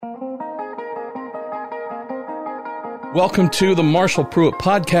Welcome to the Marshall Pruitt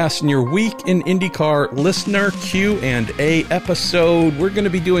Podcast and your Week in IndyCar listener Q&A episode. We're going to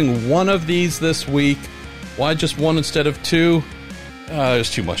be doing one of these this week. Why just one instead of two?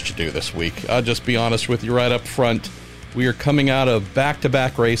 There's too much to do this week. I'll just be honest with you right up front. We are coming out of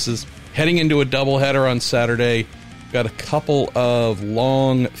back-to-back races, heading into a doubleheader on Saturday. Got a couple of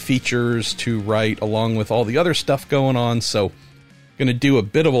long features to write along with all the other stuff going on, so going to do a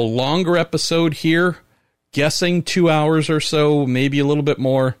bit of a longer episode here. Guessing 2 hours or so, maybe a little bit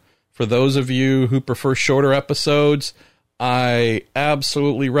more. For those of you who prefer shorter episodes, I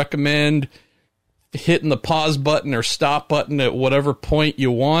absolutely recommend hitting the pause button or stop button at whatever point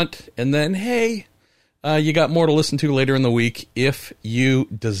you want. And then, hey, you got more to listen to later in the week if you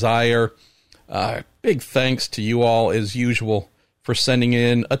desire. Big thanks to you all, as usual, for sending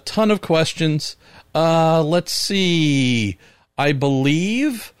in a ton of questions. Let's see. I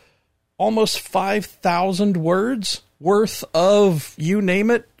believe almost 5,000 words worth of, you name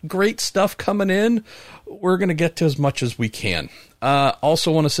it, great stuff coming in. We're going to get to as much as we can.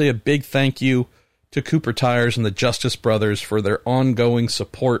 Also want to say a big thank you to Cooper Tires and the Justice Brothers for their ongoing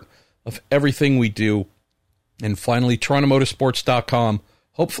support of everything we do. And finally, TorontoMotorsports.com.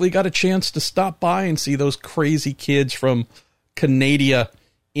 Hopefully got a chance to stop by and see those crazy kids from Canada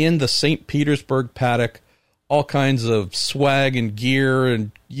in the St. Petersburg paddock. All kinds of swag and gear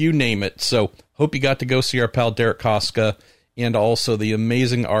and you name it. So hope you got to go see our pal Derek Koska and also the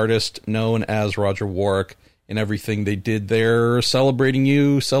amazing artist known as Roger Warwick and everything they did there, celebrating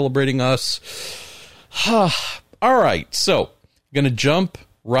you, celebrating us. All right, so going to jump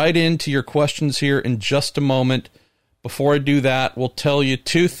right into your questions here in just a moment. Before I do that, we'll tell you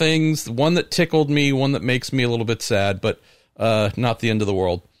two things, one that tickled me, one that makes me a little bit sad, but not the end of the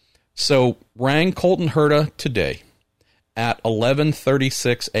world. So, rang Colton Herta today at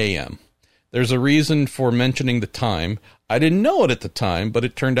 11:36 a.m. There's a reason for mentioning the time. I didn't know it at the time, but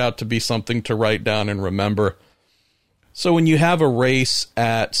it turned out to be something to write down and remember. So when you have a race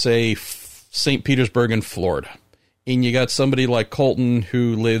at, say, St. Petersburg in Florida, and you got somebody like Colton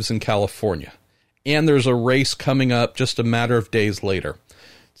who lives in California, and there's a race coming up just a matter of days later,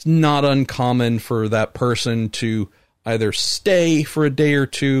 it's not uncommon for that person to either stay for a day or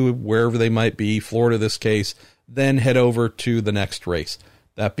two, wherever they might be, Florida this case, then head over to the next race,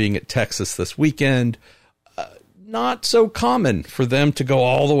 that being at Texas this weekend. Not so common for them to go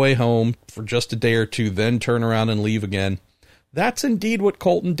all the way home for just a day or two, then turn around and leave again. That's indeed what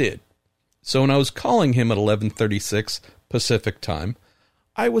Colton did. So when I was calling him at 11:36 Pacific time,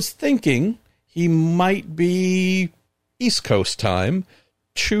 I was thinking he might be East Coast time,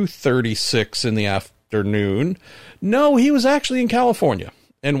 2:36 in the afternoon. No, he was actually in California.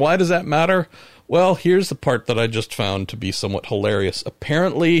 And why does that matter? Well, here's the part that I just found to be somewhat hilarious.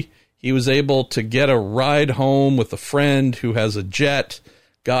 Apparently, he was able to get a ride home with a friend who has a jet,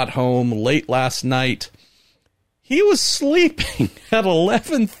 got home late last night. He was sleeping at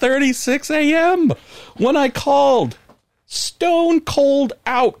 11:36 a.m. when I called. Stone cold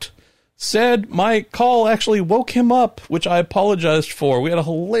out. Said my call actually woke him up, which I apologized for. We had a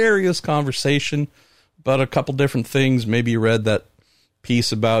hilarious conversation about a couple different things. Maybe you read that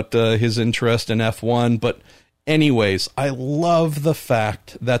piece about his interest in F1. But anyways, I love the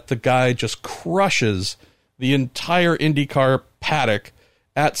fact that the guy just crushes the entire IndyCar paddock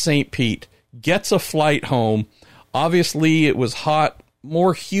at St. Pete, gets a flight home. Obviously, it was hot,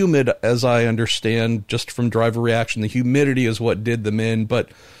 more humid, as I understand, just from driver reaction. The humidity is what did them in, but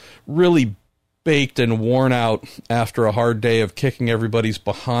really baked and worn out after a hard day of kicking everybody's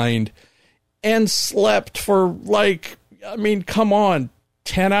behind. And slept for, come on,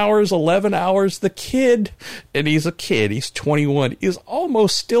 10 hours, 11 hours. The kid, and he's a kid, he's 21, is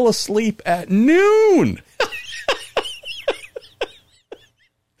almost still asleep at noon.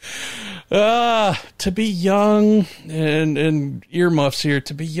 To be young, and earmuffs here,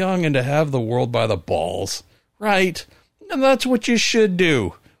 to be young and to have the world by the balls, right? And that's what you should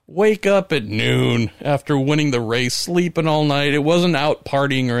do. Wake up at noon after winning the race, sleeping all night. It wasn't out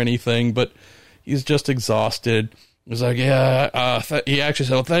partying or anything, but he's just exhausted. He was like, he actually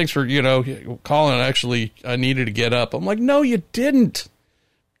said, well, thanks for, calling. Actually, I needed to get up. I'm like, no, you didn't.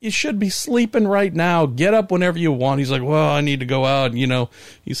 You should be sleeping right now. Get up whenever you want. He's like, well, I need to go out.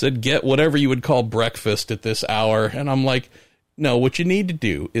 He said, get whatever you would call breakfast at this hour. And I'm like, no, what you need to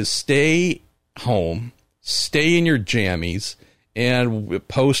do is stay home, stay in your jammies, and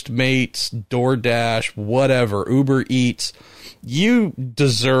Postmates, DoorDash, whatever, Uber Eats, you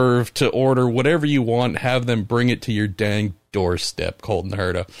deserve to order whatever you want, have them bring it to your dang doorstep, Colton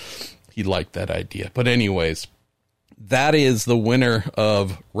Herta. He liked that idea. But anyways, that is the winner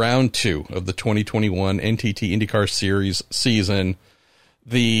of round 2 of the 2021 NTT IndyCar Series season,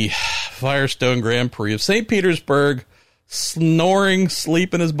 the Firestone Grand Prix of St. Petersburg,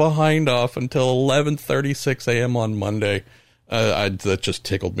 sleeping his behind off until 11:36 a.m. on Monday. That just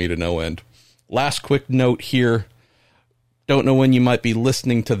tickled me to no end. Last quick note here. Don't know when you might be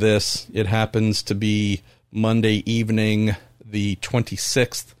listening to this. It happens to be Monday evening, the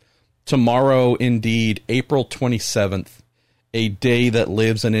 26th. Tomorrow, indeed, April 27th, a day that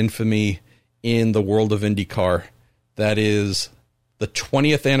lives in infamy in the world of IndyCar. That is the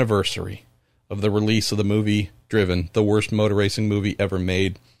 20th anniversary of the release of the movie Driven, the worst motor racing movie ever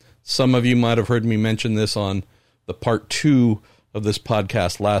made. Some of you might have heard me mention this on the part 2 of this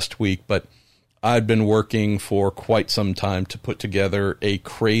podcast last week, but I'd been working for quite some time to put together a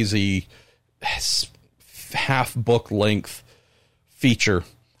crazy half book length feature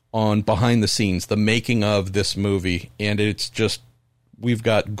on behind the scenes, the making of this movie. And it's just, we've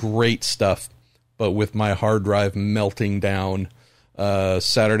got great stuff, but with my hard drive melting down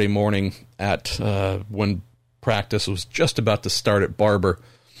Saturday morning at when practice was just about to start at Barber.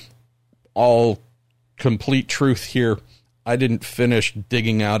 All complete truth here. I didn't finish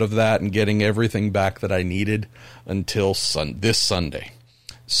digging out of that and getting everything back that I needed until this Sunday.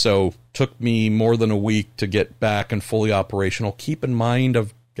 So took me more than a week to get back and fully operational. Keep in mind,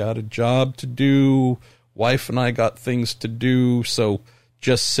 I've got a job to do. Wife and I got things to do. So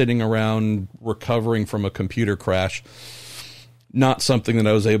just sitting around recovering from a computer crash, not something that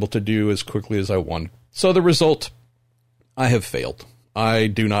I was able to do as quickly as I wanted. So the result, I have failed. I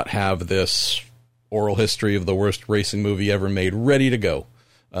do not have this oral history of the worst racing movie ever made ready to go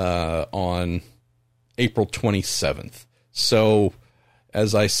on April 27th. So,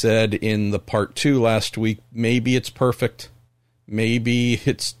 as I said in the part 2 last week, maybe it's perfect. Maybe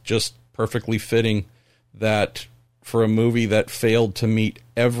it's just perfectly fitting that for a movie that failed to meet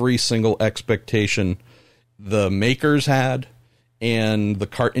every single expectation the makers had and the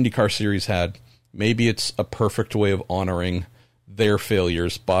IndyCar series had, maybe it's a perfect way of honoring their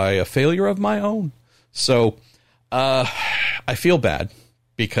failures by a failure of my own. So I feel bad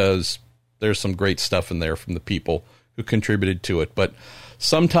because there's some great stuff in there from the people who contributed to it. But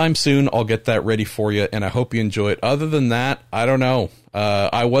sometime soon I'll get that ready for you, and I hope you enjoy it. Other than that, I don't know.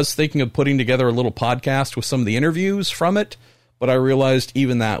 I was thinking of putting together a little podcast with some of the interviews from it, but I realized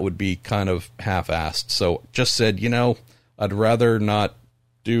even that would be kind of half-assed. So just said, I'd rather not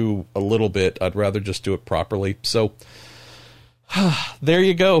do a little bit. I'd rather just do it properly. So there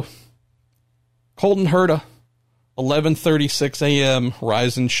you go. Colton Herta, 11:36 a.m.,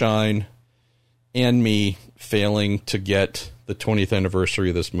 rise and shine, and me failing to get the 20th anniversary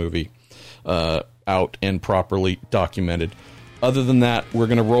of this movie out and properly documented. Other than that, we're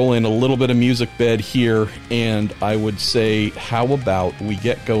going to roll in a little bit of music bed here, and I would say, how about we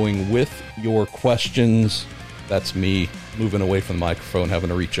get going with your questions? That's me moving away from the microphone, having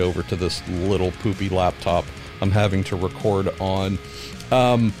to reach over to this little poopy laptop I'm having to record on.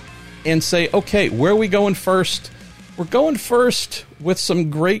 And say, okay, where are we going first? We're going first with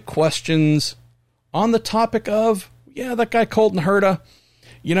some great questions on the topic of, that guy Colton Herta.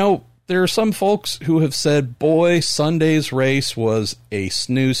 There are some folks who have said, boy, Sunday's race was a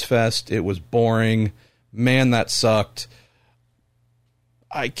snooze fest. It was boring. Man, that sucked.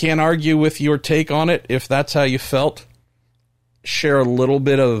 I can't argue with your take on it if that's how you felt. Share a little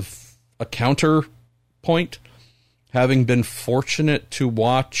bit of a counterpoint. Having been fortunate to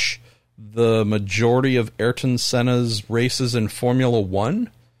watch the majority of Ayrton Senna's races in Formula One,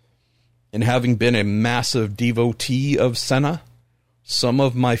 and having been a massive devotee of Senna, some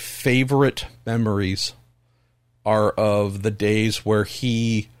of my favorite memories are of the days where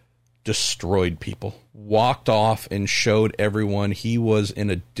he destroyed people, walked off and showed everyone he was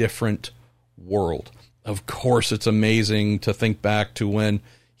in a different world. Of course, it's amazing to think back to when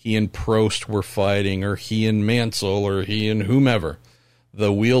he and Prost were fighting, or he and Mansell, or he and whomever.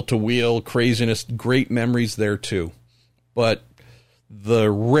 The wheel-to-wheel craziness, great memories there too. But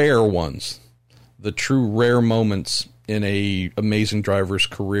the rare ones, the true rare moments in a amazing driver's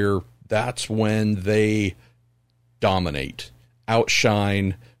career, that's when they dominate,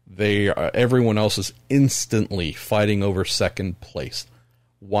 outshine. Everyone else is instantly fighting over second place.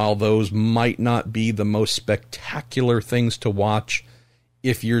 While those might not be the most spectacular things to watch,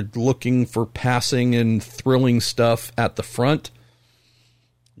 if you're looking for passing and thrilling stuff at the front,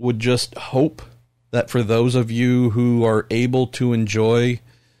 would just hope that for those of you who are able to enjoy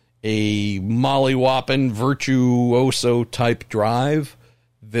a molly-whopping virtuoso type drive,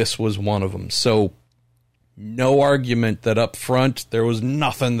 this was one of them. So no argument that up front there was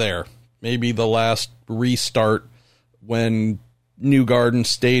nothing there. Maybe the last restart when Newgarden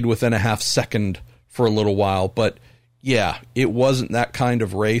stayed within a half second for a little while. But yeah, it wasn't that kind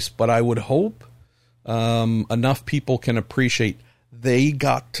of race, but I would hope enough people can appreciate they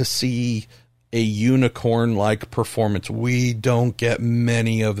got to see a unicorn-like performance. We don't get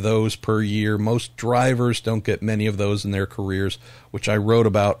many of those per year. Most drivers don't get many of those in their careers, which I wrote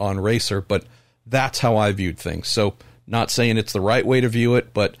about on Racer, but that's how I viewed things. So not saying it's the right way to view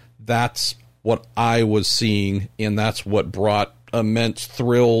it, but that's what I was seeing, and that's what brought immense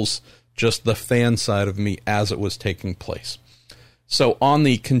thrills, just the fan side of me as it was taking place. So on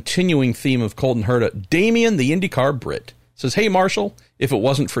the continuing theme of Colton Herta, Damien, the IndyCar Brit, says, hey, Marshall, if it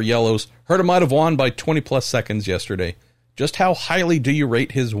wasn't for yellows, Herta might have won by 20-plus seconds yesterday. Just how highly do you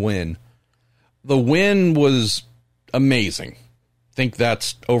rate his win? The win was amazing. I think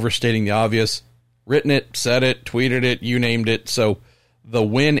that's overstating the obvious. Written it, said it, tweeted it, you named it. So the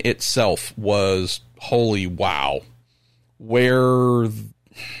win itself was holy wow. Where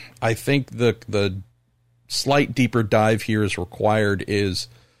I think the slight deeper dive here is required is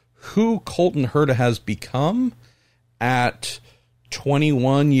who Colton Herta has become at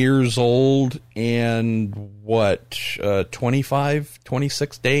 21 years old and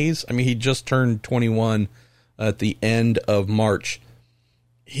 26 days? I mean, he just turned 21 at the end of March.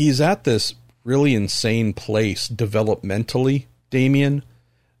 He's at this really insane place developmentally, Damien,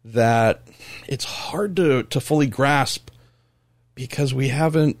 that it's hard to fully grasp because we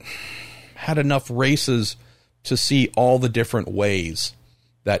haven't had enough races to see all the different ways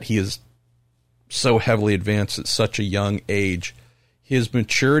that he is so heavily advanced at such a young age. His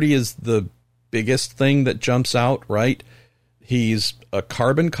maturity is the biggest thing that jumps out, right? He's a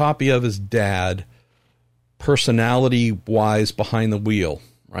carbon copy of his dad, personality-wise behind the wheel,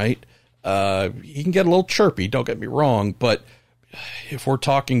 right? He can get a little chirpy, don't get me wrong, but if we're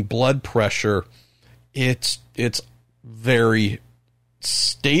talking blood pressure, it's very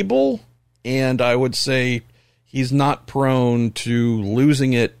stable, and I would say he's not prone to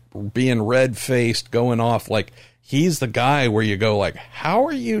losing it, being red-faced, going off. Like, he's the guy where you go, like, how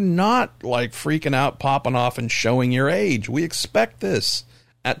are you not, like, freaking out, popping off, and showing your age? We expect this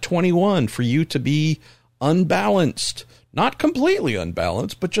at 21 for you to be unbalanced. Not completely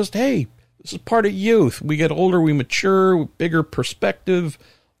unbalanced, but just, hey, this is part of youth. We get older, we mature, bigger perspective,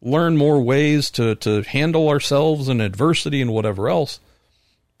 learn more ways to handle ourselves in adversity and whatever else.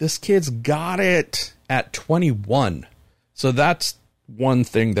 This kid's got it at 21. So that's one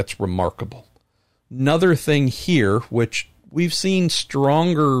thing that's remarkable. Another thing here, which we've seen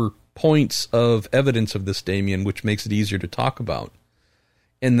stronger points of evidence of this, Damien, which makes it easier to talk about,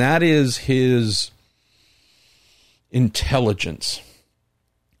 and that is his intelligence.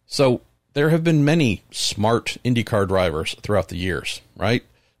 So there have been many smart IndyCar drivers throughout the years, right?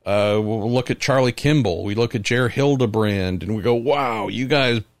 We'll look at Charlie Kimball. We look at Jer Hildebrand, and we go, wow, you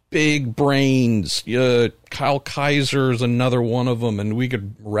guys, big brains. Kyle Kaiser's another one of them, and we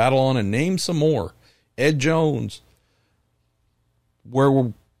could rattle on and name some more. Ed Jones.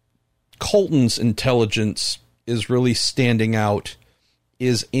 Where Colton's intelligence is really standing out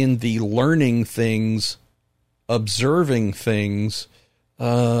is in the learning things, observing things,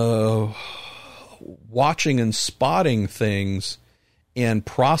 watching and spotting things, and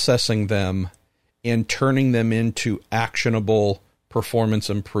processing them and turning them into actionable performance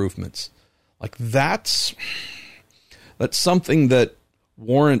improvements. Like that's something that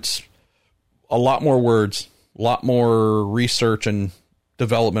warrants a lot more words, a lot more research and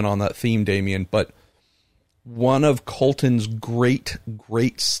development on that theme, Damien. But one of Colton's great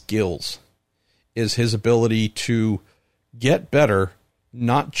skills is his ability to get better,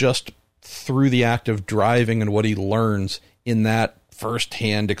 not just through the act of driving and what he learns in that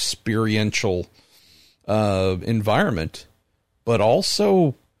firsthand experiential environment, but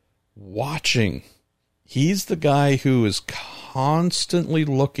also watching. He's the guy who is constantly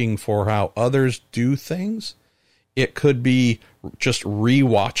looking for how others do things. It could be just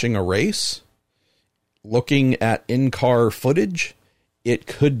re-watching a race, looking at in-car footage. It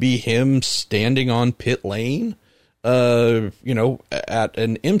could be him standing on pit lane, at an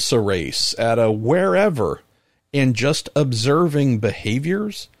IMSA race, at a wherever, and just observing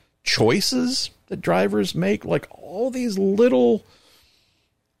behaviors, choices that drivers make, like all these little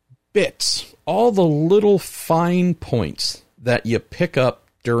bits, all the little fine points that you pick up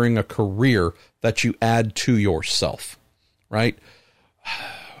during a career that you add to yourself, right?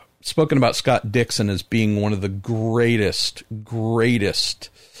 Spoken about Scott Dixon as being one of the greatest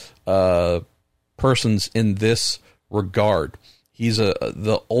persons in this regard. He's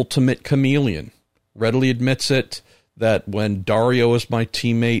the ultimate chameleon. Readily admits it that when Dario was my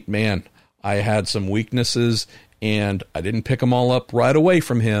teammate, man, I had some weaknesses And I didn't pick them all up right away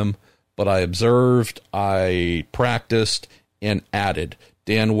from him, but I observed, I practiced, and added.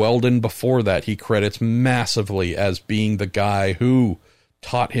 Dan Weldon, before that, he credits massively as being the guy who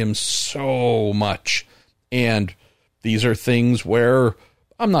taught him so much. And these are things where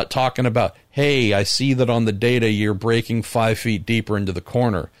I'm not talking about, hey, I see that on the data you're breaking 5 feet deeper into the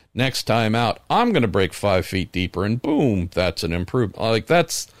corner. Next time out, I'm going to break 5 feet deeper, and boom, that's an improvement. Like,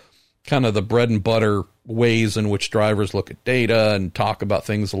 that's kind of the bread and butter ways in which drivers look at data and talk about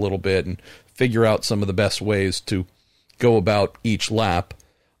things a little bit and figure out some of the best ways to go about each lap.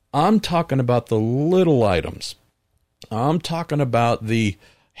 I'm talking about the little items. I'm talking about the,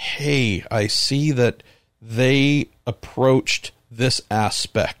 hey, I see that they approached this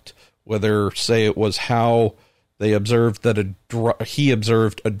aspect, whether, say, it was how they observed that he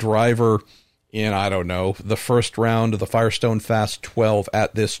observed a driver in, I don't know, the first round of the Firestone Fast 12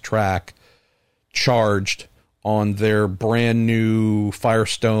 at this track charged on their brand new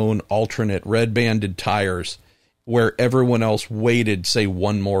Firestone alternate red banded tires, where everyone else waited, say,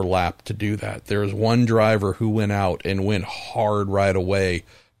 one more lap to do that. There was one driver who went out and went hard right away,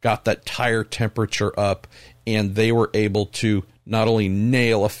 got that tire temperature up, and they were able to not only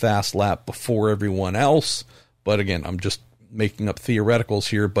nail a fast lap before everyone else, but again, I'm just making up theoreticals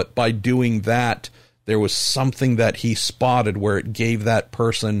here, but by doing that, there was something that he spotted where it gave that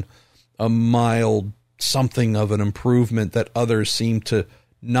person a mild something of an improvement that others seemed to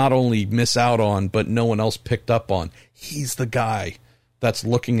not only miss out on, but no one else picked up on. He's the guy that's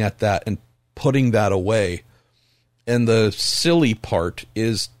looking at that and putting that away. And the silly part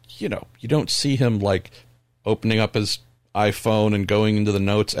is, you don't see him like opening up his iPhone and going into the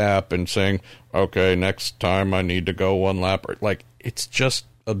notes app and saying, okay, next time I need to go one lap. Like, it's just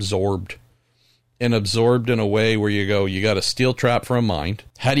absorbed. And absorbed in a way where you go, you got a steel trap for a mind.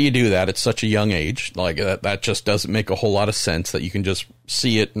 How do you do that at such a young age? Like, that just doesn't make a whole lot of sense, that you can just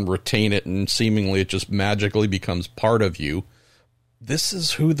see it and retain it, and seemingly it just magically becomes part of you. This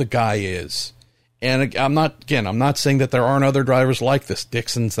is who the guy is. And I'm not saying that there aren't other drivers like this.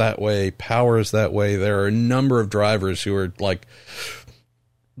 Dixon's that way. Power's that way. There are a number of drivers who are like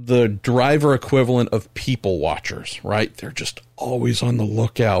the driver equivalent of people watchers, right? They're just always on the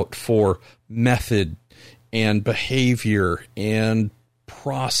lookout for method and behavior and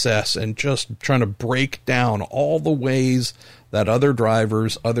process, and just trying to break down all the ways that other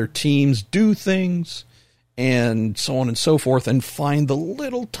drivers, other teams do things, and so on and so forth, and find the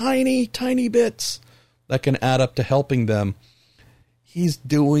little tiny bits that can add up to helping them. He's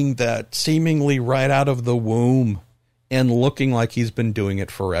doing that seemingly right out of the womb and looking like he's been doing it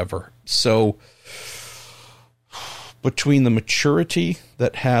forever. So between the maturity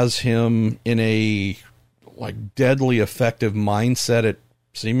that has him in a like deadly effective mindset at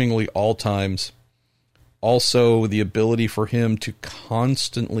seemingly all times, also the ability for him to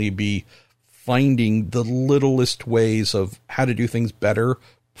constantly be finding the littlest ways of how to do things better.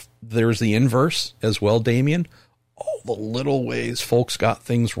 There's the inverse as well, Damien. All the little ways folks got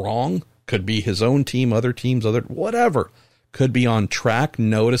things wrong. Could be his own team, other teams, whatever. Could be on track,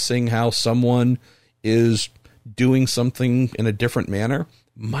 noticing how someone is doing something in a different manner.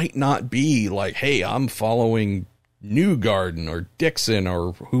 Might not be like, hey, I'm following Newgarden or Dixon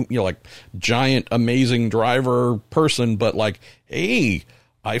or who, like giant, amazing driver person, but like, hey,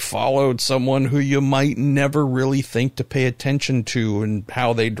 I followed someone who you might never really think to pay attention to and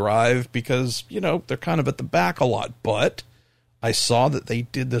how they drive because, they're kind of at the back a lot. But I saw that they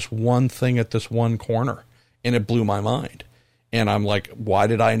did this one thing at this one corner, and it blew my mind. And I'm like, why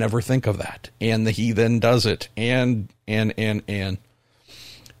did I never think of that? And he then does it. And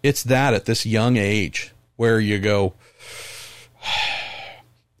it's that at this young age where you go,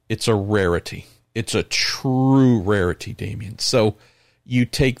 it's a rarity. It's a true rarity, Damien. So you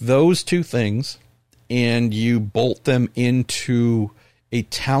take those two things and you bolt them into a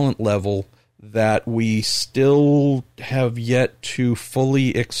talent level that we still have yet to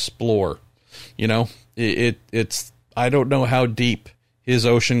fully explore. It's I don't know how deep his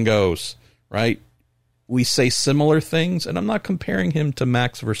ocean goes, right? We say similar things, and I'm not comparing him to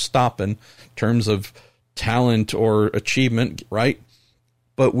Max Verstappen in terms of talent or achievement, right?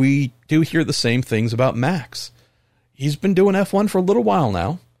 But we do hear the same things about Max. He's been doing F1 for a little while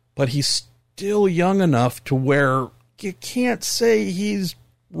now, but he's still young enough to where you can't say he's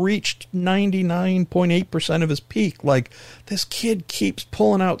reached 99.8% of his peak. Like, this kid keeps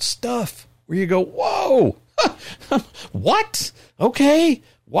pulling out stuff where you go, whoa, what? Okay,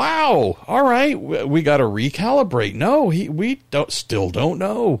 wow, all right, we got to recalibrate. No, we still don't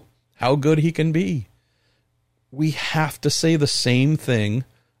know how good he can be. We have to say the same thing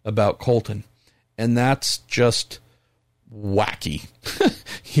about Colton. And that's just wacky.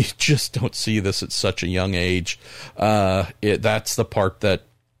 You just don't see this at such a young age. That's the part that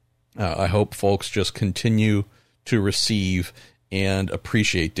I hope folks just continue to receive and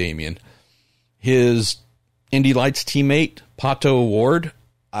appreciate Damian. His Indy Lights teammate, Pato O'Ward,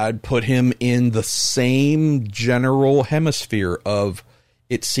 I'd put him in the same general hemisphere of,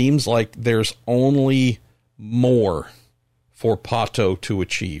 it seems like there's only more for Pato to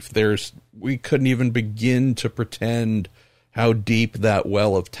achieve. We couldn't even begin to pretend how deep that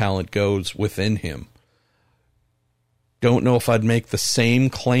well of talent goes within him. Don't know if I'd make the same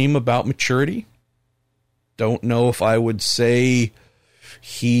claim about maturity. Don't know if I would say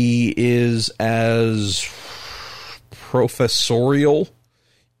he is as professorial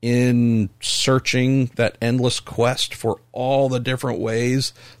in searching that endless quest for all the different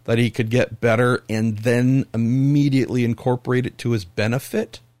ways that he could get better and then immediately incorporate it to his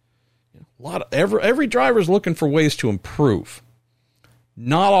benefit. Every driver is looking for ways to improve.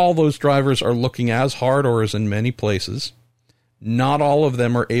 Not all those drivers are looking as hard or as in many places. Not all of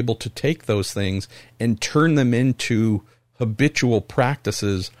them are able to take those things and turn them into habitual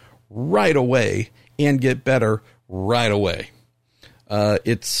practices right away and get better right away. I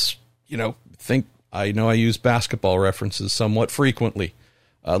know I use basketball references somewhat frequently.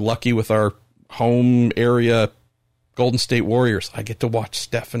 Lucky with our home area Golden State Warriors, I get to watch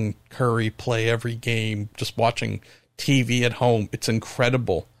Stephen Curry play every game, just watching TV at home. It's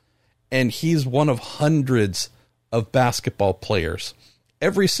incredible. And he's one of hundreds of basketball players.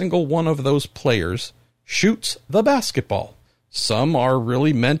 Every single one of those players shoots the basketball. Some are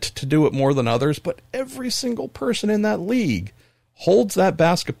really meant to do it more than others, but every single person in that league holds that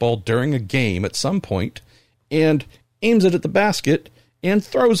basketball during a game at some point and aims it at the basket and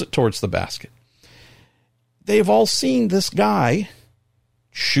throws it towards the basket. They've all seen this guy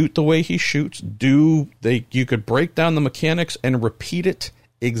shoot the way he shoots. You could break down the mechanics and repeat it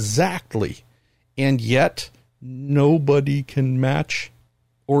exactly, and yet nobody can match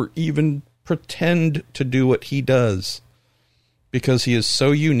or even pretend to do what he does because he is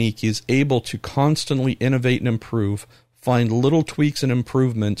so unique. He is able to constantly innovate and improve, find little tweaks and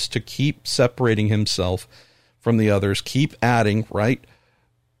improvements to keep separating himself from the others, keep adding, right?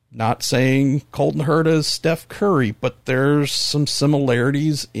 Not saying Colton Herta is Steph Curry, but there's some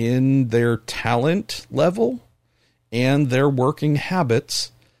similarities in their talent level and their working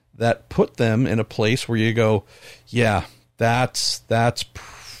habits that put them in a place where you go, yeah, that's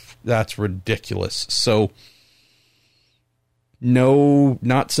ridiculous. So no,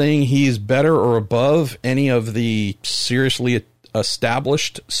 not saying he's better or above any of the seriously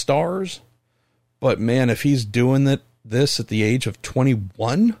established stars, but man, if he's doing this at the age of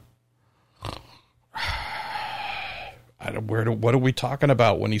 21, what are we talking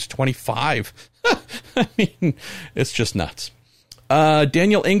about when he's 25? I mean, it's just nuts.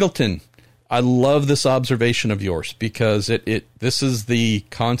 Daniel Ingleton, I love this observation of yours because this is the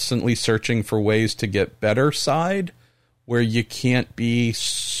constantly searching for ways to get better side where you can't be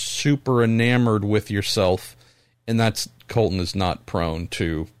super enamored with yourself. And Colton is not prone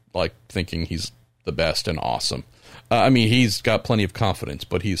to like thinking he's the best and awesome. I mean, he's got plenty of confidence,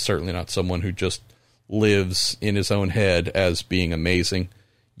 but he's certainly not someone who just lives in his own head as being amazing.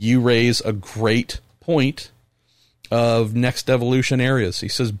 You raise a great point of next evolution areas. He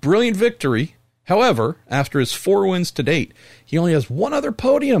says, brilliant victory. However, after his 4 wins to date, he only has one other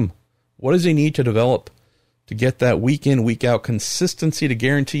podium. What does he need to develop to get that week in, week out consistency to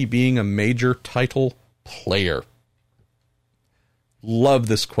guarantee being a major title player? Love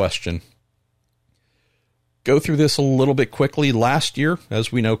this question. Go through this a little bit quickly. Last year,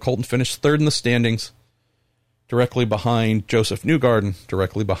 as we know, Colton finished third in the standings, directly behind Joseph Newgarden,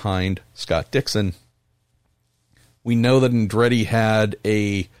 directly behind Scott Dixon. We know that Andretti had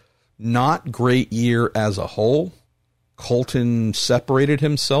a not great year as a whole. Colton separated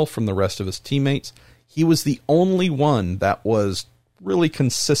himself from the rest of his teammates. He was the only one that was really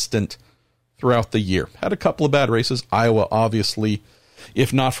consistent throughout the year. Had a couple of bad races. Iowa, obviously,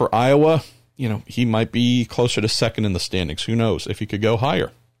 if not for Iowa, he might be closer to second in the standings. Who knows if he could go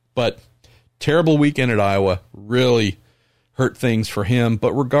higher. But terrible weekend at Iowa really hurt things for him.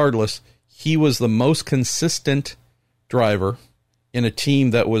 But regardless, he was the most consistent driver in a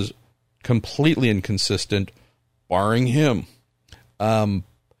team that was completely inconsistent, barring him.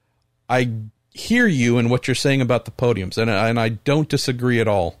 I hear you and what you're saying about the podiums, and I don't disagree at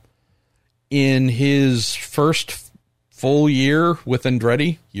all. In his first full year with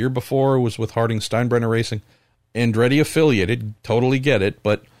Andretti, year before was with Harding Steinbrenner Racing, Andretti affiliated, totally get it,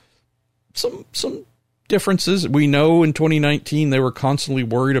 but some differences. We know in 2019 they were constantly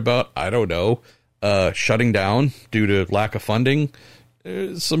worried about, shutting down due to lack of funding.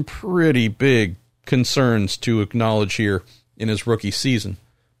 Some pretty big concerns to acknowledge here in his rookie season.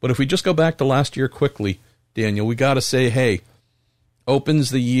 But if we just go back to last year quickly, Daniel, we got to say, hey,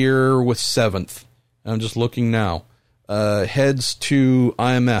 opens the year with 7th. I'm just looking now. Heads to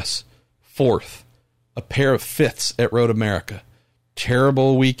IMS, 4th. A pair of 5ths at Road America.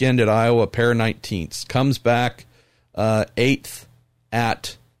 Terrible weekend at Iowa, a pair of 19ths. Comes back 8th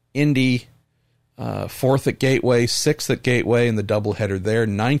at Indy, 4th at Gateway, 6th at Gateway in the doubleheader there,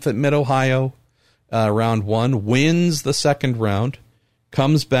 9th at Mid-Ohio, round 1. Wins the second round.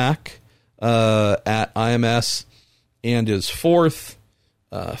 Comes back at IMS and is 4th.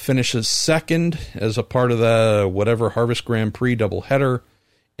 Finishes 2nd as a part of the whatever Harvest Grand Prix doubleheader.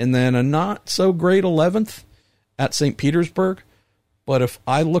 And then a not-so-great 11th at St. Petersburg. But if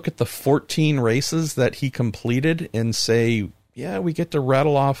I look at the 14 races that he completed and say, yeah, we get to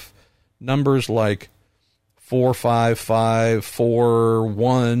rattle off numbers like 4.55,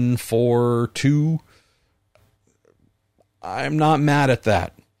 4.1, 4.2, I'm not mad at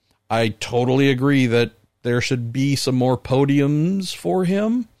that. I totally agree that there should be some more podiums for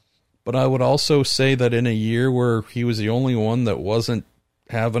him, but I would also say that in a year where he was the only one that wasn't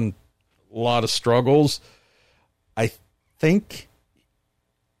having a lot of struggles, I think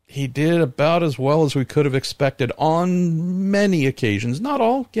he did about as well as we could have expected on many occasions. Not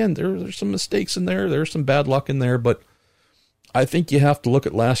all. Again, there's some mistakes in there. There's some bad luck in there, but I think you have to look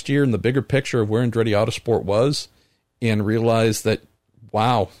at last year and the bigger picture of where Andretti Autosport was and realize that,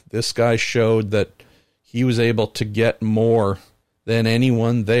 wow, this guy showed that he was able to get more than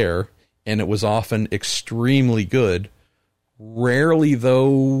anyone there, and it was often extremely good. Rarely,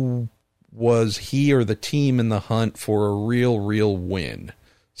 though, was he or the team in the hunt for a real win.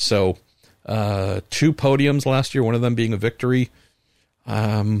 So, 2 podiums last year, one of them being a victory.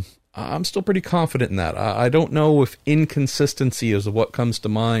 I'm still pretty confident in that. I don't know if inconsistency is what comes to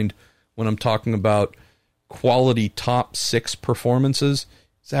mind when I'm talking about quality top 6 performances.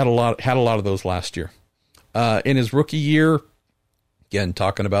 He's had a lot of those last year. In his rookie year, again,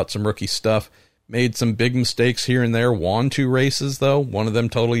 talking about some rookie stuff, made some big mistakes here and there, won 2 races, though. One of them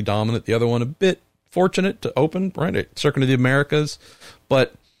totally dominant, the other one a bit fortunate to open, right, at Circuit of the Americas.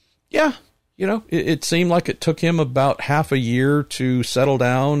 But, yeah, it seemed like it took him about half a year to settle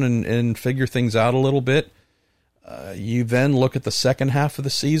down and figure things out a little bit. You then look at the second half of the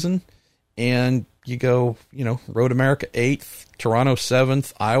season, and you go, Road America 8th, Toronto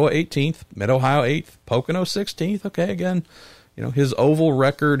 7th, Iowa 18th, Mid-Ohio 8th, Pocono 16th. Okay, again, his oval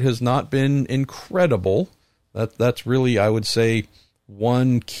record has not been incredible. That's really, I would say,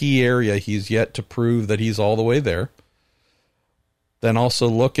 one key area he's yet to prove that he's all the way there. Then also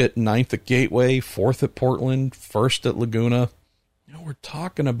look at 9th at Gateway, 4th at Portland, 1st at Laguna. We're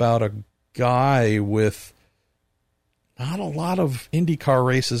talking about a guy with not a lot of IndyCar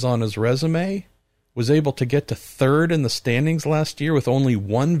races on his resume. Was able to get to 3rd in the standings last year with only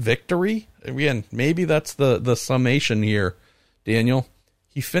 1 victory. Again, maybe that's the summation here, Daniel.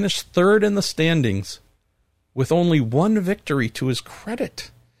 He finished 3rd in the standings with only 1 victory to his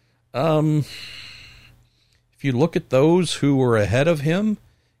credit. If you look at those who were ahead of him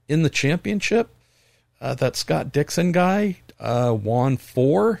in the championship, that Scott Dixon guy won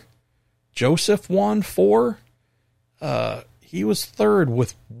 4. Joseph won 4. He was 3rd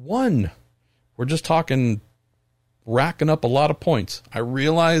with 1. We're just talking racking up a lot of points. I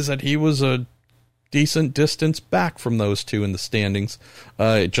realize that he was a decent distance back from those 2 in the standings,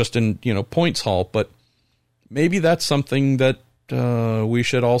 just in, points haul, but maybe that's something that we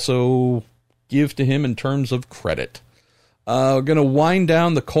should also give to him in terms of credit. We're going to wind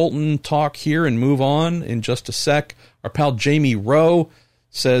down the Colton talk here and move on in just a sec. Our pal Jamie Rowe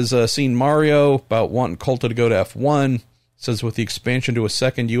says, seen Mario about wanting Colton to go to F1. Says, with the expansion to a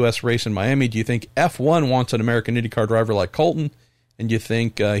second U.S. race in Miami, do you think F1 wants an American IndyCar driver like Colton? And do you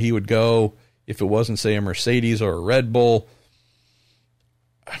think he would go if it wasn't, say, a Mercedes or a Red Bull?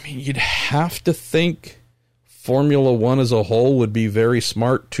 I mean, you'd have to think Formula One as a whole would be very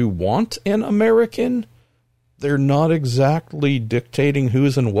smart to want an American. They're not exactly dictating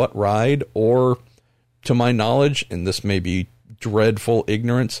who's in what ride, or, to my knowledge, and this may be dreadful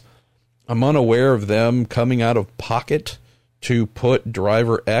ignorance, I'm unaware of them coming out of pocket to put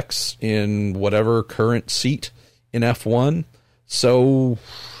driver X in whatever current seat in F1. So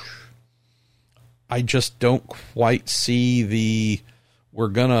I just don't quite see we're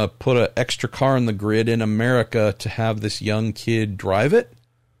going to put an extra car on the grid in America to have this young kid drive it.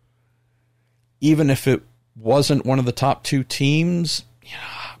 Even if it wasn't one of the top 2 teams,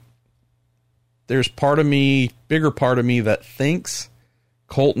 there's bigger part of me that thinks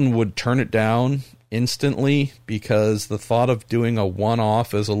Colton would turn it down instantly because the thought of doing a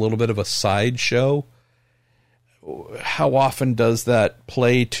one-off is a little bit of a sideshow. How often does that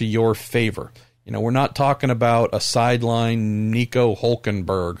play to your favor? You know, we're not talking about a sideline Nico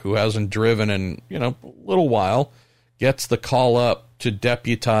Hulkenberg who hasn't driven in, a little while, gets the call up to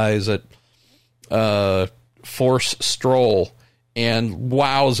deputize at Force Stroll and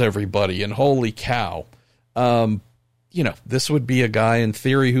wows everybody, and holy cow. This would be a guy in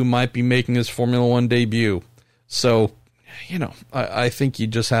theory who might be making his Formula One debut. So, I think you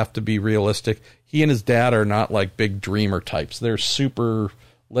just have to be realistic. He and his dad are not like big dreamer types. They're super,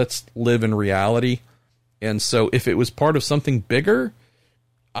 let's live in reality. And so if it was part of something bigger,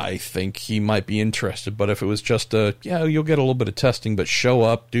 I think he might be interested. But if it was just you'll get a little bit of testing, but show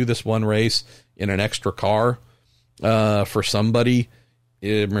up, do this one race in an extra car for somebody,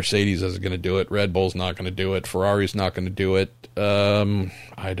 Mercedes isn't going to do it. Red Bull's not going to do it. Ferrari's not going to do it.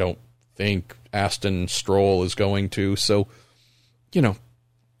 I don't think Aston Stroll is going to. So,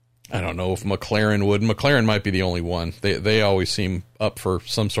 I don't know if McLaren would. McLaren might be the only one. They always seem up for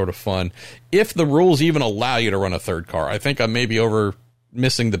some sort of fun. If the rules even allow you to run a third car, I think I'm maybe over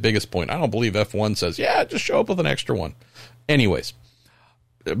missing the biggest point. I don't believe F1 says, just show up with an extra one. Anyways,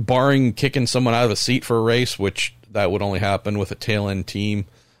 barring kicking someone out of a seat for a race, which that would only happen with a tail-end team,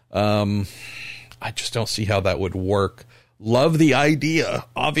 I just don't see how that would work. Love the idea,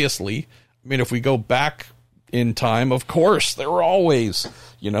 obviously. I mean, if we go back in time, of course, there were always,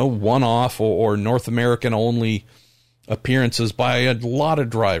 one-off or North American-only appearances by a lot of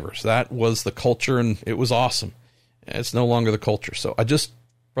drivers. That was the culture, and it was awesome. It's no longer the culture. So I just,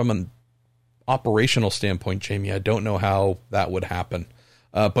 from an operational standpoint, Jamie, I don't know how that would happen.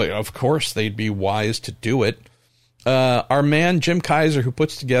 But, of course, they'd be wise to do it. Our man, Jim Kaiser, who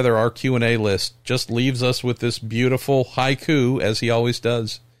puts together our Q&A list, just leaves us with this beautiful haiku, as he always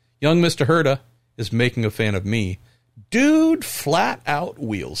does. Young Mr. Herta is making a fan of me. Dude flat out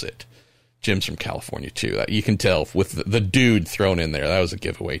wheels it. Jim's from California, too. You can tell with the dude thrown in there. That was a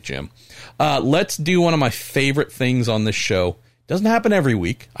giveaway, Jim. Let's do one of my favorite things on this show. Doesn't happen every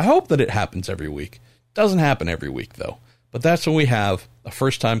week. I hope that it happens every week. Doesn't happen every week, though. But that's when we have a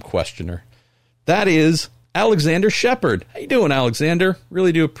first-time questioner. That is Alexander Shepard. How you doing, Alexander?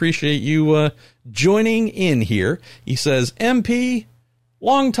 Really do appreciate you joining in here. He says, MP,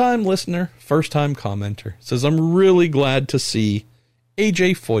 long-time listener, first-time commenter. Says, I'm really glad to see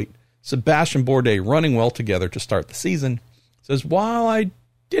AJ Foyt, Sebastian Bourdais running well together to start the season. Says, while I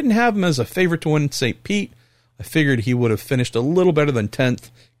didn't have him as a favorite to win St. Pete, I figured he would have finished a little better than 10th,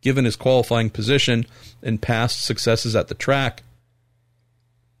 given his qualifying position and past successes at the track.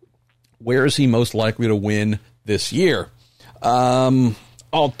 Where is he most likely to win this year?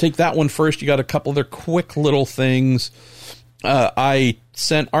 I'll take that one first. You got a couple other quick little things. I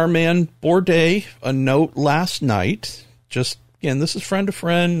sent our man Bourdais a note last night. Just, again, this is friend to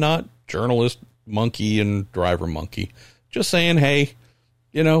friend, not journalist monkey and driver monkey. Just saying, hey,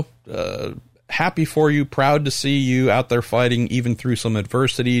 happy for you, proud to see you out there fighting even through some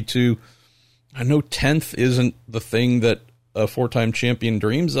adversity. I know 10th isn't the thing that a four-time champion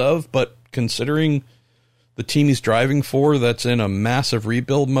dreams of, but considering the team he's driving for that's in a massive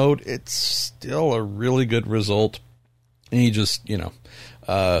rebuild mode, it's still a really good result. And he just,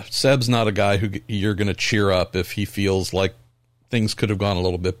 Seb's not a guy who you're going to cheer up if he feels like things could have gone a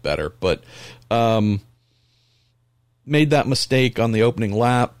little bit better, but made that mistake on the opening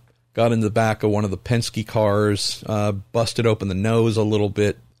lap, got in the back of one of the Penske cars, busted open the nose a little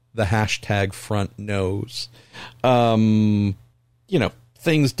bit, the hashtag front nose. Things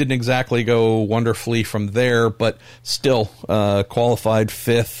didn't exactly go wonderfully from there, but still qualified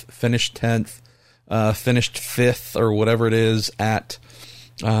 5th, finished 10th, finished 5th or whatever it is at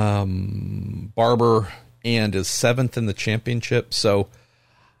Barber, and is 7th in the championship. So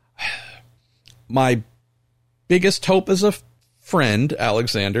my biggest hope as a friend,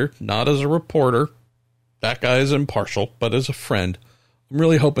 Alexander, not as a reporter, that guy is impartial, but as a friend, I'm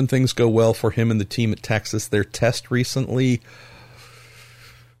really hoping things go well for him and the team at Texas. Their test recently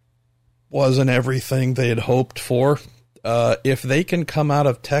wasn't everything they had hoped for. If they can come out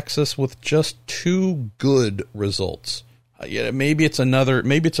of Texas with just 2 good results, maybe it's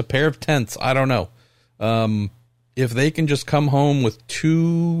a pair of 10ths. I don't know. If they can just come home with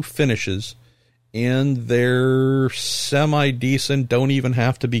 2 finishes and they're semi-decent, don't even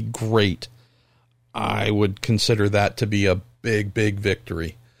have to be great, I would consider that to be a big, big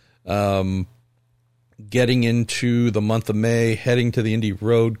victory. Getting into the month of May, heading to the Indy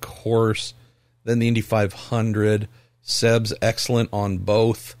Road Course, then the Indy 500. Seb's excellent on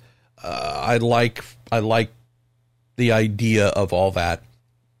both. I like the idea of all that.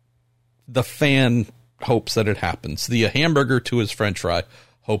 the fan hopes that it happens. The hamburger to his french fry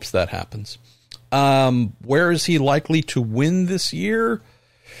hopes that happens. Where is he likely to win this year?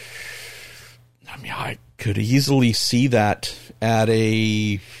 I mean, I could easily see that at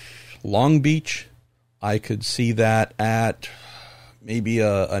a Long Beach. I could see that at maybe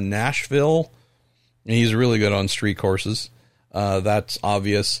a Nashville. And he's really good on street courses. That's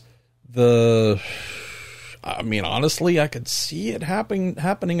obvious. Honestly, I could see it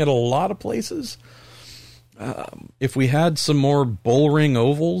happening at a lot of places. If we had some more bullring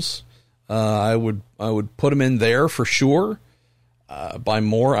ovals, I would put him in there for sure. By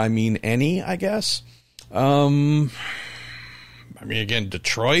more, I mean any, I guess. Again,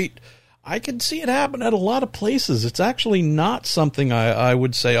 Detroit, I could see it happen at a lot of places. It's actually not something I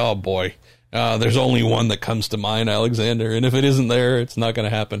would say, oh boy, there's only one that comes to mind, Alexander, and if it isn't there, it's not going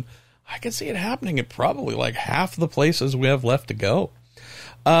to happen. I can see it happening at probably like half the places we have left to go.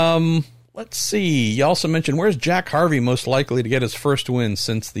 Let's see. You also mentioned, where's Jack Harvey most likely to get his first win,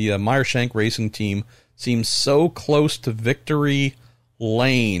 since the Meyershank Racing Team seems so close to victory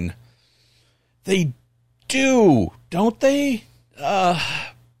lane? They do, don't they?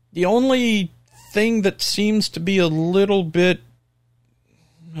 The only thing that seems to be a little bit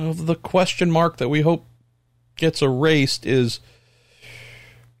of the question mark that we hope gets erased is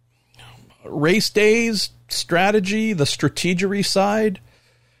race days, strategy, the strategery side.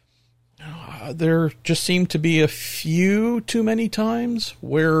 There just seem to be a few too many times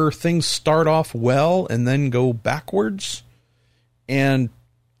where things start off well and then go backwards. And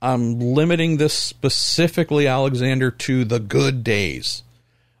I'm limiting this specifically, Alexander, to the good days.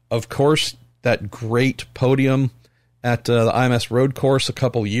 Of course, that great podium at the IMS Road Course a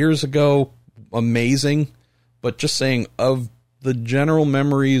couple years ago, amazing. But just saying, of the general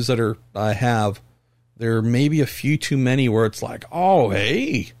memories that I have, there may be a few too many where it's like, oh,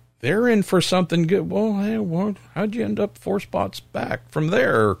 hey, they're in for something good. Well, hey, how'd you end up 4 spots back from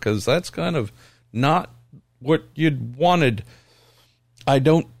there? Because that's kind of not what you'd wanted.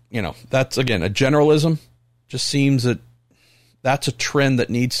 That's, again, a generalism. Just seems that that's a trend that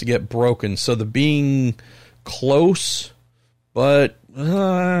needs to get broken. So the being close, but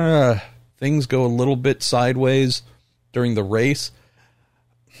things go a little bit sideways during the race.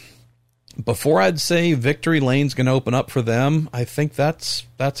 Before I'd say victory lane's going to open up for them, I think that's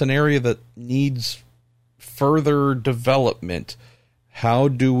an area that needs further development. How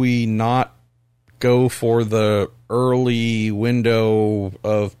do we not go for the early window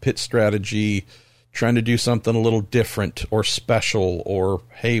of pit strategy, trying to do something a little different or special? Or,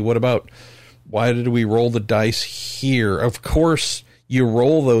 hey, why did we roll the dice here? Of course, you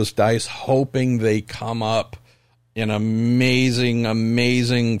roll those dice hoping they come up an amazing,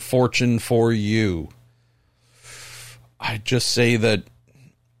 amazing fortune for you. I just say that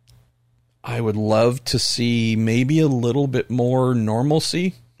I would love to see maybe a little bit more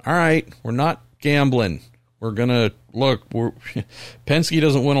normalcy. All right, we're not gambling. We're going to look. Penske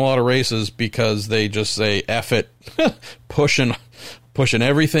doesn't win a lot of races because they just say, F it, pushing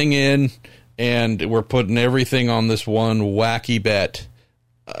everything in, and we're putting everything on this one wacky bet.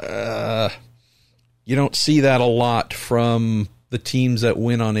 You don't see that a lot from the teams that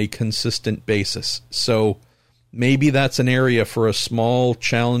win on a consistent basis. So maybe that's an area for a small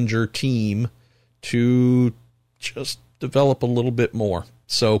challenger team to just develop a little bit more.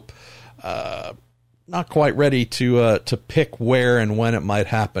 So not quite ready to pick where and when it might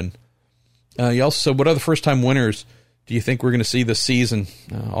happen. You also said, what other first-time winners do you think we're going to see this season?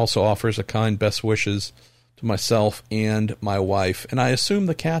 Also offers a kind best wishes to myself and my wife, and I assume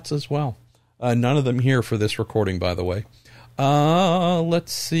the cats as well. None of them here for this recording, by the way.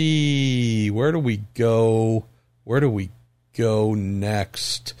 Let's see. Where do we go? Where do we go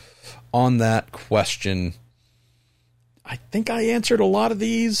next on that question? I think I answered a lot of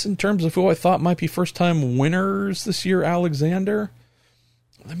these in terms of who I thought might be first-time winners this year, Alexander.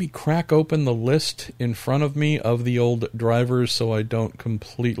 Let me crack open the list in front of me of the old drivers so I don't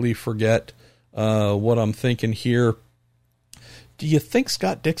completely forget what I'm thinking here. Do you think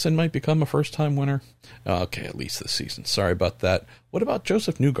Scott Dixon might become a first-time winner? Okay, at least this season. Sorry about that. What about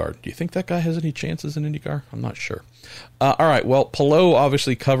Joseph Newgard? Do you think that guy has any chances in IndyCar? I'm not sure. All right, well, Palou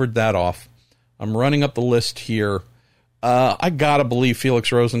obviously covered that off. I'm running up the list here. I got to believe Felix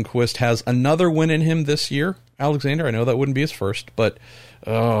Rosenqvist has another win in him this year. Alexander, I know that wouldn't be his first, but,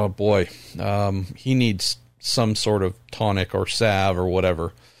 oh, boy, he needs some sort of tonic or salve or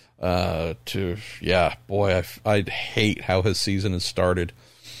whatever. I'd hate how his season has started.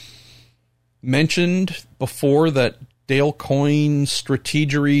 Mentioned before that Dale Coyne's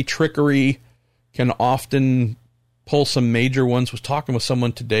strategery, trickery can often pull some major ones. Was talking with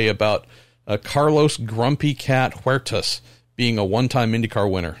someone today about Carlos Grumpy Cat Huertas being a one-time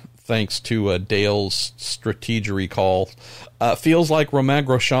IndyCar winner, thanks to Dale's strategery call. Feels like Romain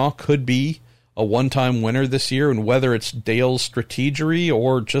Grosjean could be a one-time winner this year, and whether it's Dale's strategery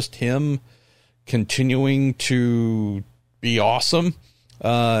or just him continuing to be awesome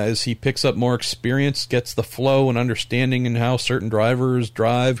as he picks up more experience, gets the flow and understanding in how certain drivers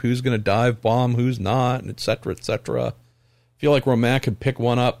drive, who's going to dive bomb, who's not, et cetera, et cetera. Feel like Romain could pick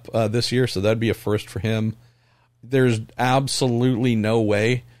one up this year, so that'd be a first for him. There's absolutely no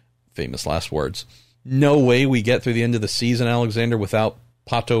way, famous last words, no way we get through the end of the season, Alexander, without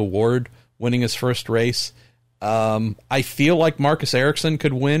Pato Ward winning his first race. I feel like Marcus Ericsson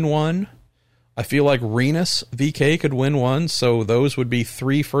could win one. I feel like Rinus VK could win one, so those would be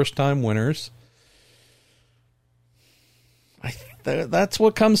 3 first-time winners. That's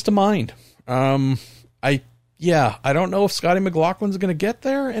what comes to mind. I don't know if Scotty McLaughlin's going to get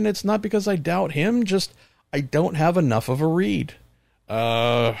there, and it's not because I doubt him, just I don't have enough of a read.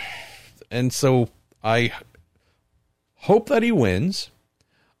 And so I hope that he wins.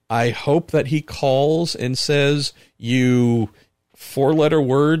 I hope that he calls and says, you 4-letter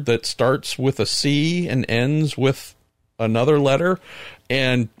word that starts with a C and ends with another letter,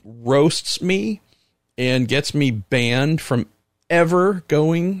 and roasts me and gets me banned from ever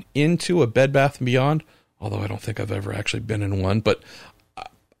going into a Bed Bath & Beyond, although I don't think I've ever actually been in one. But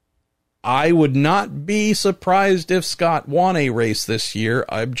I would not be surprised if Scott won a race this year.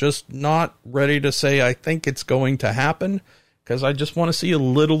 I'm just not ready to say I think it's going to happen, because I just want to see a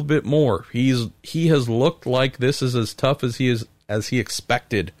little bit more. He has looked like this is as tough as he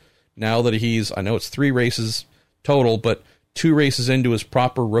expected. Now that I know it's 3 races total, but 2 races into his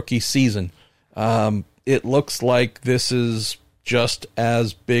proper rookie season. It looks like this is just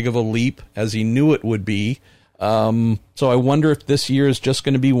as big of a leap as he knew it would be. So I wonder if this year is just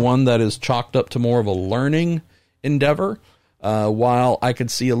going to be one that is chalked up to more of a learning endeavor, while I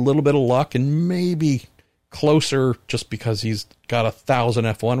could see a little bit of luck and maybe closer, just because he's got 1,000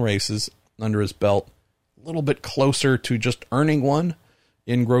 F1 races under his belt, a little bit closer to just earning one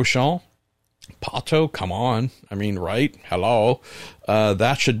in Grosjean. Pato, come on. I mean, right? Hello.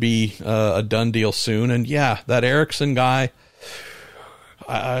 That should be a done deal soon. And yeah, that Ericsson guy,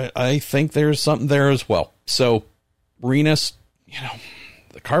 I think there's something there as well. So, Rinus,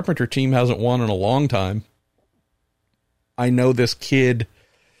 the Carpenter team hasn't won in a long time. I know this kid,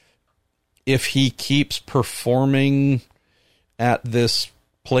 if he keeps performing at this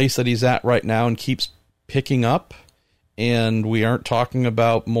place that he's at right now and keeps picking up, and we aren't talking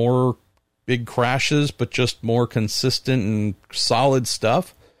about more big crashes, but just more consistent and solid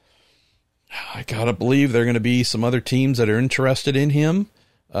stuff, I gotta believe there are going to be some other teams that are interested in him.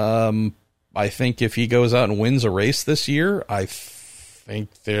 I think if he goes out and wins a race this year, I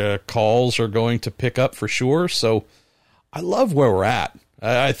think the calls are going to pick up for sure. So I love where we're at.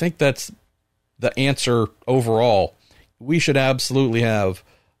 I think that's the answer overall. We should absolutely have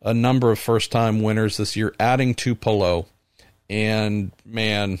a number of first-time winners this year, adding to Polo. And,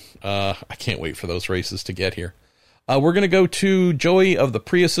 man, I can't wait for those races to get here. We're going to go to Joey of the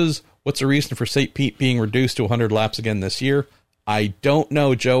Priuses. What's the reason for St. Pete being reduced to 100 laps again this year? I don't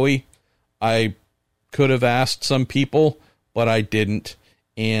know, Joey. I could have asked some people, but I didn't.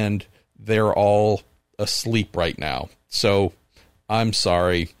 And they're all asleep right now. So, I'm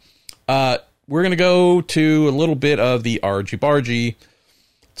sorry. We're going to go to a little bit of the argy-bargy.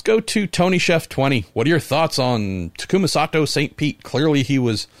 Let's go to Tony Chef 20. What are your thoughts on Takuma Sato, St. Pete? Clearly he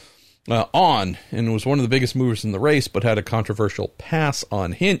was on and was one of the biggest movers in the race, but had a controversial pass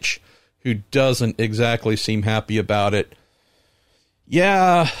on Hinch, who doesn't exactly seem happy about it.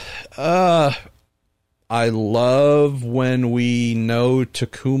 Yeah, I love when we know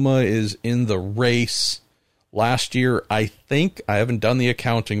Takuma is in the race. Last year, I think, I haven't done the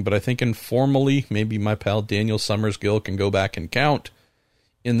accounting, but I think informally, maybe my pal Daniel Summersgill can go back and count.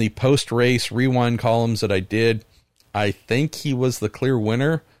 In the post-race rewind columns that I did, I think he was the clear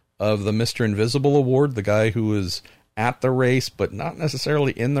winner of the Mr. Invisible Award, the guy who was at the race, but not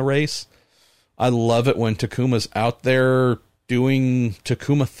necessarily in the race. I love it when Takuma's out there doing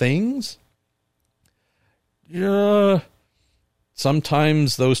Takuma things. Yeah.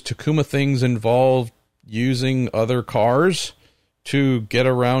 Sometimes those Takuma things involve using other cars to get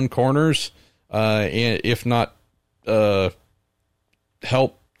around corners, and if not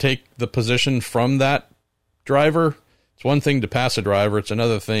help take the position from that driver. It's one thing to pass a driver. It's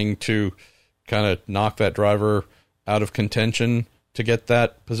another thing to kind of knock that driver out of contention to get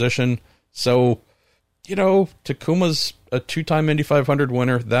that position. So Takuma's a 2-time Indy 500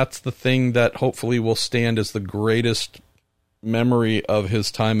 winner. That's the thing that hopefully will stand as the greatest memory of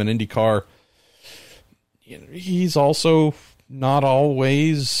his time in IndyCar. He's also not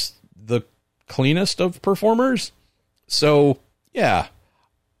always the cleanest of performers. So, yeah,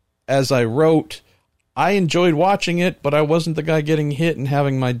 as I wrote, I enjoyed watching it, but I wasn't the guy getting hit and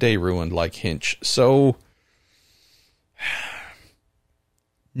having my day ruined like Hinch. So,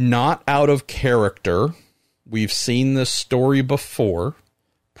 not out of character. We've seen this story before.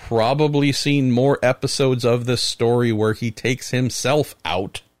 Probably seen more episodes of this story where he takes himself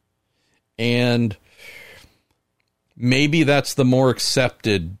out. And maybe that's the more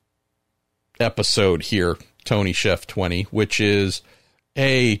accepted episode here, Tony Chef 20, which is,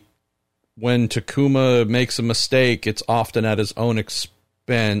 hey, when Takuma makes a mistake, it's often at his own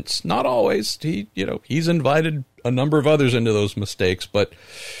expense. Not always. He's invited a number of others into those mistakes, but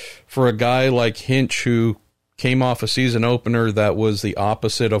for a guy like Hinch, who came off a season opener that was the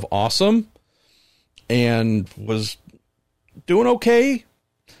opposite of awesome and was doing okay,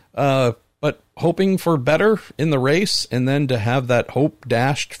 but hoping for better in the race, and then to have that hope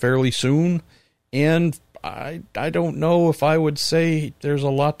dashed fairly soon. And I don't know if I would say there's a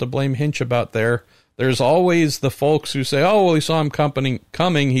lot to blame Hinch about there. There's always the folks who say, oh, well, he saw him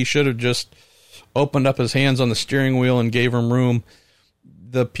coming. He should have just opened up his hands on the steering wheel and gave him room.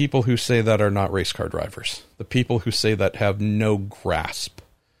 The people who say that are not race car drivers. The people who say that have no grasp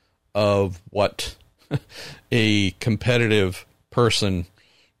of what a competitive person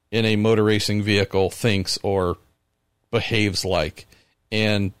in a motor racing vehicle thinks or behaves like.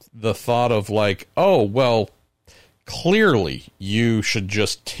 And the thought of like, oh, well, clearly you should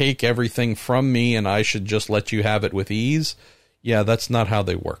just take everything from me and I should just let you have it with ease. Yeah, that's not how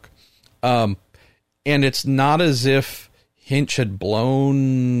they work. And it's not as if Hinch had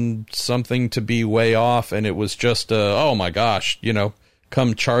blown something to be way off and it was just, oh my gosh,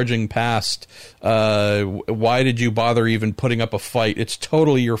 come charging past. Why did you bother even putting up a fight? It's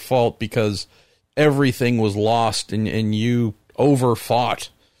totally your fault because everything was lost and you overfought.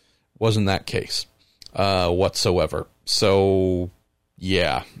 Wasn't that case whatsoever. So,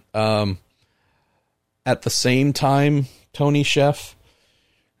 yeah. At the same time, Tony Chef,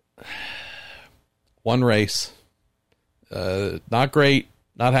 one race. Not great,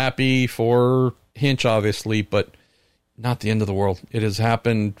 not happy for Hinch, obviously, but not the end of the world. It has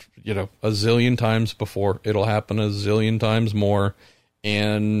happened, a zillion times before. It'll happen a zillion times more.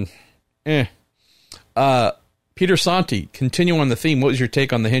 And, Peter Santi, continuing on the theme, what was your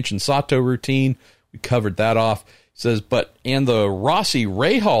take on the Hinch and Sato routine? We covered that off. He says, and the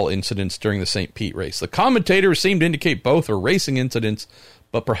Rossi-Rahal incidents during the St. Pete race. The commentators seem to indicate both are racing incidents,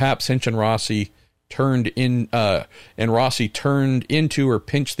 but perhaps Hinch and Rossi turned into or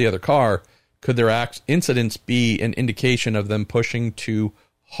pinched the other car. Could their incidents be an indication of them pushing too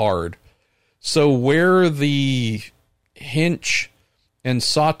hard? So where the Hinch and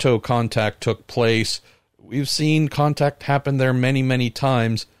Sato contact took place, we've seen contact happen there many, many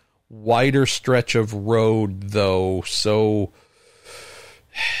times. Wider stretch of road, though. So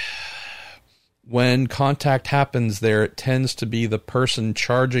when contact happens there, it tends to be the person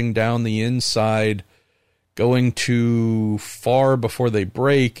charging down the inside, going too far before they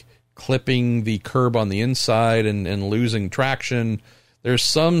brake, clipping the curb on the inside and losing traction. There's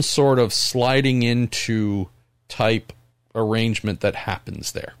some sort of sliding into type arrangement that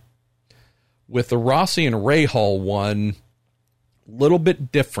happens there. With the Rossi and Rahal one, a little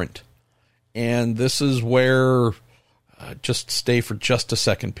bit different. And this is where, just stay for just a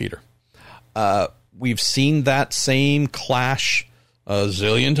second, Peter. We've seen that same clash a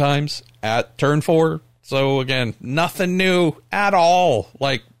zillion times at turn 4. So again, nothing new at all.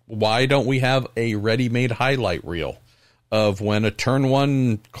 Like, why don't we have a ready-made highlight reel of when a turn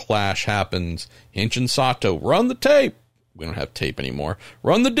 1 clash happens? Hinch and Sato, run the tape. We don't have tape anymore.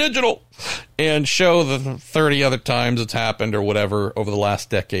 Run the digital and show the 30 other times it's happened or whatever over the last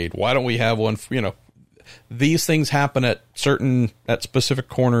decade. Why don't we have one? These things happen at specific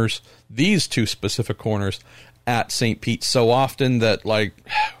corners, these two specific corners at St. Pete so often that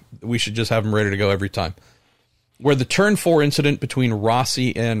we should just have them ready to go every time. Where the turn 4 incident between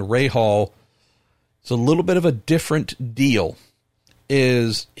Rossi and Rahal is a little bit of a different deal.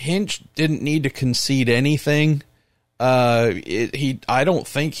 Is Hinch didn't need to concede anything. I don't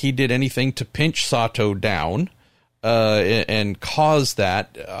think he did anything to pinch Sato down and cause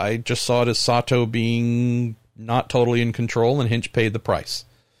that. I just saw it as Sato being not totally in control, and Hinch paid the price.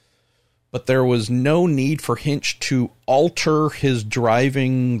 But there was no need for Hinch to alter his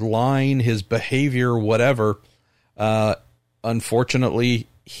driving line, his behavior, whatever. Unfortunately,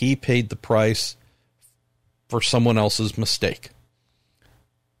 he paid the price for someone else's mistake.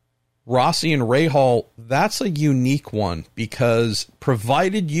 Rossi and Rahal, that's a unique one, because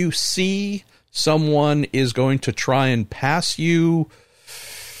provided you see someone is going to try and pass you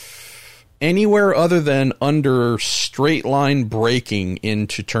anywhere other than under straight line braking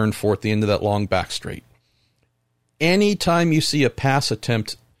into turn 4 at the end of that long back straight, anytime you see a pass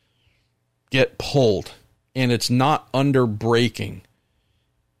attempt get pulled and it's not under braking,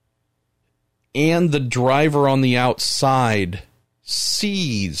 and the driver on the outside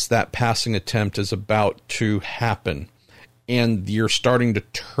sees that passing attempt is about to happen and you're starting to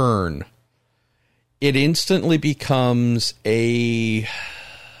turn, it instantly becomes a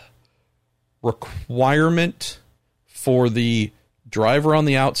requirement for the driver on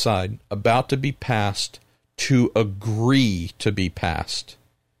the outside about to be passed to agree to be passed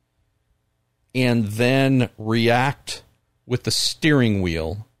and then react with the steering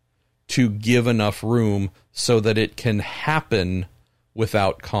wheel to give enough room so that it can happen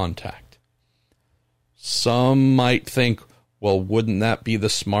without contact. Some might think, well, wouldn't that be the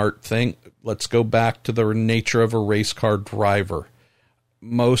smart thing? Let's go back to the nature of a race car driver.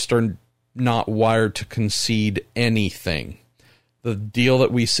 Most are not wired to concede anything. The deal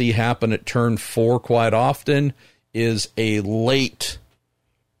that we see happen at turn 4 quite often is a late,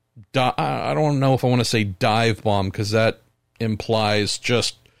 I don't know if I want to say dive bomb, because that implies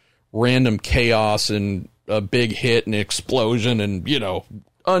just random chaos and a big hit and explosion and,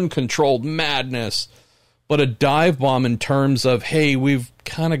 uncontrolled madness. But a dive bomb in terms of, hey, we've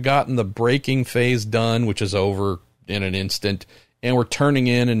kind of gotten the braking phase done, which is over in an instant, and we're turning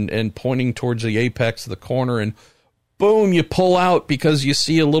in and pointing towards the apex of the corner, and boom, you pull out because you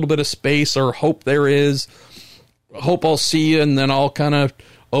see a little bit of space, or hope there is. Hope I'll see you, and then I'll kind of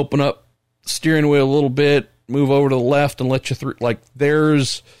open up steering wheel a little bit, move over to the left and let you through. Like,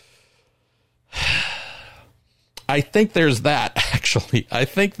 I think there's that, actually. I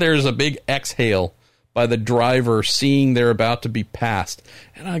think there's a big exhale by the driver seeing they're about to be passed.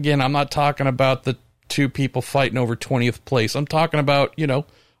 And again, I'm not talking about the two people fighting over 20th place. I'm talking about, a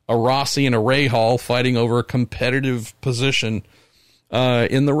Rossi and a Rahal fighting over a competitive position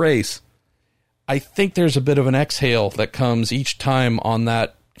in the race. I think there's a bit of an exhale that comes each time on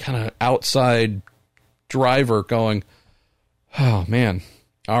that kind of outside driver going, oh, man,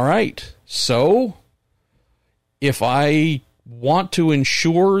 all right, so if I want to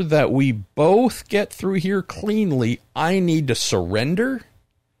ensure that we both get through here cleanly, I need to surrender.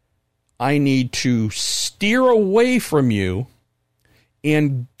 I need to steer away from you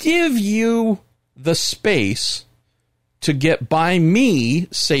and give you the space to get by me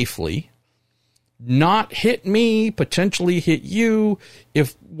safely, not hit me, potentially hit you.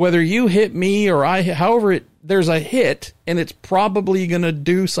 If whether you hit me or there's a hit, and it's probably going to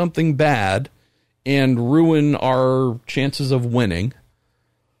do something bad and ruin our chances of winning.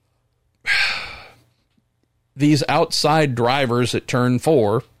 These outside drivers at turn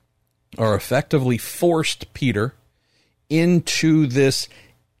 4 are effectively forced, Peter, into this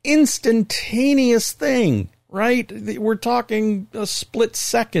instantaneous thing, right? We're talking a split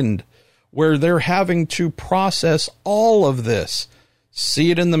second where they're having to process all of this,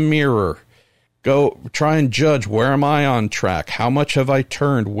 see it in the mirror, go try and judge, where am I on track? How much have I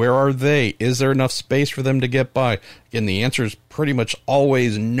turned? Where are they? Is there enough space for them to get by? Again, the answer is pretty much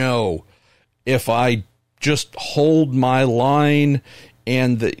always no. If I just hold my line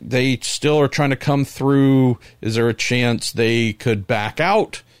and they still are trying to come through, is there a chance they could back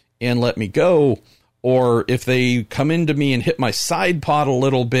out and let me go? Or if they come into me and hit my side pod a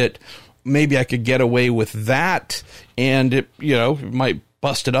little bit, maybe I could get away with that, and it might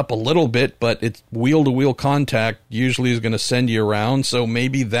bust it up a little bit, but it's wheel-to-wheel contact usually is going to send you around. So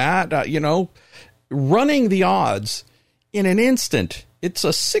maybe that, running the odds in an instant. It's a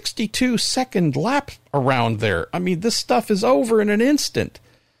 62-second lap around there. I mean, this stuff is over in an instant.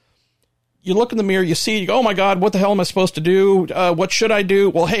 You look in the mirror, you see, you go, oh my God, what the hell am I supposed to do? What should I do?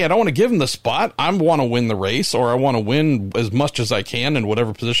 Well, hey, I don't want to give him the spot. I want to win the race, or I want to win as much as I can in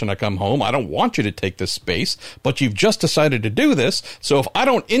whatever position I come home. I don't want you to take this space, but you've just decided to do this. So if I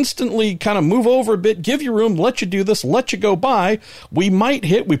don't instantly kind of move over a bit, give you room, let you do this, let you go by, we might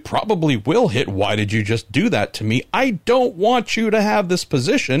hit, we probably will hit. Why did you just do that to me? I don't want you to have this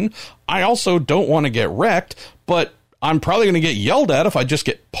position. I also don't want to get wrecked, but I'm probably going to get yelled at if I just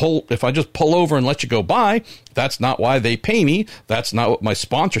pull over and let you go by. That's not why they pay me. That's not what my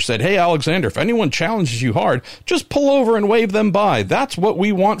sponsor said. Hey, Alexander, if anyone challenges you hard, just pull over and wave them by. That's what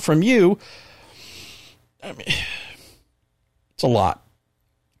we want from you. I mean, it's a lot.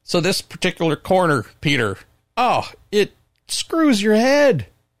 So this particular corner, Peter, it screws your head.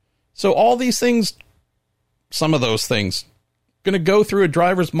 So all these things some of those things going to go through a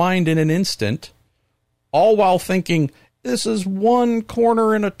driver's mind in an instant, all while thinking, this is one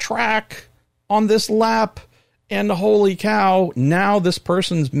corner in a track on this lap, and holy cow, now this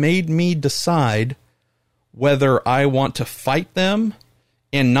person's made me decide whether I want to fight them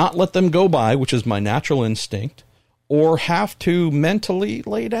and not let them go by, which is my natural instinct, or have to mentally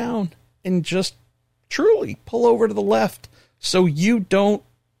lay down and just truly pull over to the left so you don't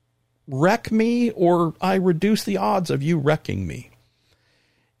wreck me, or I reduce the odds of you wrecking me.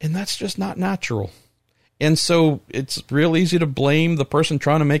 And that's just not natural. And so it's real easy to blame the person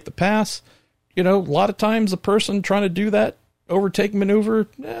trying to make the pass. You know, a lot of times the person trying to do that overtake maneuver,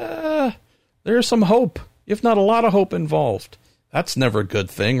 there's some hope, if not a lot of hope involved. That's never a good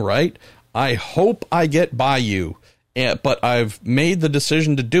thing, right? I hope I get by you, but I've made the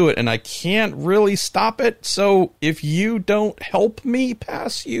decision to do it, and I can't really stop it. So if you don't help me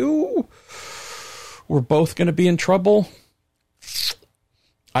pass you, we're both going to be in trouble.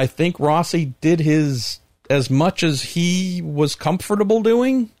 I think Rossi did his as much as he was comfortable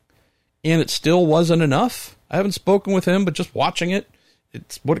doing, and it still wasn't enough. I haven't spoken with him, but just watching it,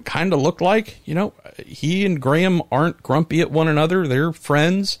 it's what it kind of looked like. You know, he and Graham aren't grumpy at one another. They're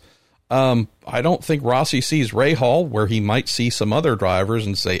friends. I don't think Rossi sees Rahal where he might see some other drivers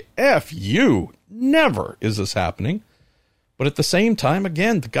and say, F you, never is this happening. But at the same time,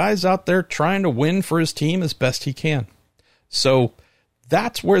 again, the guy's out there trying to win for his team as best he can. So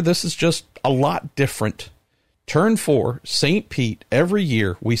that's where this is just a lot different. Turn 4, St. Pete, every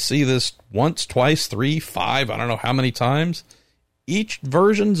year we see this once, twice, 3, 5, I don't know how many times. Each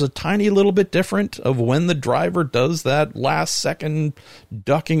version's a tiny little bit different of when the driver does that last second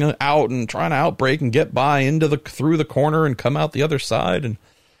ducking out and trying to outbrake and get by through the corner and come out the other side. And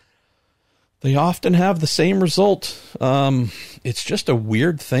they often have the same result. It's just a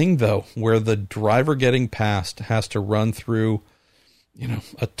weird thing, though, where the driver getting passed has to run through,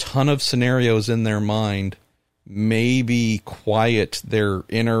 a ton of scenarios in their mind, maybe quiet their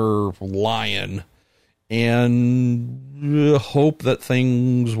inner lion and hope that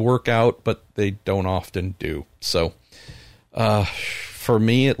things work out, but they don't often do. So, for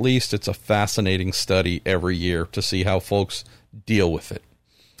me, at least, it's a fascinating study every year to see how folks deal with it.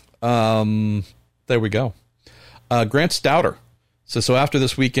 There we go. Grant Stouter says, so after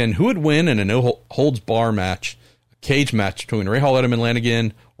this weekend, who would win in a no-holds-bar match, a cage match between Rahal, Edelman,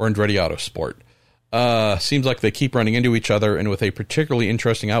 Lanigan, or Andretti Autosport? Seems like they keep running into each other, and with a particularly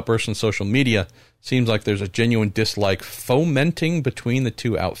interesting outburst on social media, seems like there's a genuine dislike fomenting between the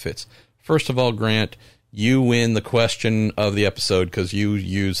two outfits. First of all, Grant, you win the question of the episode because you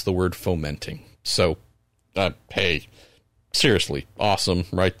use the word fomenting. So, hey, seriously, awesome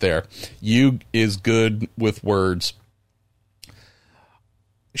right there. You is good with words.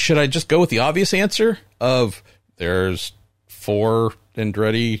 Should I just go with the obvious answer of there's 4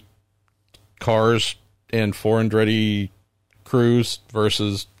 Andretti cars and 4 Andretti crews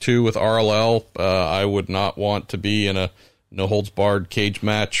versus 2 with RLL? I would not want to be in a no-holds-barred cage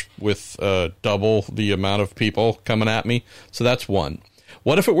match with double the amount of people coming at me. So that's one.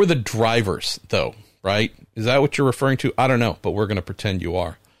 What if it were the drivers, though, right? Is that what you're referring to? I don't know, but we're going to pretend you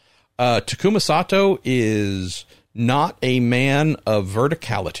are. Takuma Sato is not a man of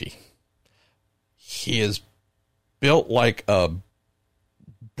verticality. He is built like a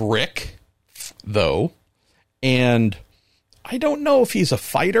brick, though, and I don't know if he's a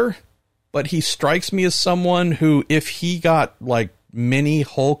fighter, but he strikes me as someone who, if he got like mini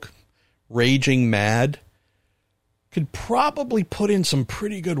Hulk raging mad, could probably put in some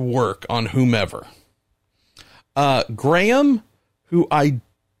pretty good work on whomever. Graham, who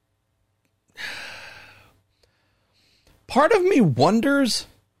part of me wonders,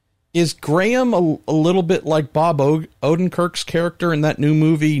 is Graham a little bit like Bob Odenkirk's character in that new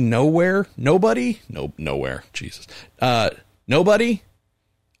movie, Nowhere? Nobody? Nowhere. Jesus. Nobody?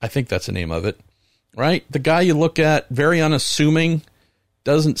 I think that's the name of it, right? The guy you look at, very unassuming,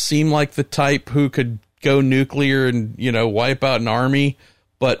 doesn't seem like the type who could go nuclear and, wipe out an army.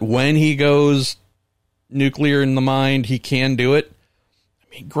 But when he goes nuclear in the mind, he can do it.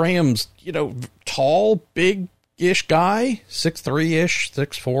 I mean, Graham's, tall, big-ish guy, 6'3"-ish,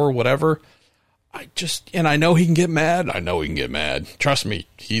 6'4", whatever. I know he can get mad. Trust me,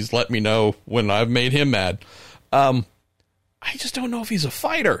 he's let me know when I've made him mad. I just don't know if he's a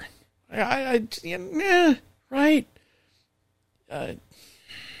fighter. Right?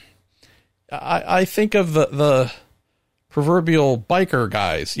 I think of the proverbial biker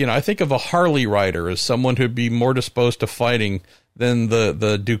guys. I think of a Harley rider as someone who'd be more disposed to fighting than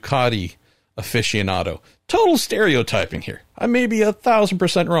the Ducati aficionado. Total stereotyping here. I may be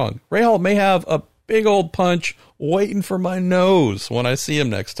 1,000% wrong. Rahal may have a big old punch waiting for my nose when I see him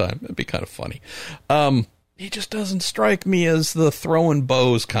next time. It'd be kind of funny. He just doesn't strike me as the throwing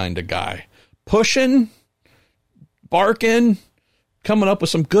bows kind of guy. Pushing, barking, coming up with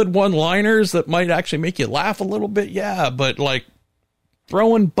some good one-liners that might actually make you laugh a little bit. Yeah, but like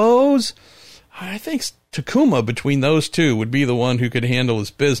throwing bows, I think Takuma between those two would be the one who could handle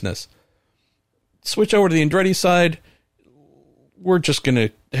his business. Switch over to the Andretti side. We're just going to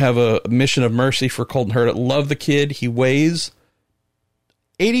have a mission of mercy for Colton Herta. Love the kid. He weighs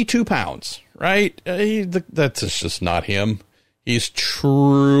 82 pounds, right? That's just not him. He's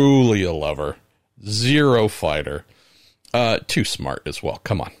truly a lover. Zero fighter. Too smart as well.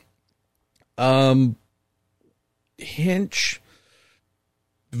 Come on. Hinch.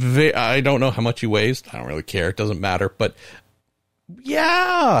 I don't know how much he weighs. I don't really care. It doesn't matter. But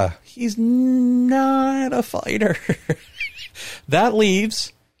yeah, he's not a fighter. That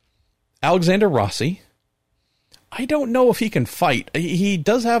leaves Alexander Rossi. I don't know if he can fight. He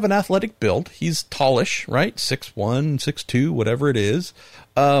does have an athletic build. He's tallish, right? 6'1", 6'2", whatever it is.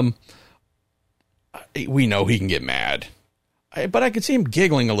 We know he can get mad. But I could see him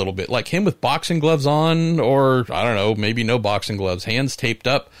giggling a little bit, like him with boxing gloves on, or, I don't know, maybe no boxing gloves, hands taped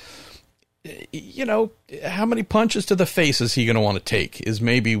up. You know, how many punches to the face is he going to want to take is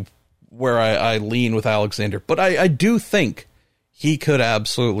maybe where I lean with Alexander. But I do think he could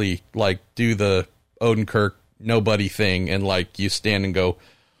absolutely, like, do the Odenkirk nobody thing, and, like, you stand and go,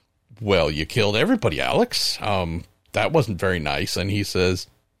 well, you killed everybody, Alex. That wasn't very nice. And he says,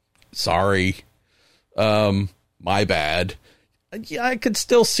 sorry, my bad. Yeah, I could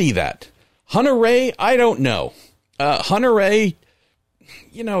still see that. Hunter Ray, I don't know. Hunter Ray,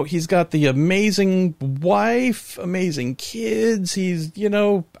 you know, he's got the amazing wife, amazing kids. He's, you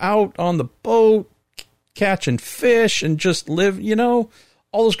know, out on the boat, catching fish and just live, you know,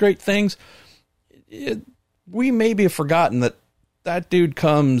 all those great things. We maybe have forgotten that dude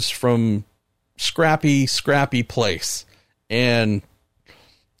comes from scrappy place. And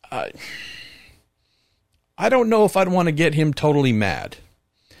I don't know if I'd want to get him totally mad.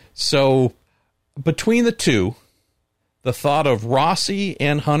 So between the two, the thought of Rossi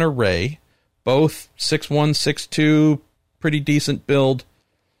and Hunter Ray, both 6'1", 6'2", pretty decent build,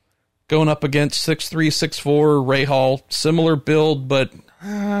 going up against 6'3", 6'4", Ray Hall, similar build, but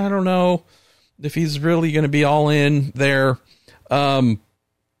I don't know if he's really going to be all in there. Really,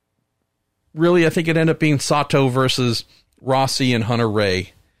 I think it ended up being Sato versus Rossi and Hunter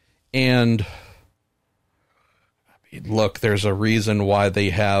Ray. And look, there's a reason why they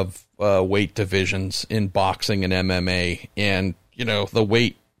have weight divisions in boxing and MMA. And, you know, the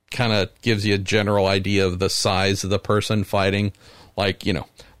weight kind of gives you a general idea of the size of the person fighting. Like, you know,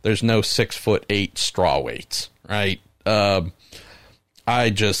 there's no 6'8" straw weights, right? I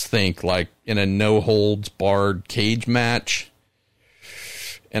just think, like, in a no-holds-barred cage match,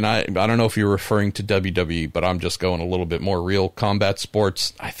 and I don't know if you're referring to WWE, but I'm just going a little bit more real combat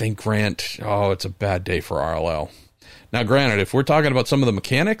sports. I think, Grant, it's a bad day for RLL. Now, granted, if we're talking about some of the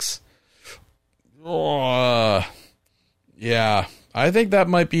mechanics, yeah, I think that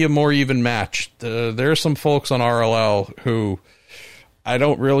might be a more even match. There are some folks on RLL who I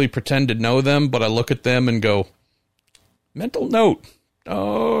don't really pretend to know them, but I look at them and go, mental note,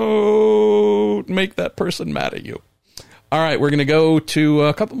 don't make that person mad at you. All right, we're going to go to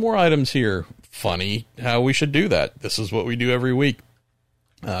a couple more items here. Funny how we should do that. This is what we do every week.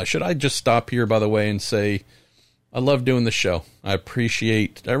 Should I just stop here, by the way, and say, I love doing the show. I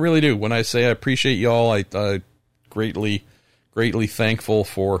really do. When I say I appreciate y'all, I greatly thankful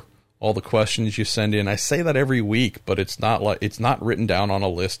for all the questions you send in. I say that every week, but it's not written down on a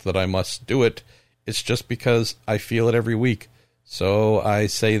list that I must do it. It's just because I feel it every week. So I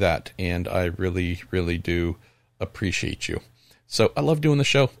say that, and I really, really do appreciate you. So I love doing the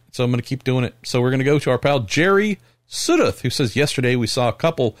show, so I'm going to keep doing it. So we're going to go to our pal Jerry Sudath, who says, yesterday we saw a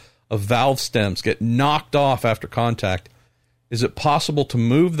couple of valve stems get knocked off after contact. Is it possible to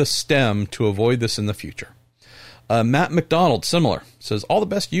move the stem to avoid this in the future? Matt McDonald, similar, says, all the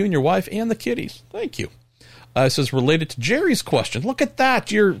best to you and your wife and the kitties. Thank you. It says, related to Jerry's question. Look at that.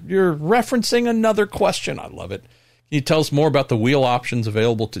 You're referencing another question. I love it. Can you tell us more about the wheel options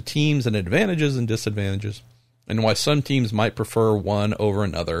available to teams and advantages and disadvantages, and why some teams might prefer one over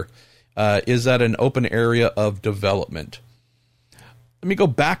another? Is that an open area of development? Let me go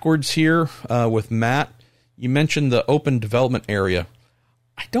backwards here with Matt. You mentioned the open development area.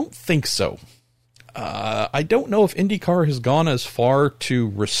 I don't think so. I don't know if IndyCar has gone as far to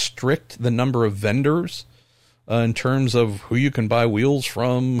restrict the number of vendors in terms of who you can buy wheels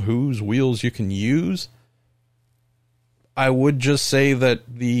from, whose wheels you can use. I would just say that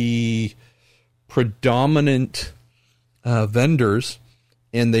the predominant vendors,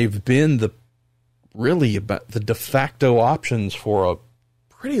 and they've been really about the de facto options for a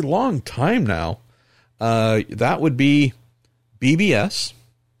pretty long time now. That would be BBS.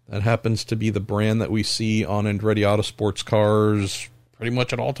 That happens to be the brand that we see on Andretti Autosports cars pretty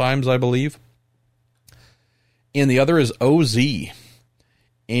much at all times, I believe. And the other is OZ.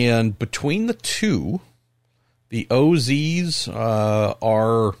 And between the two, the OZs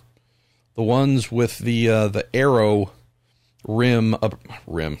are the ones with the aero rim,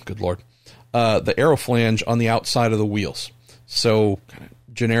 good Lord, the aero flange on the outside of the wheels. So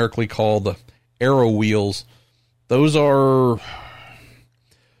generically called the aero wheels. Those are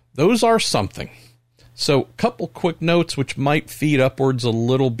something. So a couple quick notes which might feed upwards a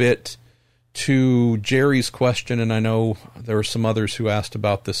little bit to Jerry's question, and I know there were some others who asked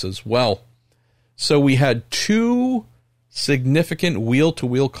about this as well. So we had two significant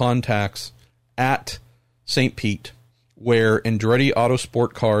wheel-to-wheel contacts at St. Pete where Andretti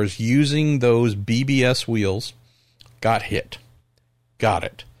Autosport cars using those BBS wheels got hit. Got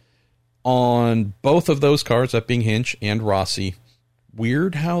it. On both of those cars, that being Hinch and Rossi,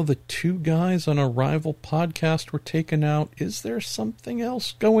 weird how the two guys on a rival podcast were taken out. Is there something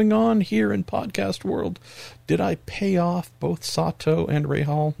else going on here in podcast world? Did I pay off both Sato and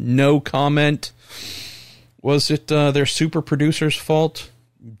Rahal? No comment. Was it their super producer's fault?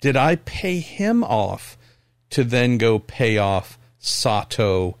 Did I pay him off to then go pay off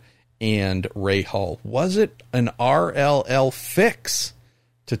Sato and Rahal? Was it an RLL fix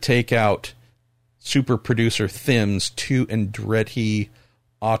to take out super producer Thims, two Andretti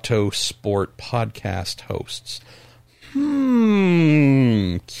Autosport podcast hosts?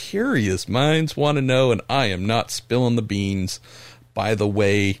 Curious minds want to know, and I am not spilling the beans. By the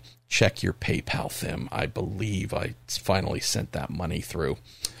way, check your PayPal, Thim. I believe I finally sent that money through.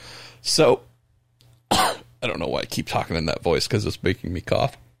 So, I don't know why I keep talking in that voice, because it's making me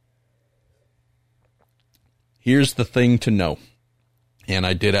cough. Here's the thing to know. And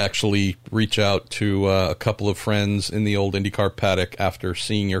I did actually reach out to a couple of friends in the old IndyCar paddock after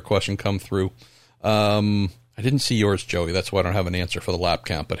seeing your question come through. I didn't see yours, Joey. That's why I don't have an answer for the lap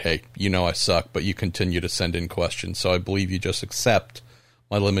count. But hey, you know I suck, but you continue to send in questions. So I believe you just accept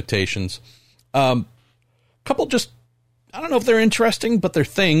my limitations. Couple just, I don't know if they're interesting, but they're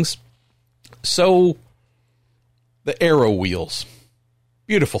things. So the aero wheels,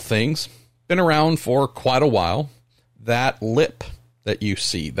 beautiful things. Been around for quite a while. That lip that you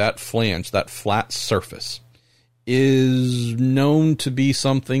see, that flange, that flat surface, is known to be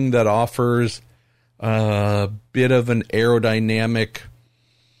something that offers a bit of an aerodynamic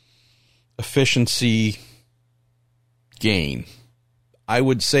efficiency gain. I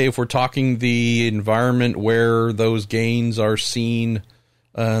would say if we're talking the environment where those gains are seen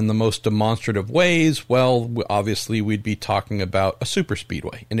in the most demonstrative ways, well, obviously we'd be talking about a super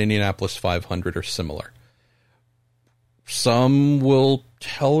speedway, an Indianapolis 500 or similar. Some will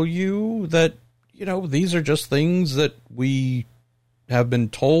tell you that, you know, these are just things that we have been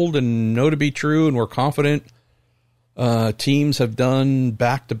told and know to be true, and we're confident. Teams have done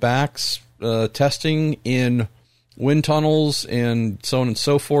back-to-backs testing in wind tunnels and so on and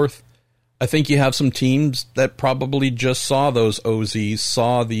so forth. I think you have some teams that probably just saw those OZs,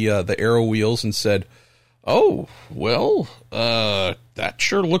 saw the aero wheels and said, oh, well, that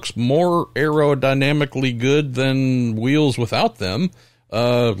sure looks more aerodynamically good than wheels without them.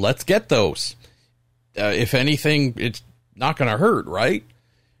 Let's get those. If anything, it's not going to hurt, right?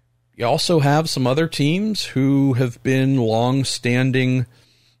 You also have some other teams who have been long-standing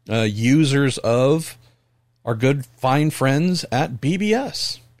users of our good, fine friends at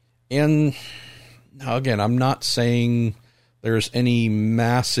BBS. And now, again, I'm not saying there's any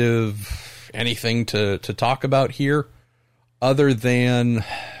massive anything to talk about here other than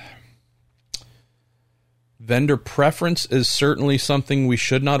vendor preference is certainly something we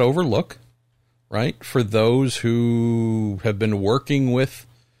should not overlook, right? For those who have been working with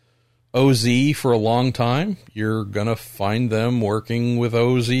OZ for a long time, you're going to find them working with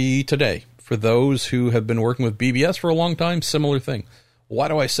OZ today. For those who have been working with BBS for a long time, similar thing. Why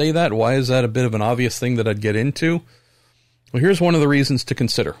do I say that? Why is that a bit of an obvious thing that I'd get into? Well, here's one of the reasons to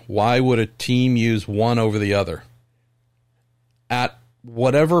consider. Why would a team use one over the other? At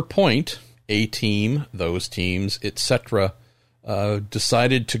whatever point a team, those teams, etc.,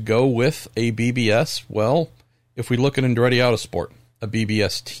 decided to go with a BBS, well, if we look at Andretti Autosport, a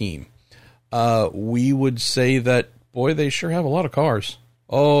BBS team, we would say that, boy, they sure have a lot of cars.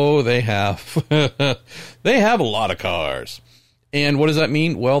 Oh, they have. They have a lot of cars. And what does that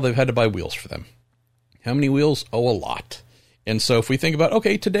mean? Well, they've had to buy wheels for them. How many wheels? Oh, a lot. And so if we think about,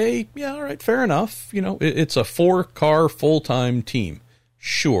 okay, today, yeah, all right, fair enough. It's a 4-car full-time team.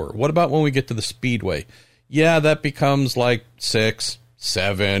 Sure. What about when we get to the speedway? Yeah, that becomes like 6,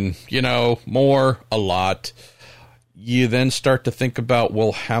 7, more, a lot. You then start to think about,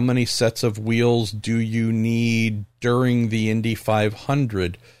 well, how many sets of wheels do you need during the Indy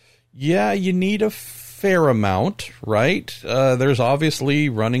 500? Yeah, you need a fair amount, right? There's obviously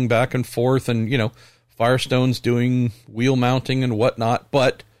running back and forth and, Firestone's doing wheel mounting and whatnot,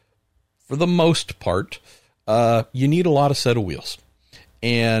 but for the most part, you need a lot of set of wheels.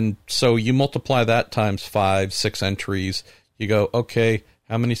 And so you multiply that times 5, 6 entries. You go, okay,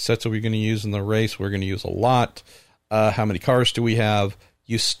 how many sets are we going to use in the race? We're going to use a lot. How many cars do we have?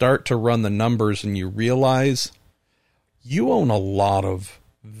 You start to run the numbers and you realize you own a lot of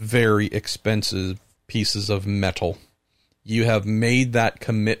very expensive pieces of metal. You have made that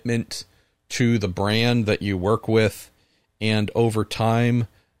commitment to the brand that you work with, and over time,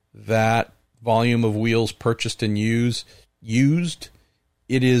 that volume of wheels purchased and used,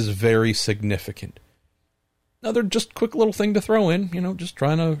 it is very significant. Another just quick little thing to throw in, just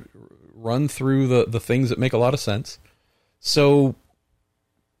trying to run through the things that make a lot of sense. So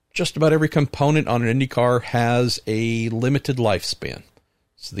just about every component on an IndyCar has a limited lifespan.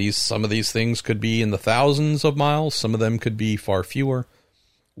 So some of these things could be in the thousands of miles. Some of them could be far fewer.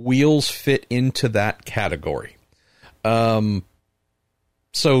 Wheels fit into that category. So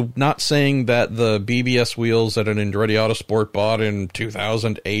not saying that the BBS wheels that an Andretti Autosport bought in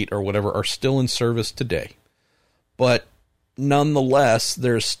 2008 or whatever are still in service today. But nonetheless,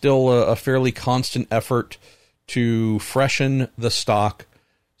 there's still a fairly constant effort to freshen the stock,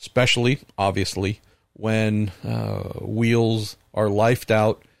 especially, obviously, when wheels are lifed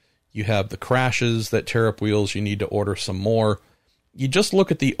out. You have the crashes that tear up wheels. You need to order some more. You just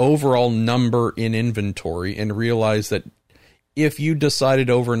look at the overall number in inventory and realize that if you decided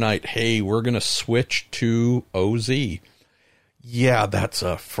overnight, hey, we're going to switch to OZ, yeah, that's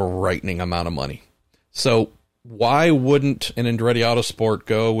a frightening amount of money. So why wouldn't an Andretti Autosport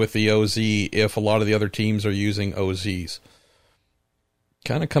go with the OZ if a lot of the other teams are using OZs?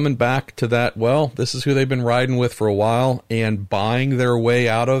 Kind of coming back to that, well, this is who they've been riding with for a while, and buying their way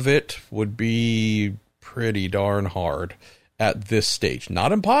out of it would be pretty darn hard at this stage.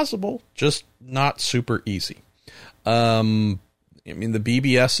 Not impossible, just not super easy. The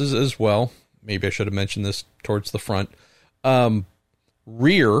BBSs as well. Maybe I should have mentioned this towards the front.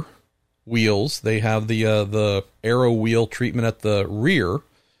 Rear wheels, they have the aero wheel treatment at the rear,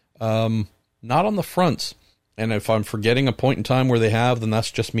 not on the fronts. And if I'm forgetting a point in time where they have, then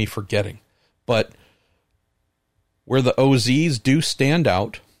that's just me forgetting. But where the OZs do stand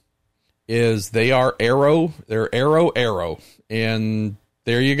out is they are aero. They're aero. And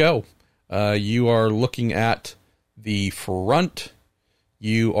there you go. You are looking at the front.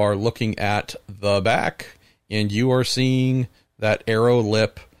 You are looking at the back. And you are seeing that aero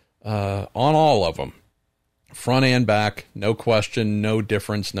lip on all of them. Front and back, no question, no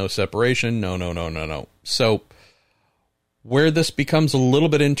difference, no separation, no. So where this becomes a little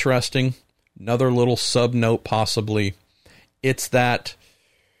bit interesting, another little sub-note possibly, it's that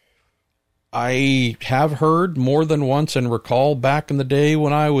I have heard more than once and recall back in the day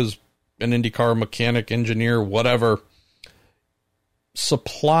when I was an IndyCar mechanic, engineer, whatever,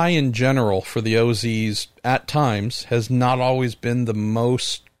 supply in general for the OZs at times has not always been the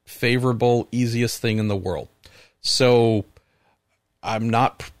most favorable, easiest thing in the world. So I'm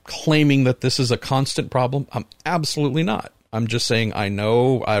not claiming that this is a constant problem. I'm absolutely not. I'm just saying I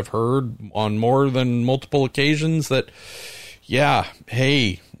know I've heard on more than multiple occasions that, yeah,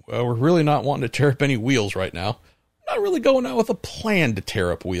 hey, we're really not wanting to tear up any wheels right now. Not really going out with a plan to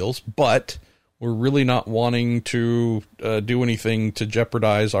tear up wheels, but we're really not wanting to do anything to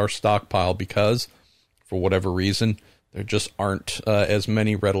jeopardize our stockpile because, for whatever reason, there just aren't as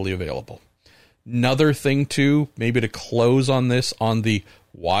many readily available. Another thing, too, maybe to close on this, on the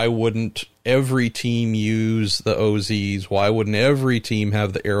why wouldn't every team use the OZs? Why wouldn't every team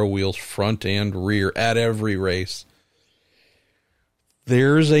have the aero wheels front and rear at every race?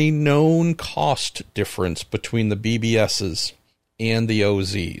 There's a known cost difference between the BBSs and the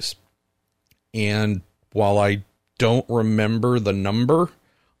OZs. And while I don't remember the number,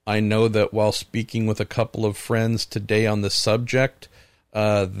 I know that while speaking with a couple of friends today on the subject,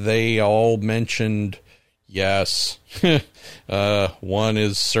 they all mentioned, yes, one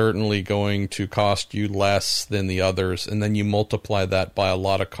is certainly going to cost you less than the others. And then you multiply that by a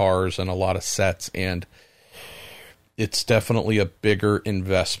lot of cars and a lot of sets, and it's definitely a bigger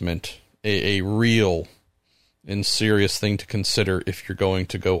investment, a real and serious thing to consider if you're going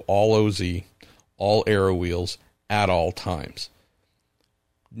to go all OZ, all aero wheels at all times.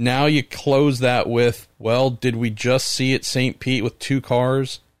 Now you close that with, well, did we just see at St. Pete with 2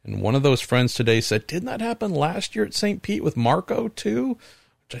 cars? And one of those friends today said, didn't that happen last year at St. Pete with Marco too?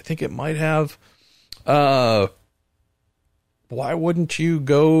 Which I think it might have. Why wouldn't you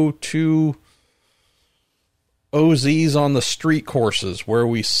go to OZs on the street courses where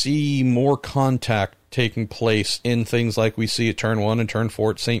we see more contact taking place in things like we see at Turn 1 and Turn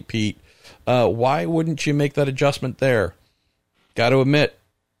 4 at St. Pete? Why wouldn't you make that adjustment there? Got to admit,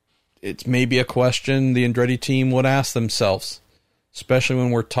 it's maybe a question the Andretti team would ask themselves, especially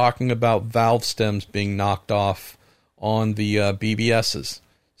when we're talking about valve stems being knocked off on the BBSs.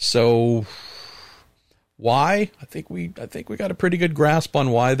 So why? I think we got a pretty good grasp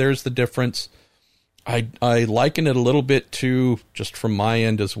on why there's the difference. I liken it a little bit to, just from my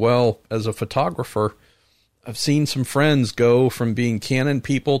end as well, as a photographer, I've seen some friends go from being Canon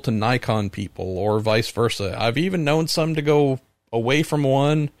people to Nikon people, or vice versa. I've even known some to go away from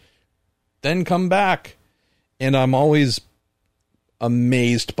one, then come back. And I'm always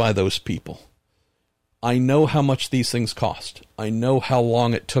amazed by those people. I know how much these things cost. I know how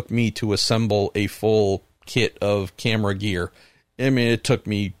long it took me to assemble a full kit of camera gear. I mean, it took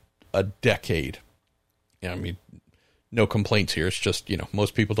me a decade. I mean, no complaints here. It's just,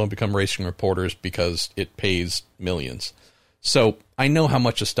 most people don't become racing reporters because it pays millions. So I know how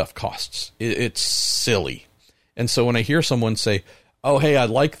much this stuff costs. It's silly. And so when I hear someone say, oh, hey, I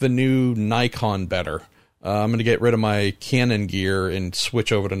like the new Nikon better, I'm going to get rid of my Canon gear and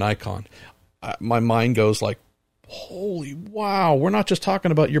switch over to Nikon, my mind goes like, holy wow, we're not just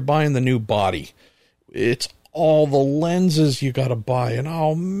talking about you're buying the new body. It's all the lenses you got to buy. And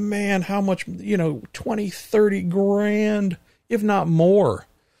oh man, how much, 20, 30 grand, if not more,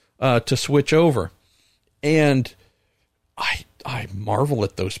 to switch over. And I marvel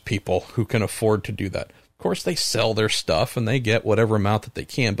at those people who can afford to do that. Of course, they sell their stuff and they get whatever amount that they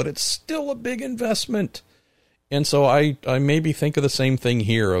can, but it's still a big investment. And so I maybe think of the same thing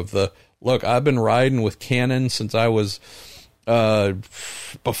here of look, I've been riding with Canon since I was,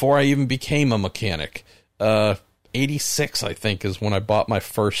 before I even became a mechanic. 86, I think, is when I bought my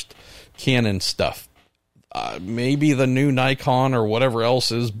first Canon stuff. Maybe the new Nikon or whatever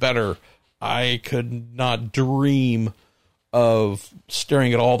else is better. I could not dream of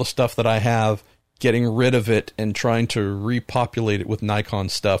staring at all the stuff that I have, getting rid of it, and trying to repopulate it with Nikon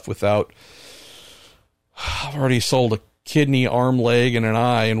stuff without... I've already sold a kidney, arm, leg, and an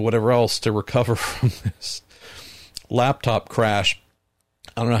eye, and whatever else to recover from this laptop crash.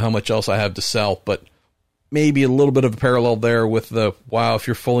 I don't know how much else I have to sell, but maybe a little bit of a parallel there with if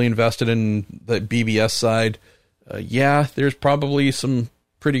you're fully invested in the BBS side, there's probably some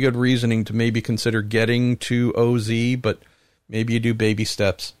pretty good reasoning to maybe consider getting to OZ, but maybe you do baby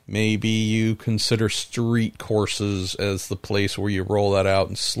steps. Maybe you consider street courses as the place where you roll that out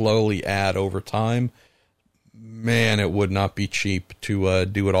and slowly add over time. Man, it would not be cheap to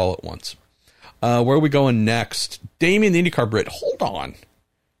do it all at once. Where are we going next? Damien, the IndyCar Brit, hold on.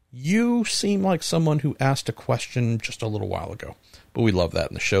 You seem like someone who asked a question just a little while ago, but we love that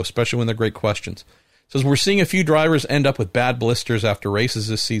in the show, especially when they're great questions. It says, we're seeing a few drivers end up with bad blisters after races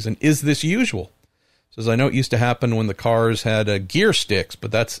this season. Is this usual? It says, I know it used to happen when the cars had gear sticks,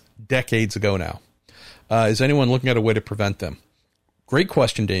 but that's decades ago now. Is anyone looking at a way to prevent them? Great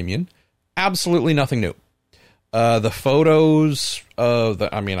question, Damien. Absolutely nothing new. The photos,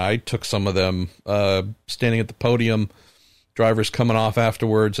 I took some of them standing at the podium, drivers coming off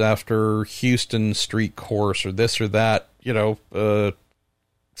afterwards after Houston street course or this or that, 7-8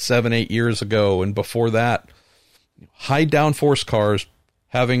 years ago. And before that, high downforce cars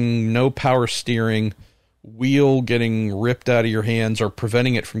having no power steering, wheel getting ripped out of your hands or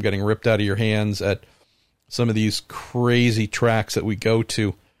preventing it from getting ripped out of your hands at some of these crazy tracks that we go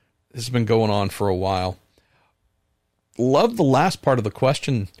to. This has been going on for a while. Love the last part of the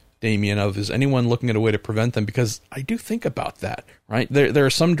question, Damien, of is anyone looking at a way to prevent them? Because I do think about that, right? There are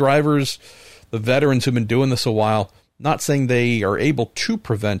some drivers, the veterans who've been doing this a while, not saying they are able to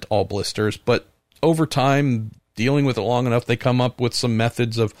prevent all blisters, but over time, dealing with it long enough, they come up with some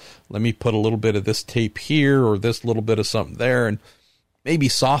methods of, let me put a little bit of this tape here or this little bit of something there, and maybe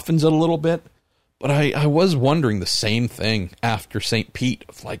softens it a little bit. But I was wondering the same thing after St. Pete,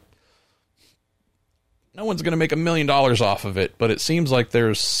 of like, no one's going to make $1 million off of it, but it seems like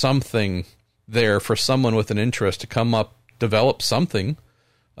there's something there for someone with an interest to come up, develop something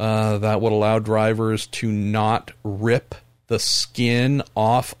that would allow drivers to not rip the skin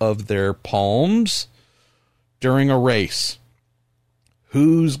off of their palms during a race.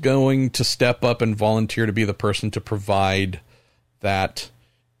 Who's going to step up and volunteer to be the person to provide that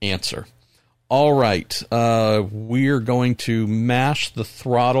answer? All right. We're going to mash the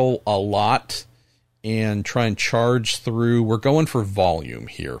throttle a lot and try and charge through. We're going for volume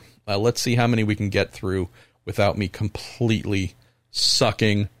here. Let's see how many we can get through without me completely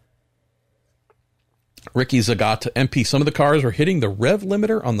sucking. Ricky Zagata, MP, some of the cars are hitting the rev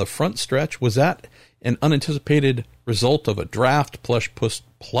limiter on the front stretch. Was that an unanticipated result of a draft plus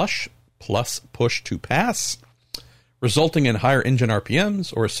push to pass, resulting in higher engine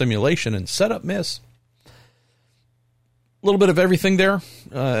RPMs, or a simulation and setup miss? A little bit of everything there.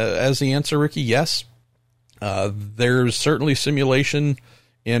 As the answer, Ricky, yes. There's certainly simulation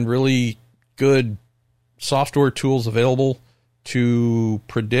and really good software tools available to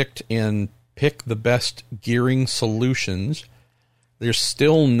predict and pick the best gearing solutions. There's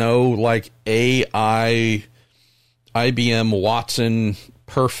still no like AI, IBM Watson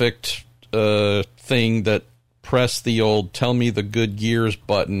perfect thing that press the old tell me the good gears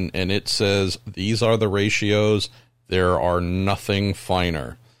button and it says these are the ratios, there are nothing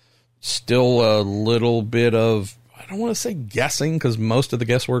finer. Still a little bit of, I don't want to say guessing because most of the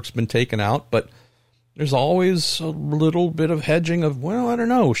guesswork's been taken out, but there's always a little bit of hedging of, well, I don't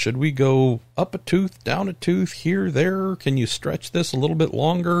know, should we go up a tooth, down a tooth, here, there? Can you stretch this a little bit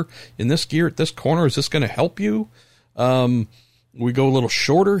longer in this gear at this corner? Is this going to help you? We go a little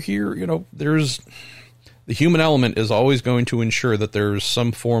shorter here. You know, there's the human element is always going to ensure that there's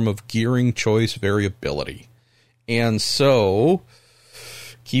some form of gearing choice variability. And so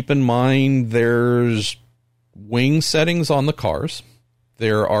keep in mind there's wing settings on the cars.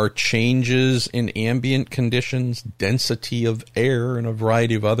 There are changes in ambient conditions, density of air, and a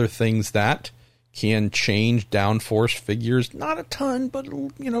variety of other things that can change downforce figures. Not a ton, but,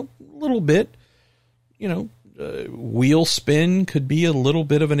 you know, a little bit. You know, wheel spin could be a little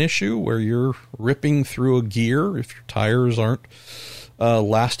bit of an issue where you're ripping through a gear if your tires aren't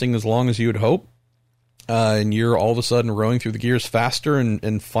lasting as long as you would hope. And you're all of a sudden rowing through the gears faster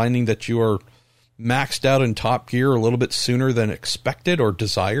and finding that you are maxed out in top gear a little bit sooner than expected or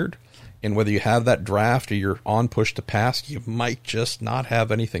desired. And whether you have that draft or you're on push to pass, you might just not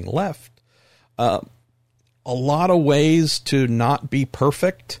have anything left. A lot of ways to not be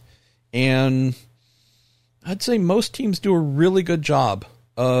perfect. And I'd say most teams do a really good job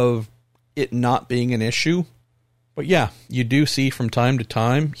of it not being an issue. But yeah, you do see from time to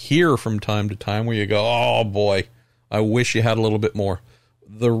time, hear from time to time where you go, oh boy, I wish you had a little bit more.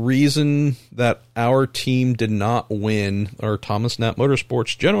 The reason that our team did not win, our Thomas Knapp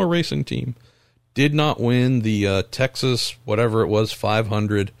Motorsports General Racing team, did not win the Texas, whatever it was,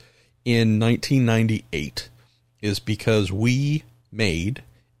 500 in 1998 is because we made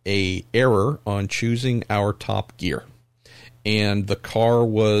a error on choosing our top gear. And the car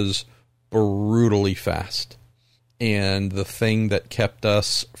was brutally fast. And the thing that kept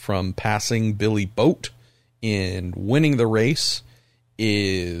us from passing Billy Boat and winning the race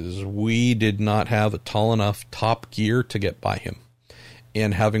is we did not have a tall enough top gear to get by him.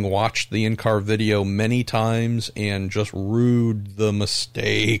 And having watched the in-car video many times and just rued the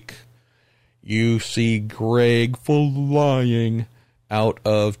mistake, you see Greg flying out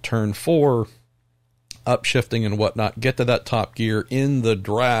of turn 4, upshifting and whatnot, get to that top gear in the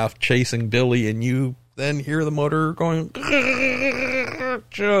draft, chasing Billy, and you then hear the motor going,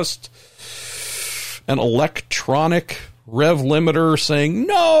 just an electronic rev limiter saying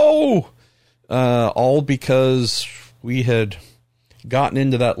no, all because we had gotten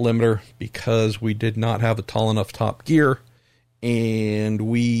into that limiter because we did not have a tall enough top gear and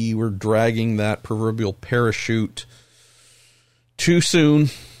we were dragging that proverbial parachute too soon,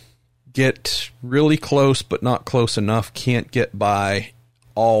 get really close but not close enough, can't get by,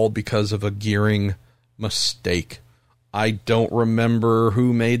 all because of a gearing mistake. I don't remember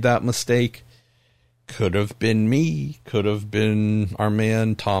who made that mistake. Could have been me, could have been our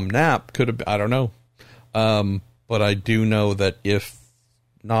man Tom Knapp, could have been, I don't know. But I do know that if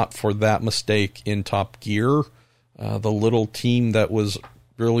not for that mistake in top gear, the little team that was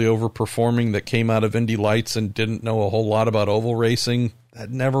really overperforming that came out of Indy Lights and didn't know a whole lot about oval racing,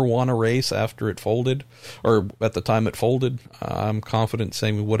 had never won a race after it folded, or at the time it folded. I'm confident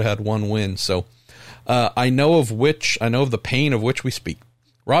saying we would have had one win. So I know of the pain of which we speak.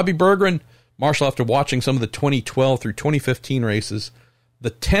 Robbie Berggren, Marshall, after watching some of the 2012 through 2015 races, the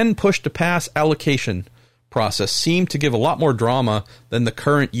 10 push-to-pass allocation process seemed to give a lot more drama than the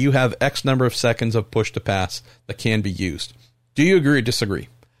current you have X number of seconds of push-to-pass that can be used. Do you agree or disagree?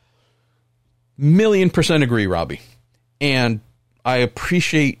 1,000,000% agree, Robbie. And I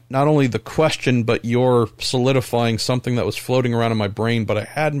appreciate not only the question, but your solidifying something that was floating around in my brain, but I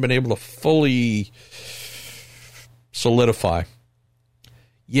hadn't been able to fully solidify.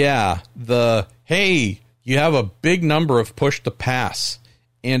 Yeah, hey, you have a big number of push to pass,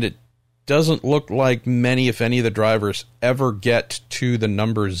 and it doesn't look like many, if any, of the drivers ever get to the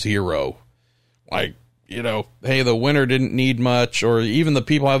number 0. Like, hey, the winner didn't need much, or even the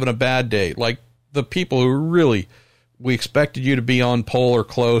people having a bad day. Like, the people who really, we expected you to be on pole or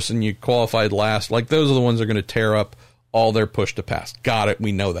close and you qualified last, like, those are the ones that are going to tear up all their push to pass. Got it,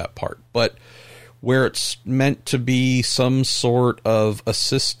 we know that part. But where it's meant to be some sort of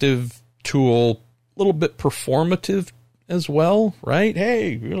assistive tool, a little bit performative as well, right?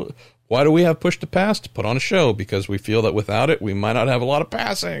 Hey, why do we have push to pass? To put on a show, because we feel that without it, we might not have a lot of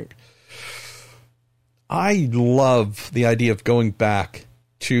passing. I love the idea of going back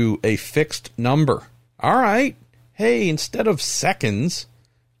to a fixed number. All right, hey, instead of seconds,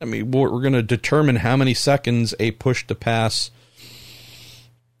 we're going to determine how many seconds a push to pass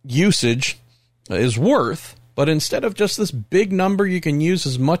usage is worth, but instead of just this big number, you can use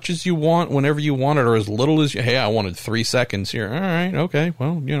as much as you want whenever you want it, or as little as you, hey, I wanted 3 seconds here. All right, okay,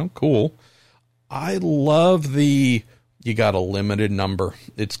 well, cool. I love you got a limited number.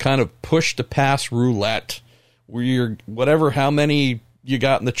 It's kind of push to pass roulette, where you're, how many you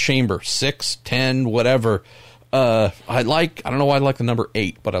got in the chamber, 6, 10, whatever. I don't know why I like the number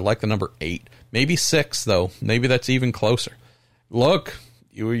 8, but I like the number 8. Maybe 6, though. Maybe that's even closer. Look,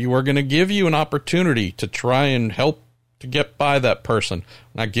 you are going to give you an opportunity to try and help to get by that person.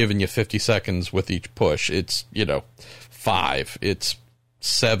 I'm not giving you 50 seconds with each push. It's, 5, it's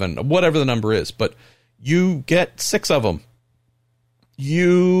 7, whatever the number is, but you get 6 of them.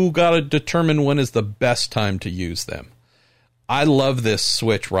 You got to determine when is the best time to use them. I love this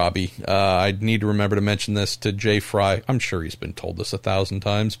switch, Robbie. I need to remember to mention this to Jay Fry. I'm sure he's been told this 1,000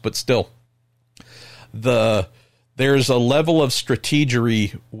 times, but still, there's a level of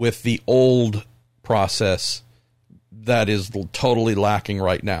strategery with the old process that is totally lacking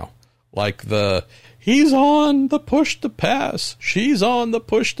right now. Like he's on the push to pass, she's on the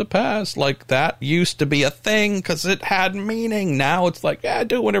push to pass. Like, that used to be a thing because it had meaning. Now it's like,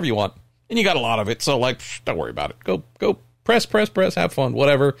 do whatever you want. And you got a lot of it, so like, don't worry about it. Go, press, have fun,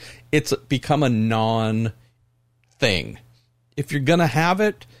 whatever. It's become a non-thing. If you're going to have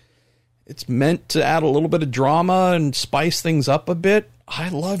it, it's meant to add a little bit of drama and spice things up a bit. I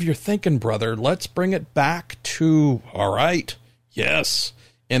love your thinking, brother. Let's bring it back to, all right, yes.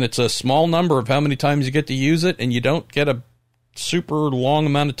 And it's a small number of how many times you get to use it, and you don't get a super long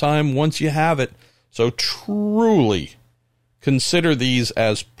amount of time once you have it. So truly consider these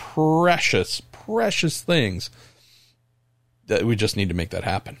as precious, precious things that we just need to make that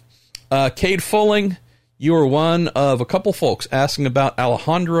happen. Cade Fulling, you are one of a couple folks asking about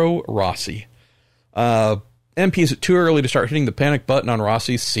Alejandro Rossi. MP, is it too early to start hitting the panic button on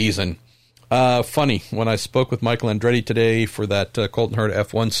Rossi's season? Funny, when I spoke with Michael Andretti today for that Colton Herta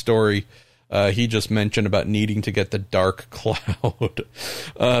F1 story, he just mentioned about needing to get the dark cloud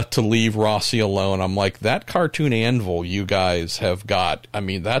to leave Rossi alone. I'm like, that cartoon anvil you guys have got,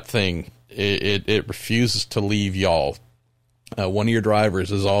 that thing, it refuses to leave y'all. One of your drivers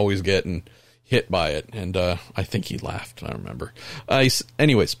is always getting hit by it, and I think he laughed, I remember.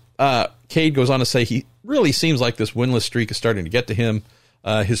 Anyways, Cade goes on to say he really seems like this winless streak is starting to get to him.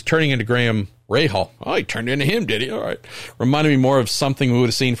 His turning into Graham Rahal. Oh, he turned into him, did he? All right. Reminded me more of something we would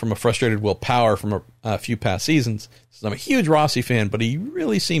have seen from a frustrated Will Power from a few past seasons. So I'm a huge Rossi fan, but he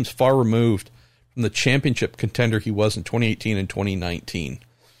really seems far removed from the championship contender he was in 2018 and 2019.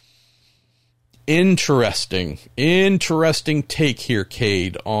 Interesting take here,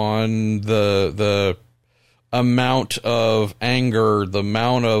 Cade, on the amount of anger, the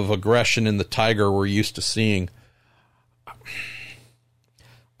amount of aggression in the Tiger we're used to seeing.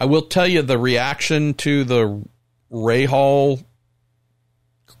 I will tell you the reaction to the Rahal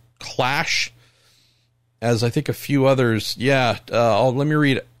clash, as I think a few others. Yeah, let me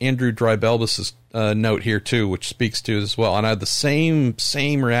read Andrew Drybelbus's note here too, which speaks to it as well. And I had the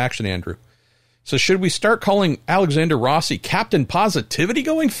same reaction, Andrew. So should we start calling Alexander Rossi Captain Positivity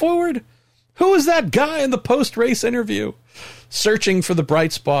going forward? Who is that guy in the post-race interview? Searching for the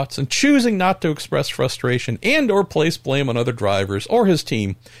bright spots and choosing not to express frustration and or place blame on other drivers or his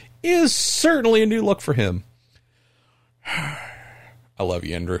team is certainly a new look for him. I love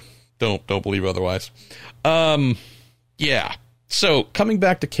you, Andrew. Don't believe otherwise. Yeah. So coming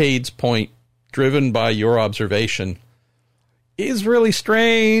back to Cade's point, driven by your observation, is really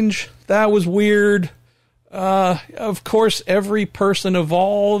strange. That was weird. Of course, every person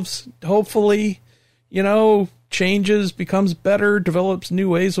evolves, hopefully, changes, becomes better, develops new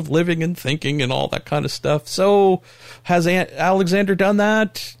ways of living and thinking and all that kind of stuff. So has Alexander done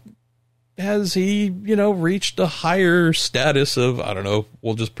that? has he, reached a higher status of, I don't know,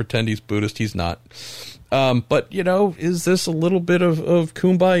 we'll just pretend he's Buddhist. He's not. But, is this a little bit of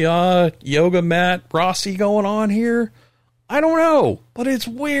kumbaya, yoga mat, Rossi going on here? I don't know, but it's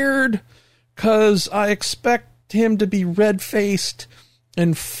weird because I expect him to be red-faced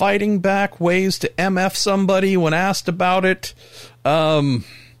and fighting back ways to MF somebody when asked about it.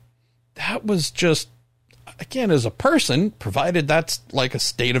 That was just, again, as a person, provided that's like a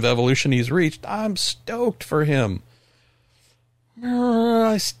state of evolution he's reached, I'm stoked for him.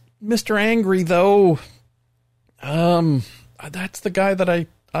 Mr. Angry, though, that's the guy that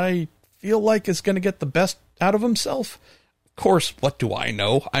I feel like is going to get the best out of himself. Of course, what do I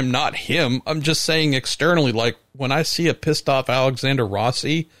know? I'm not him. I'm just saying externally, like when I see a pissed off Alexander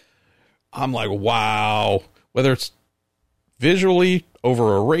Rossi, I'm like, wow, whether it's visually,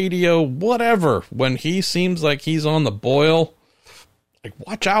 over a radio, whatever, when he seems like he's on the boil, like,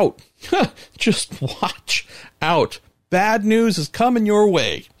 watch out. Just watch out. Bad news is coming your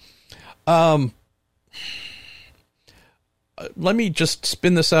way. Let me just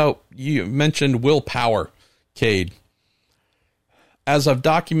spin this out. You mentioned willpower, Cade. As I've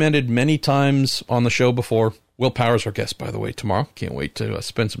documented many times on the show before, Will Power's our guest, by the way, tomorrow. Can't wait to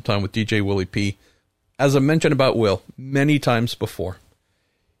spend some time with DJ Willie P. As I mentioned about Will many times before,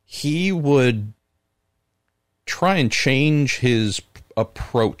 he would try and change his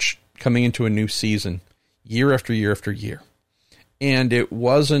approach coming into a new season year after year after year. And it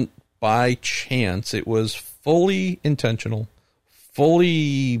wasn't by chance. It was fully intentional,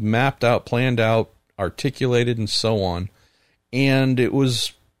 fully mapped out, planned out, articulated, and so on. And it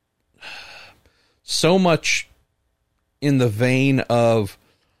was so much in the vein of,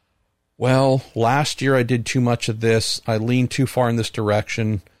 well, last year I did too much of this. I leaned too far in this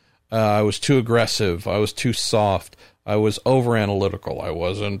direction. I was too aggressive. I was too soft. I was over-analytical. I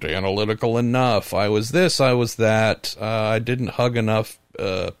wasn't analytical enough. I was this. I was that. I didn't hug enough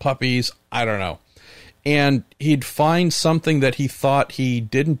puppies. I don't know. And he'd find something that he thought he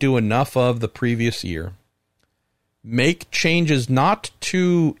didn't do enough of the previous year. Make changes not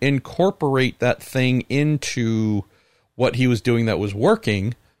to incorporate that thing into what he was doing that was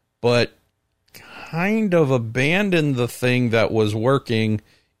working, but kind of abandon the thing that was working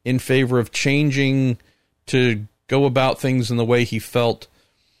in favor of changing to go about things in the way he felt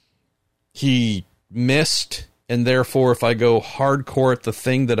he missed. And therefore, if I go hardcore at the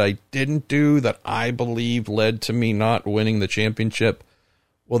thing that I didn't do, that I believe led to me not winning the championship,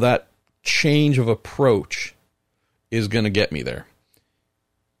 well, that change of approach is going to get me there.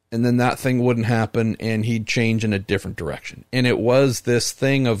 And then that thing wouldn't happen, and he'd change in a different direction. And it was this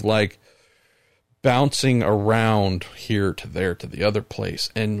thing of like bouncing around here to there to the other place.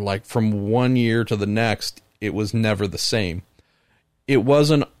 And like from one year to the next, it was never the same. It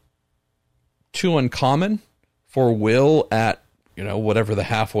wasn't too uncommon for Will at, whatever the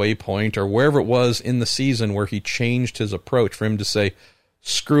halfway point or wherever it was in the season where he changed his approach, for him to say,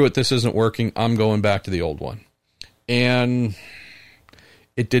 screw it, this isn't working, I'm going back to the old one. And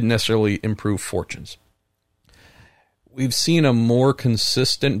it didn't necessarily improve fortunes. We've seen a more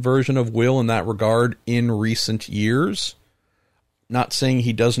consistent version of Will in that regard in recent years. Not saying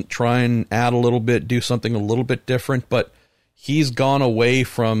he doesn't try and add a little bit, do something a little bit different, but he's gone away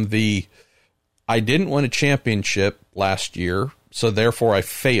from the, I didn't win a championship last year, so therefore I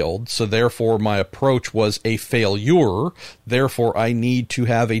failed, so therefore my approach was a failure, therefore I need to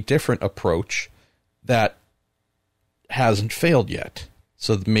have a different approach that hasn't failed yet.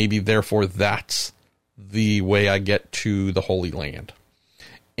 So maybe therefore that's the way I get to the Holy Land.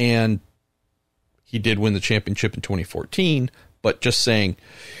 And he did win the championship in 2014, but just saying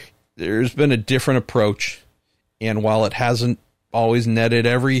there's been a different approach. And while it hasn't always netted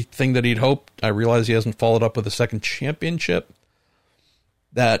everything that he'd hoped, I realize he hasn't followed up with a second championship.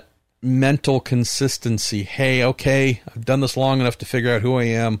 That mental consistency. Hey, okay, I've done this long enough to figure out who I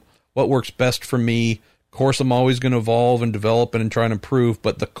am, what works best for me. Of course, I'm always going to evolve and develop and try and improve,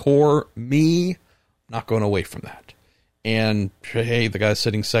 but the core me, not going away from that. And hey, the guy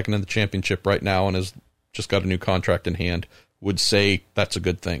sitting second in the championship right now and has just got a new contract in hand would say that's a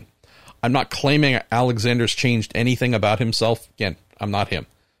good thing. I'm not claiming Alexander's changed anything about himself. Again, I'm not him.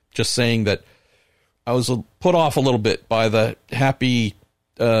 Just saying that I was put off a little bit by the happy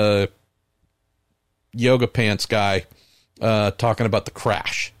yoga pants guy talking about the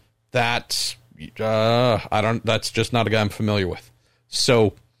crash. That's that's just not a guy I'm familiar with.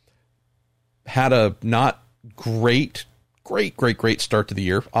 So had a not great start to the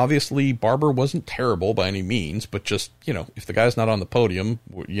year. Obviously, Barber wasn't terrible by any means, but just, if the guy's not on the podium,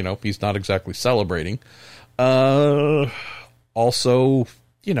 he's not exactly celebrating. Also,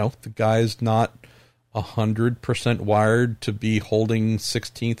 the guy's not 100% wired to be holding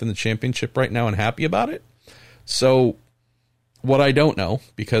 16th in the championship right now and happy about it. So what I don't know,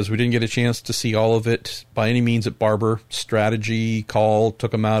 because we didn't get a chance to see all of it by any means at Barber, strategy call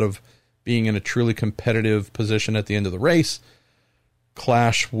took him out of being in a truly competitive position at the end of the race.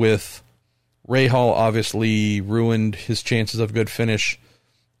 Clash with Rahal obviously ruined his chances of a good finish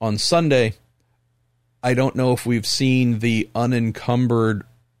on Sunday. I don't know if we've seen the unencumbered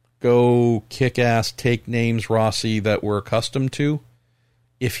go kick-ass take names Rossi that we're accustomed to.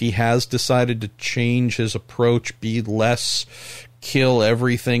 If he has decided to change his approach, be less kill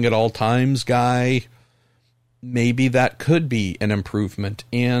everything at all times guy, maybe that could be an improvement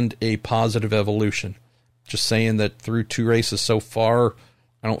and a positive evolution. Just saying that through 2 races so far,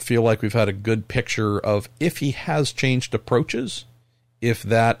 I don't feel like we've had a good picture of if he has changed approaches, if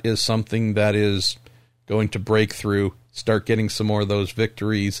that is something that is going to break through, start getting some more of those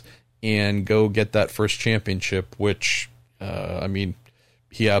victories, and go get that first championship, which,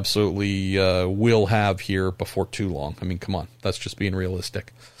 he absolutely will have here before too long. I mean, come on, that's just being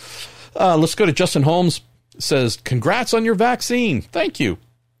realistic. Let's go to Justin Holmes. Says, congrats on your vaccine. Thank you.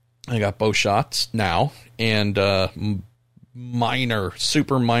 I got both shots now, and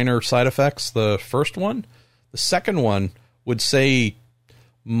super minor side effects. The first one. The second one would say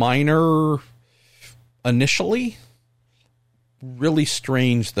minor initially. Really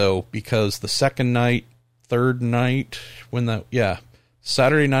strange, though, because the second night, third night,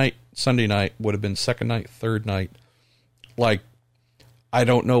 Saturday night, Sunday night would have been second night, third night. Like, I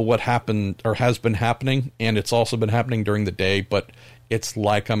don't know what happened or has been happening, and it's also been happening during the day, but it's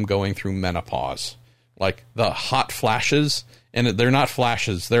like I'm going through menopause. Like, the hot flashes, and they're not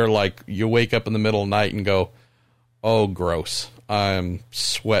flashes. They're like, you wake up in the middle of the night and go, oh, gross. I'm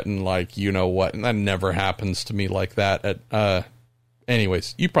sweating like you know what, and that never happens to me like that.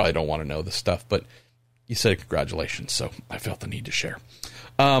 Anyways, you probably don't want to know this stuff, but you said congratulations, so I felt the need to share.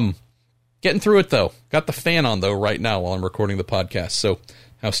 Getting through it, though. Got the fan on, though, right now while I'm recording the podcast, so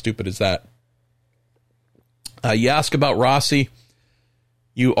how stupid is that? You ask about Rossi.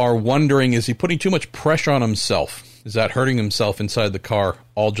 You are wondering, is he putting too much pressure on himself? Is that hurting himself inside the car?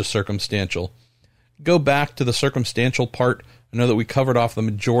 All just circumstantial. Go back to the circumstantial part. I know that we covered off the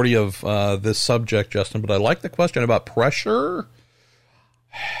majority of this subject, Justin, but I like the question about pressure.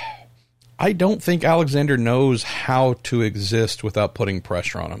 I don't think Alexander knows how to exist without putting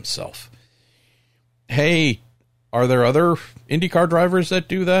pressure on himself. Hey, are there other IndyCar drivers that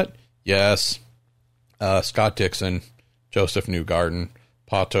do that? Yes. Scott Dixon, Joseph Newgarden,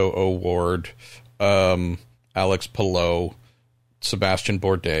 Pato O'Ward, Alex Palou, Sebastian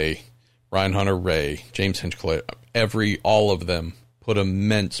Bourdais, Ryan Hunter-Reay, James Hinchcliffe, all of them put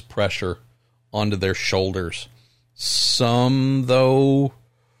immense pressure onto their shoulders. Some, though,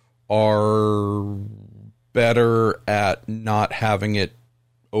 are better at not having it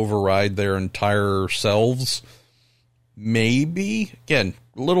override their entire selves. Maybe, again,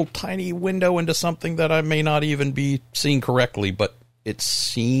 a little tiny window into something that I may not even be seeing correctly, but it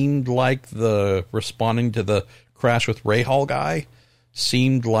seemed like the responding to the crash with Rahal guy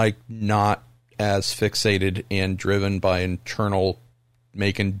seemed like not as fixated and driven by internal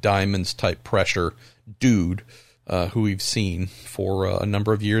making diamonds type pressure dude who we've seen for a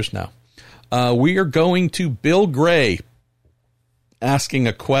number of years now. We are going to Bill Gray asking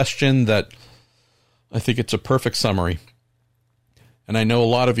a question that I think it's a perfect summary. And I know a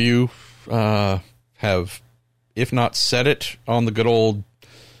lot of you have, if not said it on the good old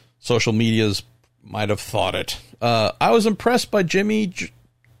social medias, might have thought it. I was impressed by Jimmy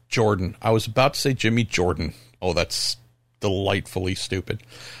Jordan. I was about to say Jimmy Jordan. Oh, that's delightfully stupid.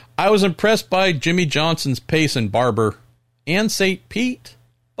 I was impressed by Jimmy Johnson's pace in Barber and St. Pete,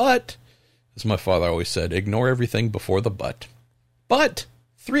 but, as my father always said, ignore everything before the but. But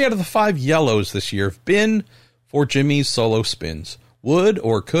 3 out of the 5 yellows this year have been for Jimmy's solo spins. Would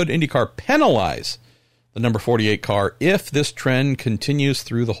or could IndyCar penalize the number 48 car if this trend continues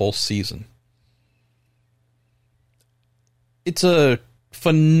through the whole season? It's a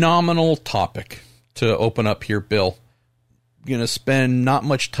phenomenal topic to open up here, Bill. I'm going to spend not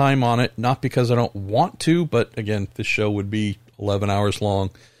much time on it, not because I don't want to, but again, this show would be 11 hours long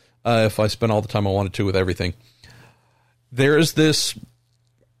if I spent all the time I wanted to with everything. There is this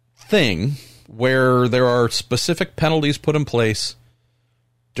thing where there are specific penalties put in place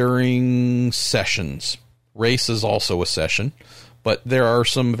during sessions. Race is also a session, but there are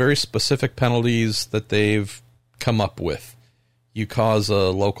some very specific penalties that they've come up with. You cause a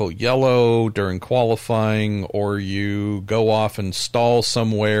local yellow during qualifying, or you go off and stall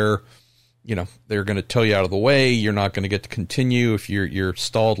somewhere they're going to tow you out of the way. You're not going to get to continue if you're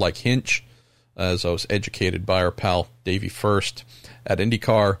stalled like Hinch, as I was educated by our pal Davey First at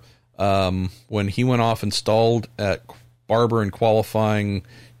IndyCar. When he went off and stalled at Barber in qualifying,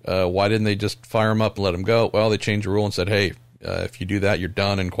 why didn't they just fire him up and let him go? Well, they changed the rule and said, hey, if you do that, you're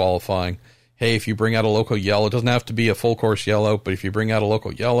done in qualifying. Hey, if you bring out a local yellow, it doesn't have to be a full course yellow, but if you bring out a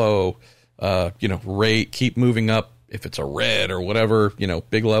local yellow, rate, keep moving up. If it's a red or whatever,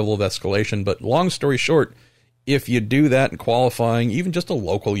 big level of escalation. But long story short, if you do that in qualifying, even just a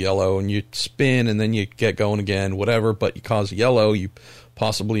local yellow, and you spin and then you get going again, whatever, but you cause a yellow, you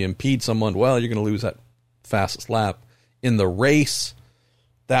possibly impede someone, well, you're going to lose that fastest lap. In the race,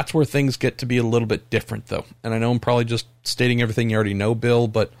 that's where things get to be a little bit different, though. And I know I'm probably just stating everything you already know, Bill,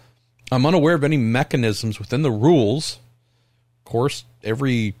 but I'm unaware of any mechanisms within the rules. Of course,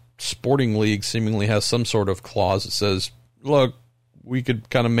 every sporting league seemingly has some sort of clause that says, look, we could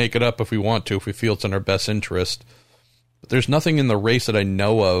kind of make it up if we want to, if we feel it's in our best interest. But there's nothing in the race that I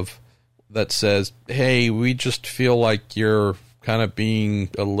know of that says, hey, we just feel like you're kind of being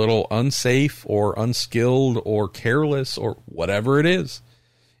a little unsafe or unskilled or careless or whatever it is.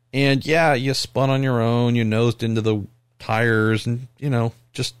 And yeah, you spun on your own, you nosed into the tires, and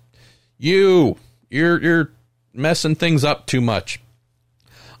just you're messing things up too much.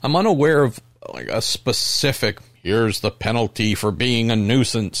 I'm unaware of like a specific, here's the penalty for being a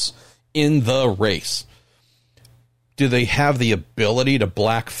nuisance in the race. Do they have the ability to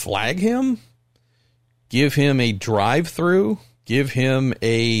black flag him? Give him a drive-through? Give him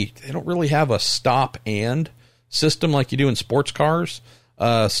they don't really have a stop and system like you do in sports cars.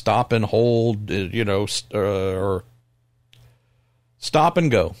 Stop and hold, or stop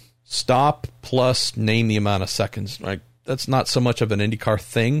and go. Stop plus name the amount of seconds. Like, that's not so much of an IndyCar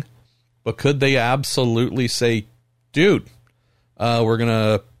thing, but could they absolutely say, dude, we're going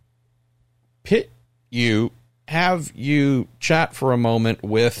to pit you, have you chat for a moment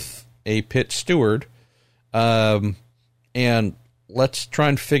with a pit steward, and let's try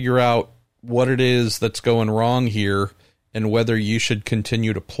and figure out what it is that's going wrong here and whether you should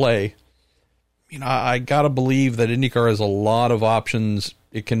continue to play. I got to believe that IndyCar has a lot of options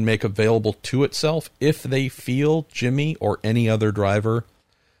it can make available to itself if they feel Jimmy or any other driver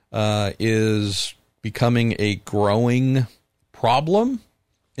is becoming a growing problem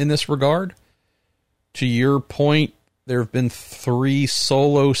in this regard. To your point, there have been 3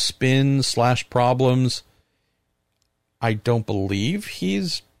 solo spins / problems. I don't believe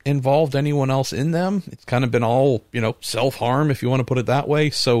he's involved anyone else in them. It's kind of been all, self-harm, if you want to put it that way.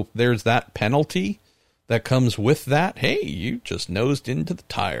 So there's that penalty that comes with that. Hey, you just nosed into the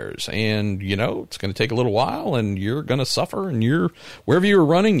tires, and, it's going to take a little while, and you're going to suffer, and wherever you were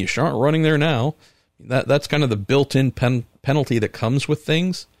running, you aren't running there now. That's kind of the built-in penalty that comes with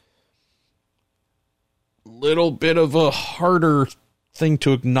things. Little bit of a harder thing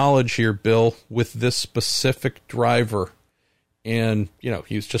to acknowledge here, Bill, with this specific driver. And,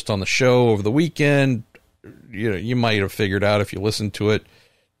 he was just on the show over the weekend. You might have figured out if you listened to it,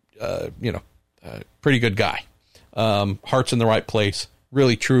 pretty good guy. Heart's in the right place.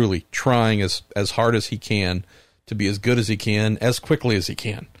 Really, truly trying as hard as he can to be as good as he can, as quickly as he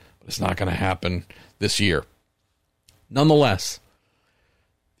can. But it's not going to happen this year. Nonetheless,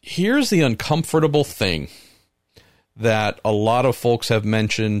 here's the uncomfortable thing that a lot of folks have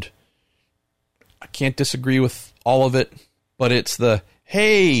mentioned. I can't disagree with all of it, but it's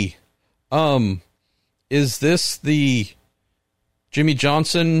hey, is this the Jimmy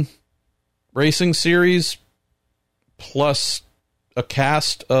Johnson Racing Series plus a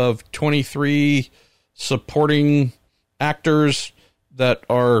cast of 23 supporting actors that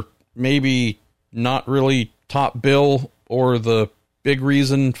are maybe not really top bill or the big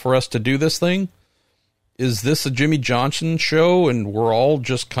reason for us to do this thing? Is this a Jimmy Johnson show and we're all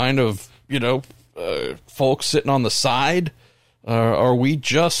just kind of, folks sitting on the side? Are we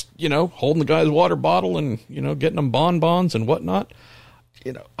just, holding the guy's water bottle and, getting them bonbons and whatnot?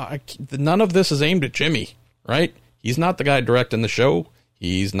 None of this is aimed at Jimmy, right? He's not the guy directing the show.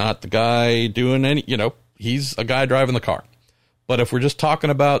 He's not the guy doing any, he's a guy driving the car. But if we're just talking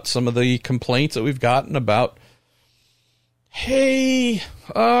about some of the complaints that we've gotten about, hey,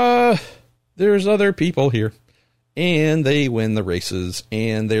 there's other people here, and they win the races,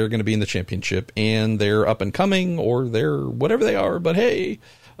 and they're going to be in the championship, and they're up and coming, or they're whatever they are. But hey,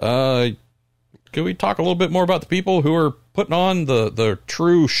 can we talk a little bit more about the people who are putting on the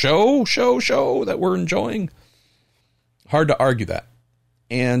true show that we're enjoying? Hard to argue that.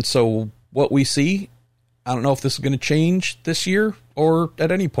 And so what we see, I don't know if this is going to change this year or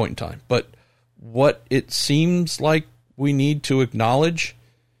at any point in time, but what it seems like we need to acknowledge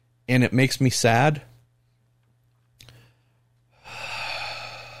and it makes me sad.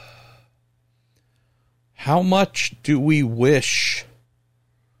 How much do we wish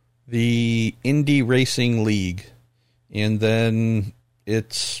the Indy Racing League, and then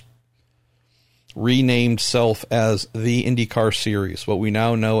it's renamed self as the IndyCar Series, what we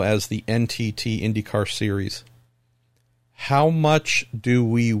now know as the NTT IndyCar Series. How much do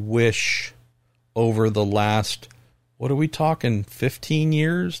we wish over the last, what are we talking, 15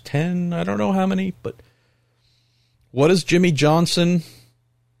 years, 10? I don't know how many, but what has Jimmy Johnson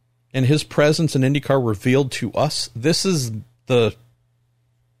and his presence in IndyCar revealed to us? This is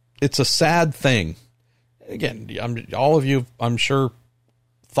it's a sad thing. Again, all of you, I'm sure,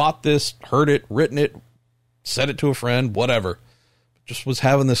 thought this, heard it, written it, said it to a friend, whatever. Just was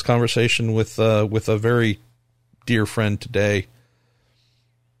having this conversation with a very dear friend today.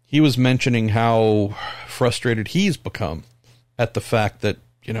 He was mentioning how frustrated he's become at the fact that,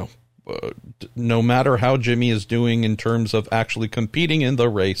 no matter how Jimmy is doing in terms of actually competing in the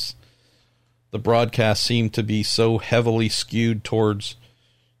race, the broadcast seemed to be so heavily skewed towards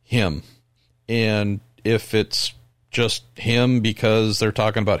him. And if it's just him because they're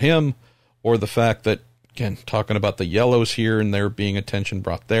talking about him, or the fact that, again, talking about the yellows here and there being attention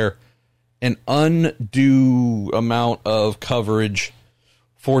brought there, an undue amount of coverage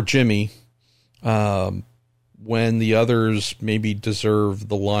for Jimmy when the others maybe deserve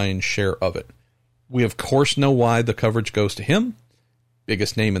the lion's share of it. We, of course, know why the coverage goes to him.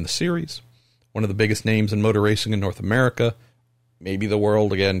 Biggest name in the series. One of the biggest names in motor racing in North America. Maybe the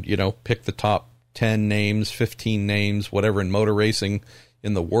world, again, pick the top 10 names, 15 names, whatever in motor racing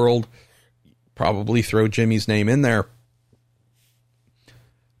in the world. Probably throw Jimmy's name in there.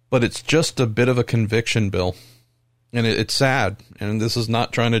 But it's just a bit of a conviction, Bill. And it's sad. And this is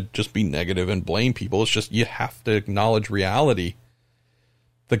not trying to just be negative and blame people. It's just you have to acknowledge reality.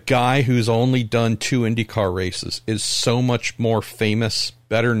 The guy who's only done 2 IndyCar races is so much more famous,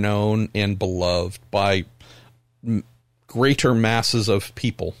 better known, and beloved by greater masses of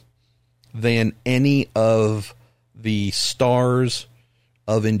people than any of the stars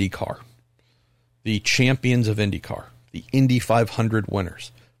of IndyCar, the champions of IndyCar, the Indy 500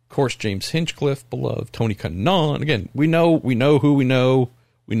 winners. Of course, James Hinchcliffe, beloved, Tony Kanaan. Again, we know who we know.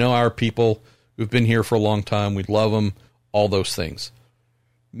 We know our people who've been here for a long time. We love them, all those things.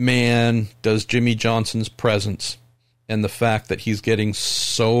 Man, does Jimmy Johnson's presence and the fact that he's getting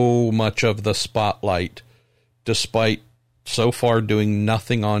so much of the spotlight, despite so far doing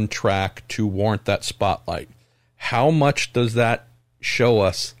nothing on track to warrant that spotlight, how much does that show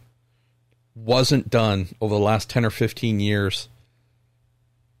us wasn't done over the last 10 or 15 years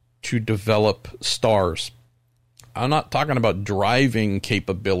to develop stars? I'm not talking about driving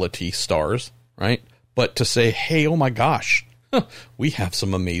capability stars, right? But to say, hey, oh my gosh, we have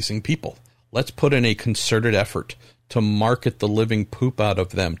some amazing people. Let's put in a concerted effort to market the living poop out of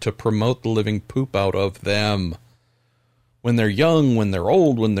them, to promote the living poop out of them. When they're young, when they're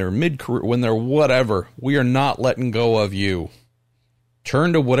old, when they're mid-career, when they're whatever, we are not letting go of you.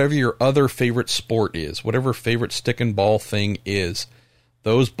 Turn to whatever your other favorite sport is, whatever favorite stick and ball thing is.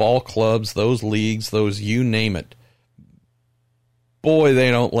 Those ball clubs, those leagues, those you name it. Boy,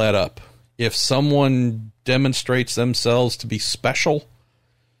 they don't let up. If someone demonstrates themselves to be special,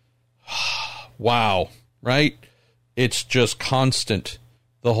 wow, right? It's just constant.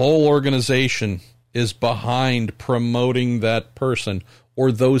 The whole organization is behind promoting that person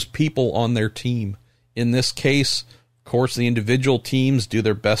or those people on their team. In this case, of course, the individual teams do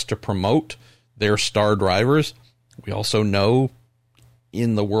their best to promote their star drivers. We also know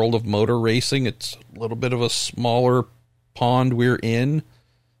in the world of motor racing, it's a little bit of a smaller pond we're in.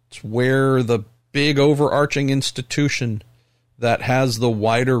 It's where the big overarching institution that has the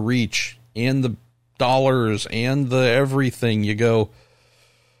wider reach and the dollars and the everything, you go,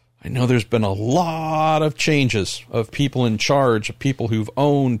 I know there's been a lot of changes of people in charge, of people who've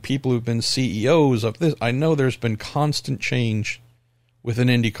owned, people who've been CEOs of this. I know there's been constant change within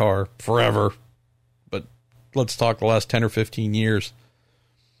IndyCar forever, but let's talk the last 10 or 15 years.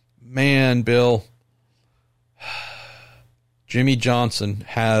 Man, Bill, Jimmy Johnson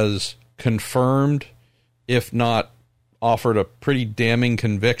has confirmed, if not offered a pretty damning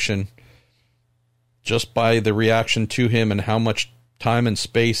conviction, just by the reaction to him and how much time and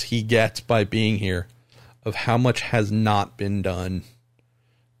space he gets by being here, of how much has not been done.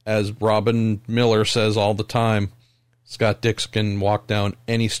 As Robin Miller says all the time, Scott Dix can walk down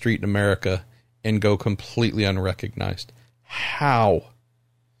any street in America and go completely unrecognized. How?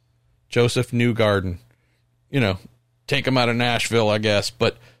 Joseph Newgarden, take him out of Nashville, I guess,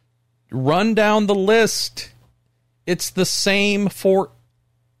 but run down the list. It's the same for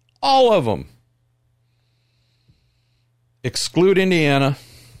All of them. Exclude Indiana.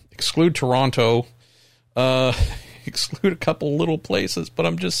 Exclude Toronto. Exclude a couple little places. But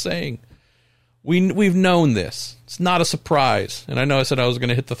I'm just saying, we've known this. It's not a surprise. And I know I said I was going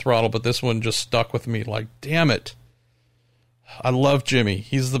to hit the throttle, but this one just stuck with me. Like, damn it. I love Jimmy.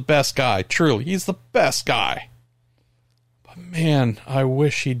 He's the best guy. Truly, he's the best guy. But man, I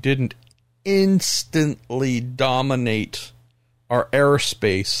wish he didn't instantly dominate our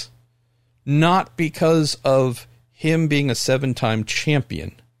airspace. Not because of him being a 7-time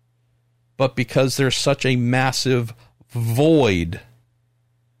champion, but because there's such a massive void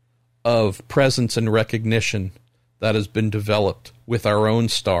of presence and recognition that has been developed with our own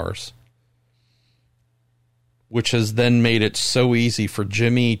stars, which has then made it so easy for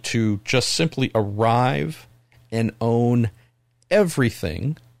Jimmy to just simply arrive and own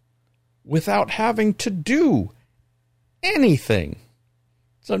everything without having to do anything.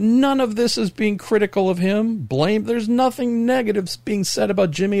 So none of this is being critical of him. Blame. There's nothing negative being said about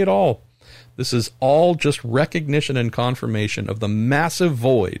Jimmy at all. This is all just recognition and confirmation of the massive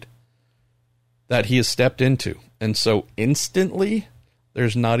void that he has stepped into. And so instantly,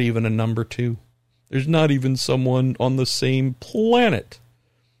 there's not even a number 2. There's not even someone on the same planet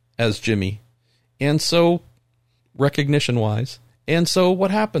as Jimmy. And so, recognition-wise. And so what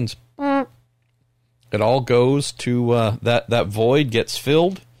happens? It all goes to that void gets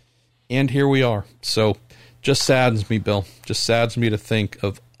filled, and here we are. So, just saddens me, Bill. Just saddens me to think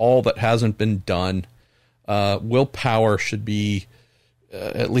of all that hasn't been done. Will Power should be,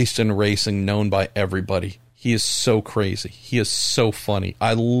 at least in racing, known by everybody. He is so crazy. He is so funny.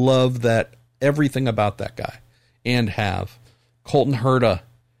 I love that, everything about that guy. And have. Colton Herta.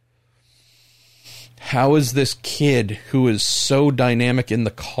 How is this kid who is so dynamic in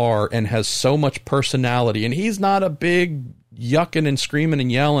the car and has so much personality, and he's not a big yucking and screaming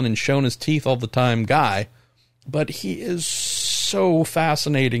and yelling and showing his teeth all the time guy, but he is so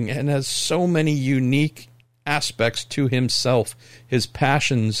fascinating and has so many unique aspects to himself, his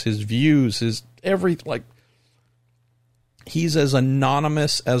passions, his views, his everything. Like, he's as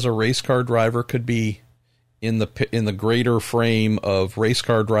anonymous as a race car driver could be in the greater frame of race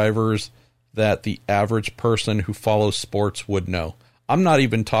car drivers that the average person who follows sports would know. I'm not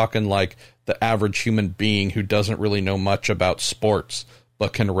even talking like the average human being who doesn't really know much about sports,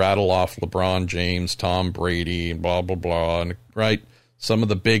 but can rattle off LeBron James, Tom Brady, and blah, blah, blah, and, right? Some of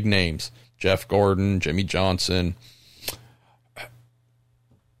the big names, Jeff Gordon, Jimmy Johnson.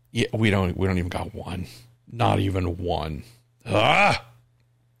 Yeah, we don't even got one. Not even one.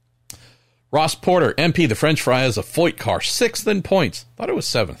 Ross Porter, MP, the French fry is a Foyt car, 6th in points. Thought it was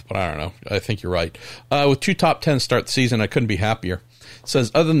 7th, but I don't know. I think you're right. With 2 top 10s start the season, I couldn't be happier.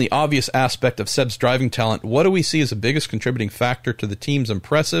 Says, other than the obvious aspect of Seb's driving talent, what do we see as the biggest contributing factor to the team's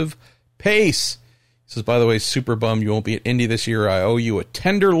impressive pace? He says, by the way, super bummed you won't be at Indy this year. I owe you a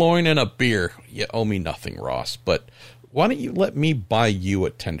tenderloin and a beer. You owe me nothing, Ross, but why don't you let me buy you a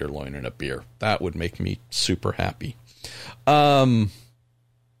tenderloin and a beer? That would make me super happy.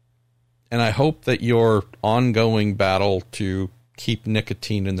 And I hope that your ongoing battle to keep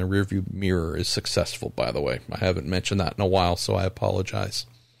nicotine in the rearview mirror is successful, by the way. I haven't mentioned that in a while, so I apologize.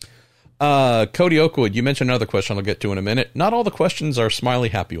 Cody Oakwood, you mentioned another question I'll get to in a minute. Not all the questions are smiley,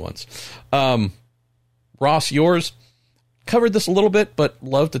 happy ones. Ross, yours, covered this a little bit, but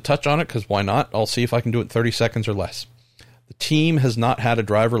love to touch on it, because why not? I'll see if I can do it in 30 seconds or less. The team has not had a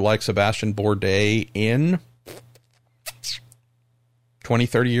driver like Sebastian Bourdais in 20,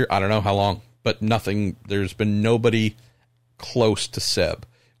 30 years. I don't know how long, but nothing. There's been nobody close to Seb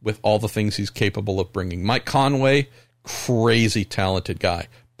with all the things he's capable of bringing. Mike Conway, crazy talented guy,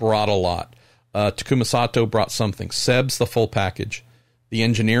 brought a lot. Takuma Sato brought something. Seb's the full package. The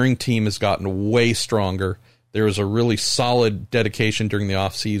engineering team has gotten way stronger. There was a really solid dedication during the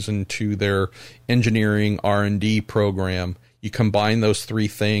offseason to their engineering R&D program. You combine those 3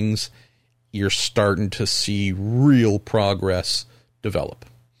 things, you're starting to see real progress develop.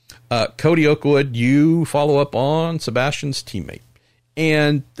 Cody Oakwood, you follow up on Sebastian's teammate.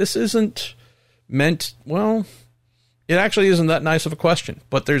 And this isn't meant, well, it actually isn't that nice of a question,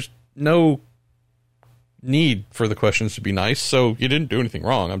 but there's no need for the questions to be nice, so you didn't do anything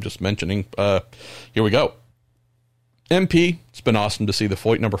wrong. I'm just mentioning. Here we go. MP, it's been awesome to see the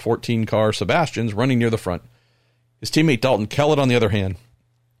Foyt number 14 car, Sebastian's, running near the front. His teammate Dalton Kellett, on the other hand,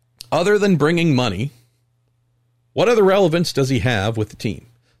 other than bringing money, what other relevance does he have with the team?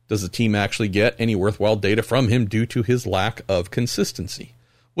 Does the team actually get any worthwhile data from him due to his lack of consistency?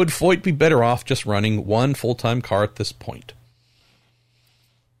 Would Foyt be better off just running one full-time car at this point?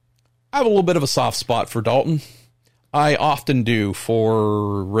 I have a little bit of a soft spot for Dalton. I often do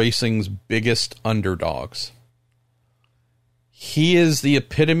for racing's biggest underdogs. He is the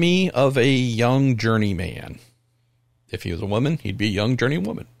epitome of a young journeyman. If he was a woman, he'd be a young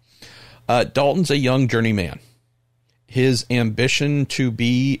journeywoman. Dalton's a young journeyman. His ambition to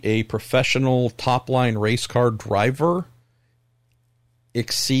be a professional top-line race car driver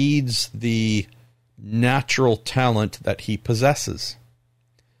exceeds the natural talent that he possesses.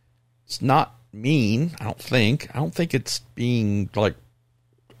 It's not mean, I don't think. I don't think it's being, like,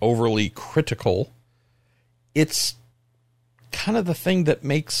 overly critical. It's kind of the thing that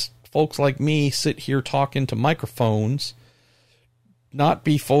makes folks like me sit here talking to microphones, not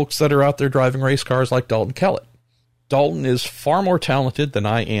be folks that are out there driving race cars like Dalton Kellett. Dalton is far more talented than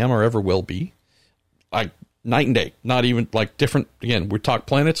I am or ever will be. Like, night and day. Not even, like, different. Again, we talk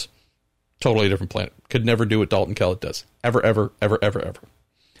planets, totally different planet. Could never do what Dalton Kellett does. Ever, ever, ever, ever, ever.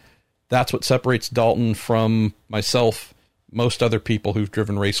 That's what separates Dalton from myself, most other people who've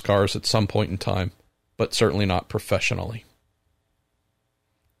driven race cars at some point in time, but certainly not professionally.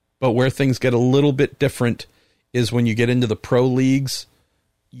 But where things get a little bit different is when you get into the pro leagues,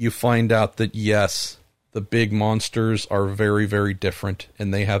 you find out that, yes, the big monsters are very, very different,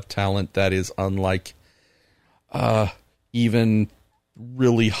 and they have talent that is unlike even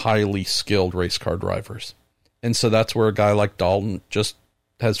really highly skilled race car drivers. And so that's where a guy like Dalton just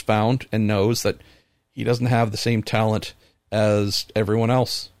has found and knows that he doesn't have the same talent as everyone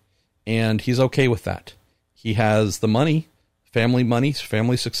else. And he's okay with that. He has the money,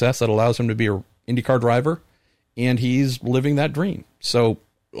 family success that allows him to be an IndyCar driver, and he's living that dream. So,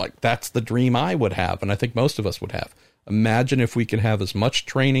 like, that's the dream I would have, and I think most of us would have. Imagine if we could have as much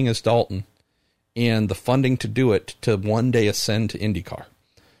training as Dalton and the funding to do it to one day ascend to IndyCar.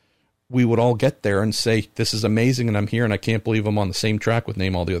 We would all get there and say, this is amazing, and I'm here, and I can't believe I'm on the same track with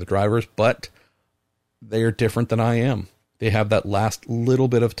name all the other drivers, but they are different than I am. They have that last little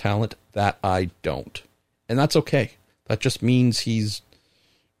bit of talent that I don't. And that's okay. That just means he's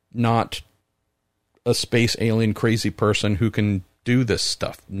not a space alien crazy person who can do this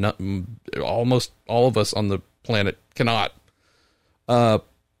stuff. Almost all of us on the planet cannot. But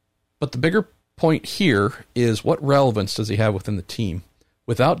the bigger point here is, what relevance does he have within the team?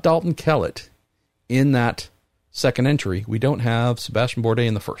 Without Dalton Kellett in that second entry, we don't have Sebastian Bourdais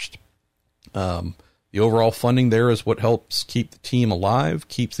in the first. The overall funding there is what helps keep the team alive,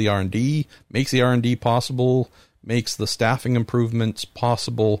 keeps the R&D, makes the R&D possible, makes the staffing improvements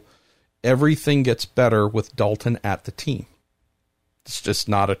possible. Everything gets better with Dalton at the team. It's just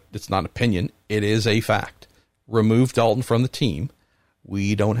it's not an opinion. It is a fact. Remove Dalton from the team,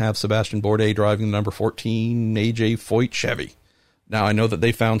 we don't have Sebastian Bourdais driving the number 14 AJ Foyt Chevy. Now, I know that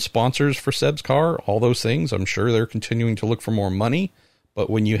they found sponsors for Seb's car, all those things. I'm sure they're continuing to look for more money. But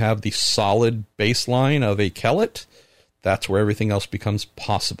when you have the solid baseline of a Kellett, that's where everything else becomes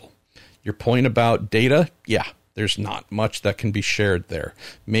possible. Your point about data, yeah, there's not much that can be shared there.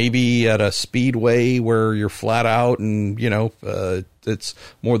 Maybe at a speedway where you're flat out and, it's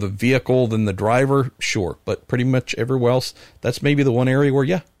more the vehicle than the driver, sure. But pretty much everywhere else, that's maybe the one area where,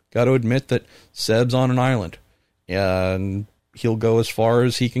 yeah, got to admit that Seb's on an island. And he'll go as far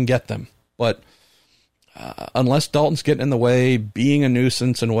as he can get them. But unless Dalton's getting in the way, being a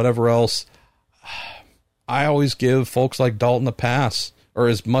nuisance and whatever else, I always give folks like Dalton a pass, or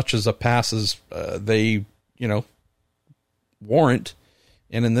as much as a pass as they, warrant.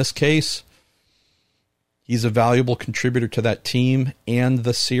 And in this case, he's a valuable contributor to that team and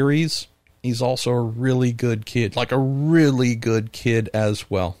the series. He's also a really good kid, like a really good kid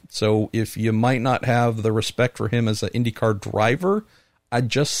as well. So if you might not have the respect for him as an IndyCar driver, I'd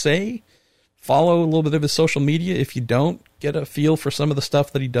just say follow a little bit of his social media. If you don't, get a feel for some of the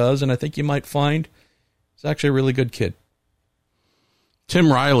stuff that he does, and I think you might find he's actually a really good kid.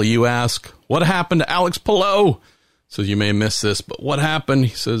 Tim Riley, you ask, what happened to Alex Palou? So you may miss this, but what happened?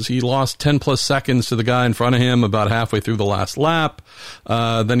 He says he lost 10 plus seconds to the guy in front of him about halfway through the last lap.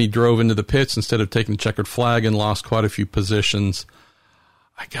 Then he drove into the pits instead of taking the checkered flag and lost quite a few positions.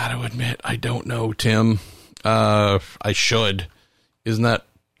 I got to admit, I don't know, Tim. I should. Isn't that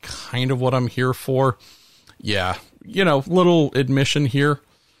kind of what I'm here for? Yeah. Little admission here.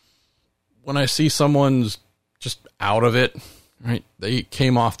 When I see someone's just out of it, right? They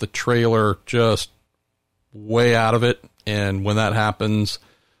came off the trailer just way out of it. And when that happens,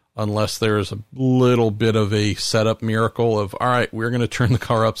 unless there's a little bit of a setup miracle of, all right, we're going to turn the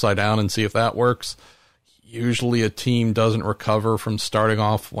car upside down and see if that works. Usually a team doesn't recover from starting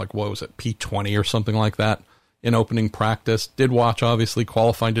off like, what was it, P20 or something like that in opening practice. Did watch, obviously,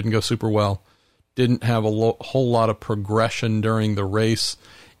 qualifying didn't go super well. Didn't have a whole lot of progression during the race.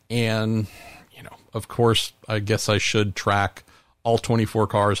 And, of course, I guess I should track all 24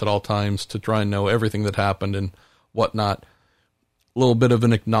 cars at all times to try and know everything that happened and whatnot. A little bit of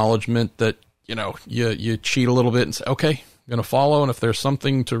an acknowledgement that, you cheat a little bit and say, okay, I'm going to follow. And if there's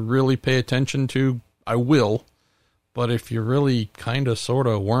something to really pay attention to, I will. But if you really kind of sort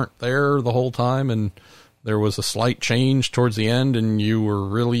of weren't there the whole time and there was a slight change towards the end and you were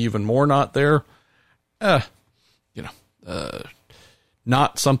really even more not there,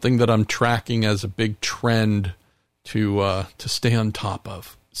 not something that I'm tracking as a big trend to stay on top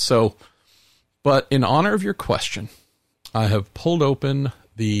of. So, but in honor of your question, I have pulled open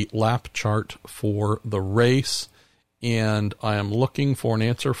the lap chart for the race, and I am looking for an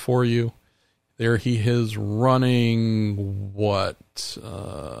answer for you. There he is running,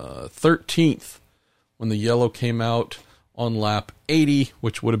 13th when the yellow came out on lap 80,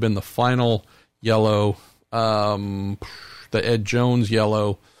 which would have been the final yellow, the Ed Jones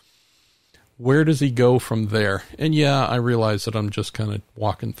yellow. Where does he go from there? And yeah, I realize that I'm just kind of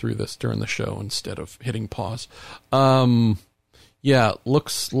walking through this during the show instead of hitting pause.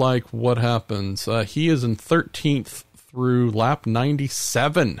 Looks like what happens. He is in 13th through lap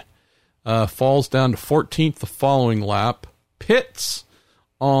 97. Falls down to 14th the following lap. Pits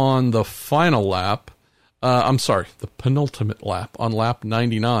on the final lap. The penultimate lap on lap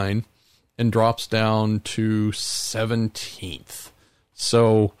 99 and drops down to 17th.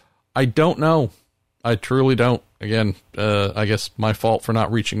 So I don't know. I truly don't. Again, I guess my fault for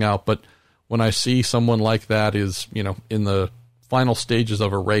not reaching out, but when I see someone like that is, in the final stages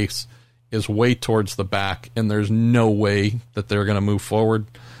of a race, is way towards the back, and there's no way that they're going to move forward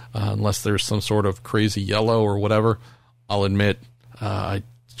unless there's some sort of crazy yellow or whatever, I'll admit I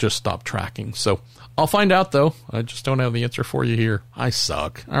just stopped tracking. So I'll find out, though. I just don't have the answer for you here. I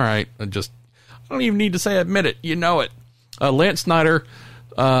suck. All right. I don't even need to say admit it. You know it. Lance Snyder,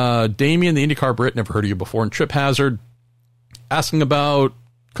 Damien, the IndyCar Brit, never heard of you before, and Trip Hazard, asking about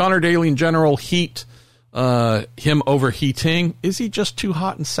Connor Daly in general, heat, him overheating. Is he just too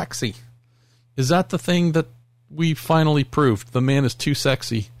hot and sexy? Is that the thing that we finally proved? The man is too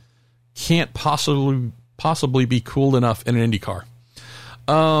sexy. Can't possibly be cool enough in an IndyCar.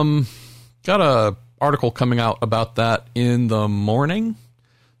 Got a article coming out about that in the morning.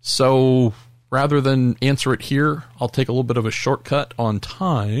 So rather than answer it here, I'll take a little bit of a shortcut on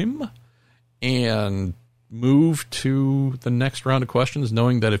time and move to the next round of questions,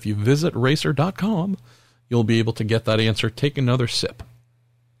 knowing that if you visit racer.com, you'll be able to get that answer. Take another sip.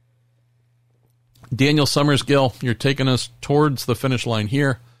 Daniel Summersgill, you're taking us towards the finish line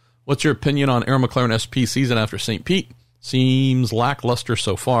here. What's your opinion on Aaron McLaren SP season after St. Pete? Seems lackluster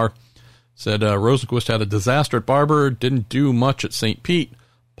so far. Said Rosenquist had a disaster at Barber, didn't do much at St. Pete.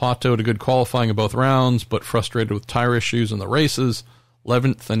 Pato had a good qualifying in both rounds, but frustrated with tire issues in the races.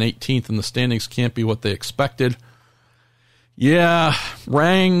 11th and 18th in the standings can't be what they expected. Yeah,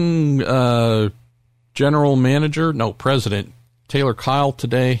 rang president Taylor Kyle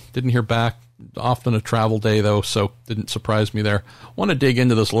today. Didn't hear back. Often a travel day, though, so didn't surprise me there. Want to dig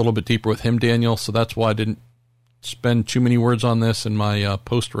into this a little bit deeper with him, Daniel, so that's why I didn't spend too many words on this in my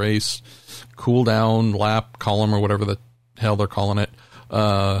post-race cool-down lap column or whatever the hell they're calling it.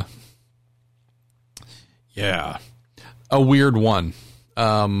 A weird one.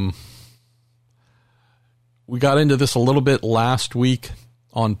 We got into this a little bit last week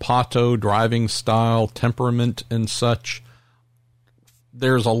on Pato, driving style, temperament, and such.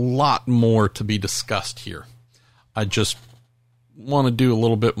 There's a lot more to be discussed here. I just want to do a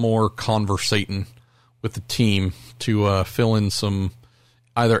little bit more conversating with the team to fill in some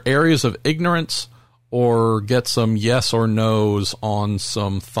either areas of ignorance or get some yes or no's on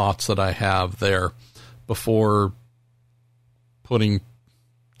some thoughts that I have there before putting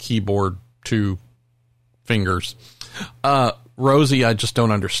keyboard to fingers. Rosie, I just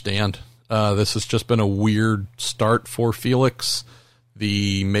don't understand. This has just been a weird start for Felix.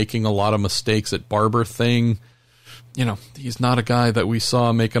 The making a lot of mistakes at Barber thing. He's not a guy that we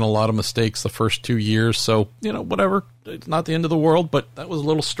saw making a lot of mistakes the first 2 years. So, whatever. It's not the end of the world, but that was a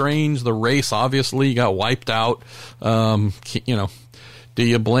little strange. The race obviously got wiped out. Do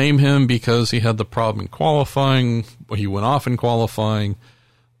you blame him because he had the problem in qualifying? He went off in qualifying,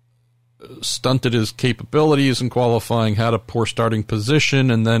 stunted his capabilities in qualifying, had a poor starting position,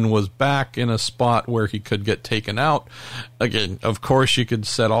 and then was back in a spot where he could get taken out. Again, of course, you could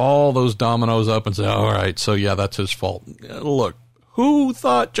set all those dominoes up and say, all right, so yeah, that's his fault. Look, who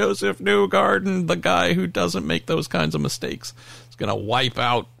thought Joseph Newgarden, the guy who doesn't make those kinds of mistakes, is going to wipe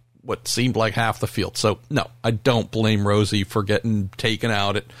out what seemed like half the field? So, no, I don't blame Rosie for getting taken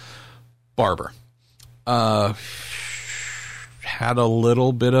out at Barber. Had a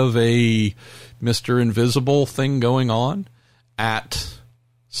little bit of a Mr. Invisible thing going on at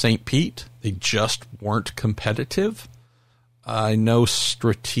St. Pete. They just weren't competitive. I know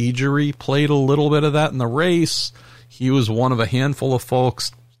Strategery played a little bit of that in the race. He was one of a handful of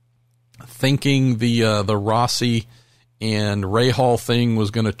folks thinking the Rossi and Rahal thing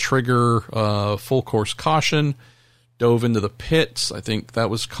was going to trigger full course caution. Dove into the pits. I think that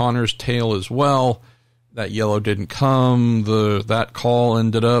was Connor's tail as well. That yellow didn't come. That call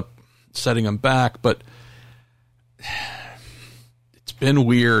ended up setting him back, but it's been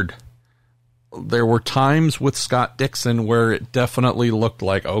weird. There were times with Scott Dixon where it definitely looked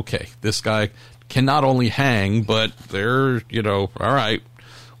like, okay, this guy can not only hang, but they're, all right,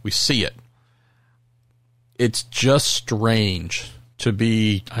 we see it. It's just strange to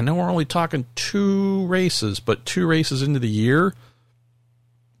be, I know we're only talking 2 races, but 2 races into the year,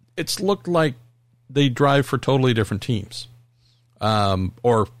 it's looked like they drive for totally different teams.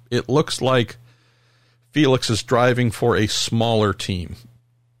 Or it looks like Felix is driving for a smaller team.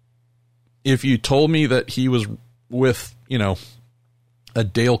 If you told me that he was with, a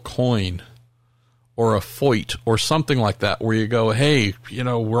Dale Coyne or a Foyt or something like that, where you go, hey,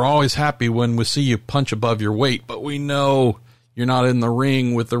 we're always happy when we see you punch above your weight, but we know you're not in the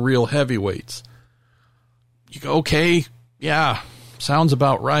ring with the real heavyweights. You go, okay, yeah, sounds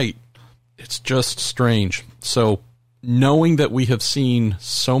about right. It's just strange. So knowing that we have seen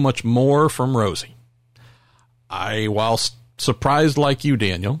so much more from Rosie, while surprised like you,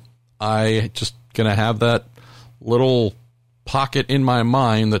 Daniel, I just going to have that little pocket in my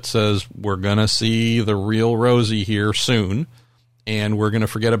mind that says we're going to see the real Rosie here soon, and we're going to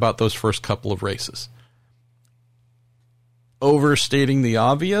forget about those first couple of races. Overstating the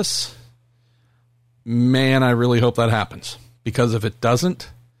obvious, man, I really hope that happens, because if it doesn't,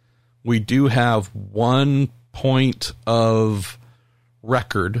 we do have 1 point of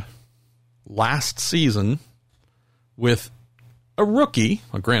record last season with a rookie.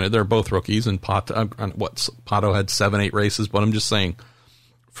 Well, granted, they're both rookies, and Pato had 7-8 races, but I'm just saying,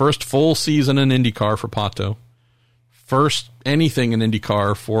 first full season in IndyCar for Pato, first anything in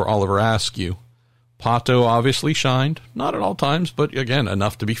IndyCar for Oliver Askew. Pato obviously shined, not at all times, but again,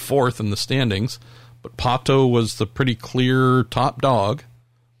 enough to be 4th in the standings. But Pato was the pretty clear top dog.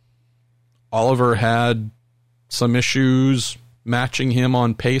 Oliver had some issues matching him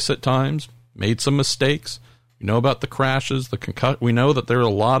on pace at times, made some mistakes. We know about the crashes, the concussion. We know that there are a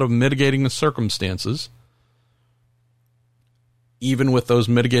lot of mitigating circumstances. Even with those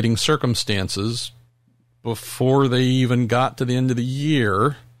mitigating circumstances, before they even got to the end of the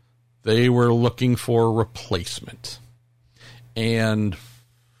year, they were looking for replacement. And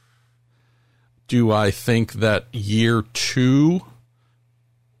do I think that year 2,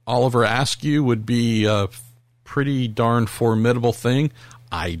 Oliver Askew would be a pretty darn formidable thing?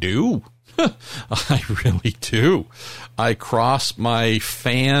 I do. I really do. I cross my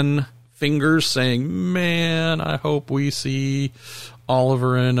fan fingers saying, man, I hope we see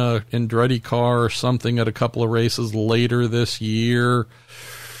Oliver in a Andretti car or something at a couple of races later this year.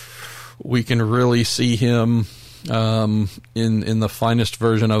 We can really see him in the finest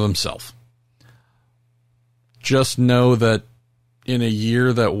version of himself. Just know that in a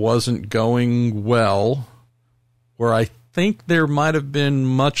year that wasn't going well, where I think there might have been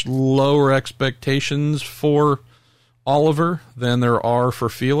much lower expectations for Oliver than there are for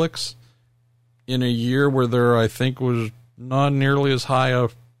Felix, in a year where there, I think, was not nearly as high a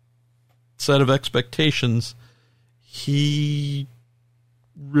set of expectations, he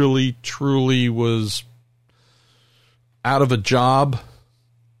really, truly was out of a job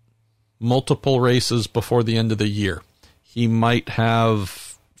multiple races before the end of the year. He might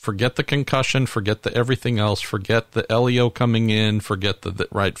have, forget the concussion, forget the everything else, forget the LEO coming in, forget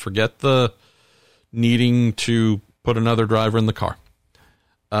the needing to put another driver in the car.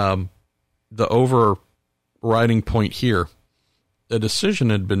 The overriding point here, a decision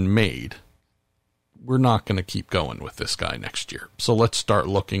had been made. We're not going to keep going with this guy next year. So let's start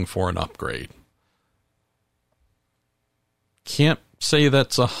looking for an upgrade. Can't say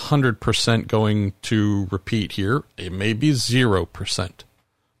that's 100% going to repeat here. It may be 0%.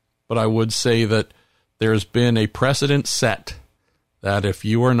 But I would say that there's been a precedent set that if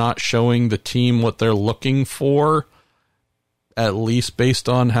you are not showing the team what they're looking for, at least based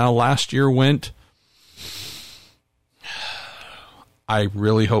on how last year went, I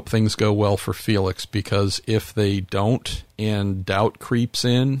really hope things go well for Felix, because if they don't and doubt creeps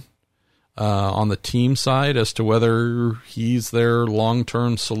in on the team side as to whether he's their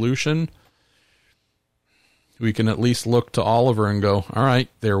long-term solution, we can at least look to Oliver and go, all right,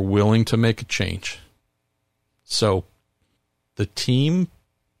 they're willing to make a change. So the team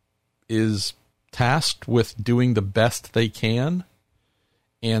is tasked with doing the best they can.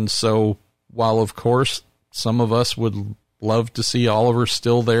 And so while, of course, some of us would love to see Oliver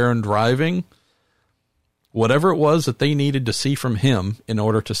still there and driving, whatever it was that they needed to see from him in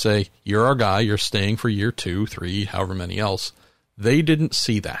order to say, you're our guy, you're staying for year 2, 3, however many else, they didn't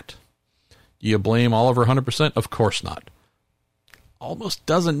see that. Do you blame Oliver 100%? Of course not. Almost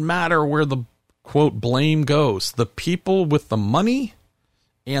doesn't matter where the, quote, blame goes. The people with the money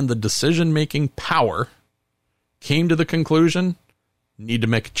and the decision-making power came to the conclusion, need to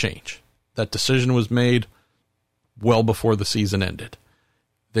make a change. That decision was made well before the season ended.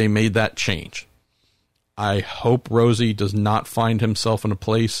 They made that change. I hope Rosie does not find himself in a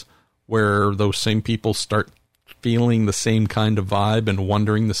place where those same people start feeling the same kind of vibe and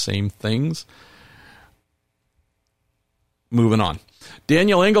wondering the same things. Moving on.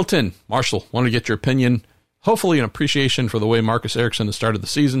 Daniel Angleton. Marshall, wanted to get your opinion. Hopefully an appreciation for the way Marcus Ericsson has started the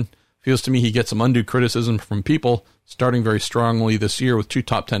season. Feels to me he gets some undue criticism from people, starting very strongly this year with 2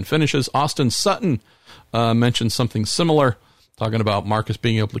 top 10 finishes. Austin Sutton mentioned something similar, talking about Marcus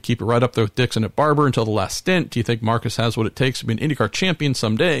being able to keep it right up there with Dixon at Barber until the last stint. Do you think Marcus has what it takes to be an IndyCar champion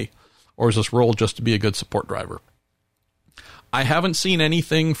someday, or is this role just to be a good support driver? I haven't seen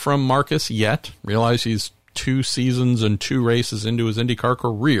anything from Marcus yet. Realize he's 2 seasons and 2 races into his IndyCar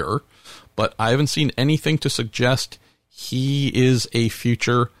career, but I haven't seen anything to suggest he is a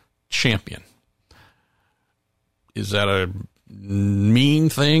future champion. Is that a mean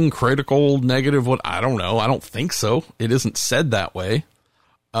thing, critical, negative? What? I don't know. I don't think so. It isn't said that way.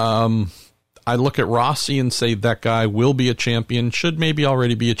 I look at Rossi and say that guy will be a champion, should maybe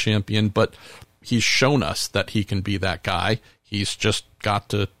already be a champion, but he's shown us that he can be that guy. He's just got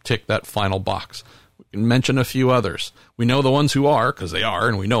to tick that final box. We can mention a few others. We know the ones who are, because they are,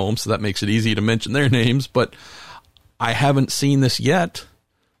 and we know them, so that makes it easy to mention their names, but I haven't seen this yet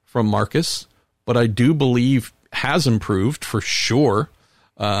from Marcus, but I do believe has improved for sure.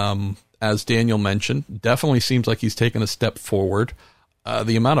 As Daniel mentioned, definitely seems like he's taken a step forward.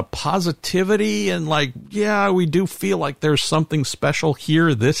 The amount of positivity and we do feel like there's something special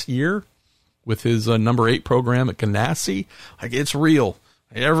here this year with his number 8 program at Ganassi. It's real.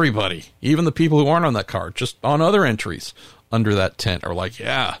 Everybody, even the people who aren't on that car, just on other entries under that tent are like,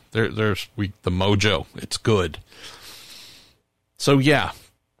 yeah, there's the mojo. It's good. So yeah,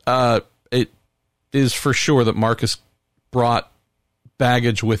 it is for sure that Marcus brought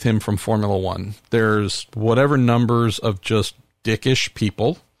baggage with him from Formula One. There's whatever numbers of just dickish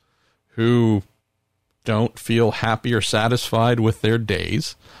people who don't feel happy or satisfied with their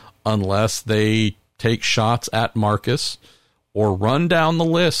days unless they take shots at Marcus or run down the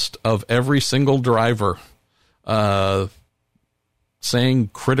list of every single driver saying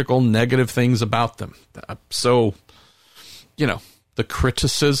critical, negative things about them. So, the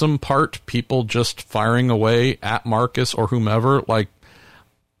criticism part, people just firing away at Marcus or whomever,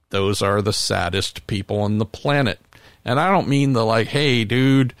 those are the saddest people on the planet. And I don't mean hey,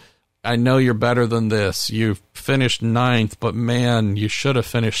 dude, I know you're better than this. You finished 9th, but man, you should have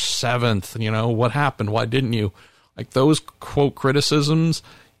finished 7th. What happened? Why didn't you? Those quote criticisms,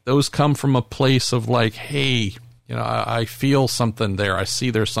 those come from a place of hey, I feel something there. I see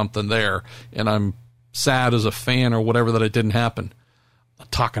there's something there, and I'm sad as a fan or whatever that it didn't happen. I'm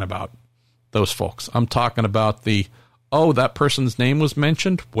not talking about those folks. I'm talking about that person's name was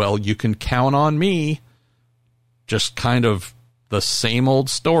mentioned. Well, you can count on me. Just kind of the same old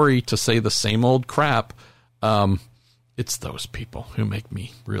story to say the same old crap. It's those people who make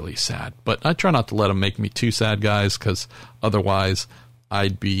me really sad. But I try not to let them make me too sad, guys, because otherwise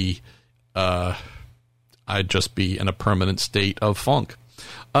I'd just be in a permanent state of funk.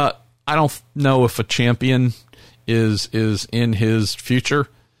 I don't know if a champion is in his future.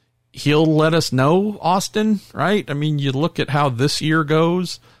 He'll let us know, Austin, right? I mean, you look at how this year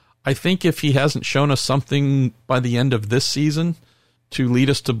goes. I think if he hasn't shown us something by the end of this season to lead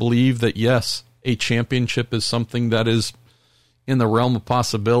us to believe that, yes, a championship is something that is in the realm of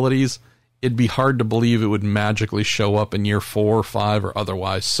possibilities, it'd be hard to believe it would magically show up in year 4 or 5 or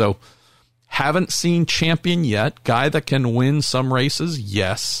otherwise. So haven't seen champion yet. Guy that can win some races,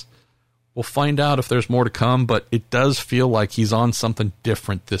 yes. We'll find out if there's more to come, but it does feel like he's on something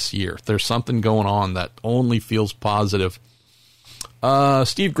different this year. There's something going on that only feels positive.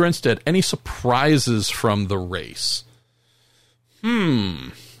 Steve Grinstead, any surprises from the race?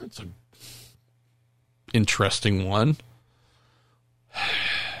 That's an interesting one.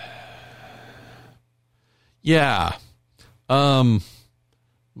 Yeah.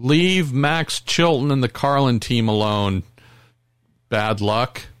 Leave Max Chilton and the Carlin team alone. Bad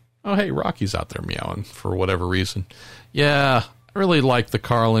luck. Oh, hey, Rocky's out there meowing for whatever reason. Yeah, I really like the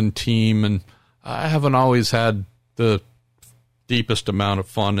Carlin team, and I haven't always had the deepest amount of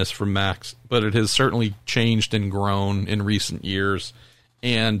fondness for Max, but it has certainly changed and grown in recent years.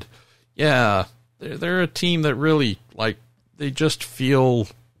 And yeah, they're a team that really, like, they just feel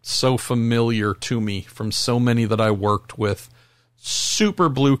so familiar to me from so many that I worked with. Super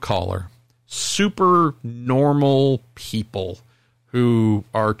blue collar, super normal people who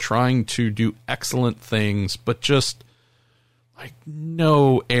are trying to do excellent things, but just like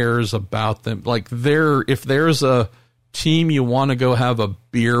no airs about them. Like if there's a team you want to go have a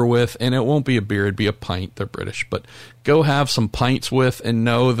beer with, and it won't be a beer, it'd be a pint. They're British, but go have some pints with and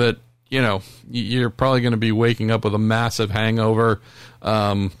know that, you know, you're probably going to be waking up with a massive hangover.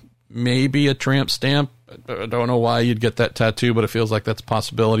 Maybe a tramp stamp. I don't know why you'd get that tattoo, but it feels like that's a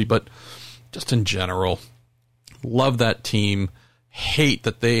possibility. But just in general, love that team. Hate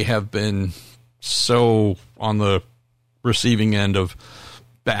that they have been so on the receiving end of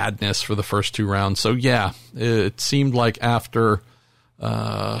badness for the first 2 rounds. So yeah, it seemed like after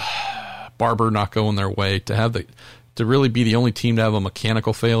Barber not going their way, to really be the only team to have a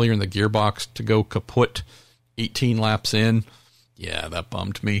mechanical failure in the gearbox to go kaput 18 laps in. Yeah, that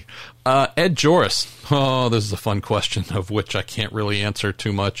bummed me. Ed Joris. Oh, this is a fun question of which I can't really answer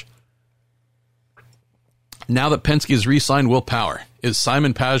too much. Now that Penske has re-signed Will Power, is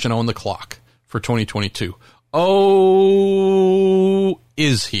Simon Pagenaud on the clock for 2022? Oh,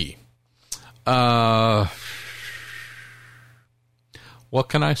 is he? What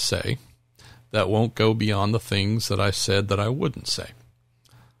can I say that won't go beyond the things that I said that I wouldn't say?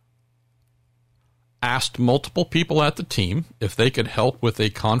 Asked multiple people at the team if they could help with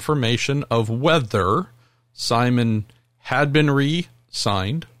a confirmation of whether Simon had been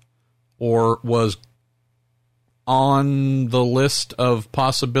re-signed or was on the list of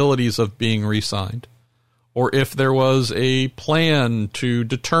possibilities of being re-signed, or if there was a plan to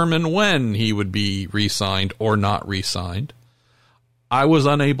determine when he would be re-signed or not re-signed. I was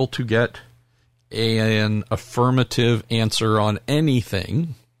unable to get an affirmative answer on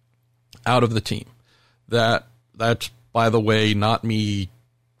anything out of the team. That's, by the way, not me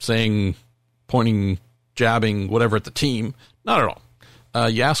saying, pointing, jabbing, whatever at the team. Not at all.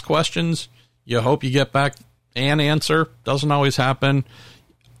 You ask questions. You hope you get back an answer. Doesn't always happen.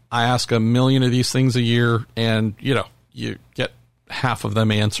 I ask a million of these things a year, and, you know, you get half of them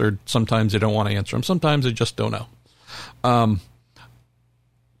answered. Sometimes they don't want to answer them. Sometimes they just don't know.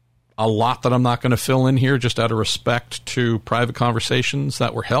 A lot that I'm not going to fill in here just out of respect to private conversations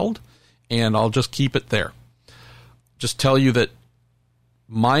that were held. And I'll just keep it there. Just tell you that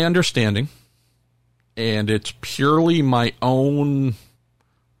my understanding, and it's purely my own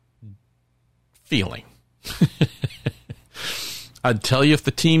feeling. I'd tell you if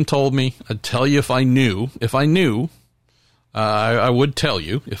the team told me. I'd tell you if I knew. If I knew, I would tell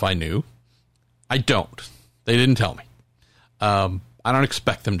you if I knew. I don't. They didn't tell me. I don't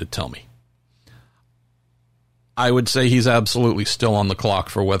expect them to tell me. I would say he's absolutely still on the clock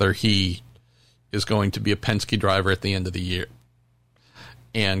for whether he is going to be a Penske driver at the end of the year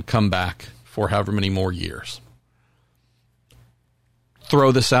and come back for however many more years.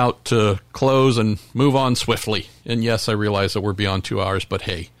 Throw this out to close and move on swiftly. And yes, I realize that we're beyond 2 hours, but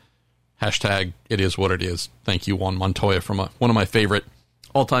hey, hashtag it is what it is. Thank you, Juan Montoya, from one of my favorite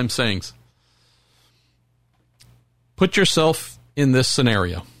all-time sayings. Put yourself in this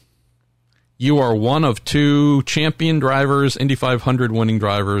scenario. You are one of 2 champion drivers, Indy 500 winning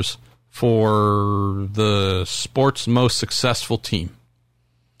drivers, for the sport's most successful team.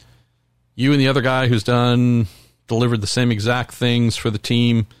 You and the other guy who's delivered the same exact things for the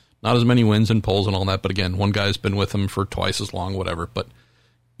team, not as many wins and poles and all that, but again, one guy's been with him for twice as long, whatever, but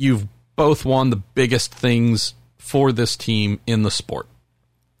you've both won the biggest things for this team in the sport.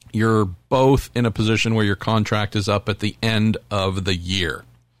 You're both in a position where your contract is up at the end of the year.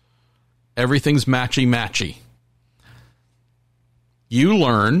 Everything's matchy-matchy. You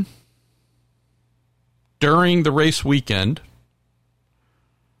learn during the race weekend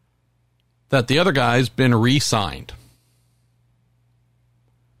that the other guy's been re-signed.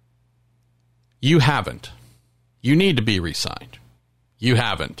 You haven't. You need to be re-signed. You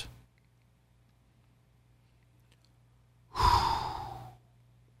haven't.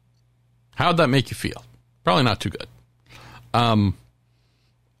 How'd that make you feel? Probably not too good. I'm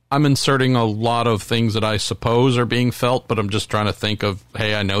inserting a lot of things that I suppose are being felt, but I'm just trying to think of,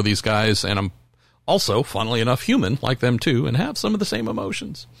 hey, I know these guys, and I'm also, funnily enough, human like them too, and have some of the same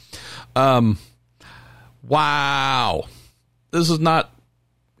emotions. Wow. This is not,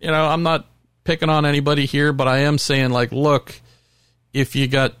 I'm not picking on anybody here, but I am saying, like, look, if you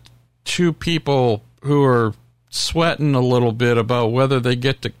got 2 people who are sweating a little bit about whether they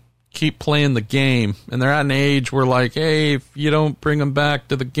get to keep playing the game. And they're at an age where, like, hey, if you don't bring them back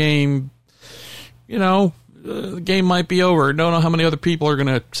to the game, the game might be over. Don't know how many other people are going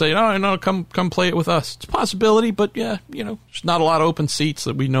to say, oh, no, come play it with us. It's a possibility, but yeah, there's not a lot of open seats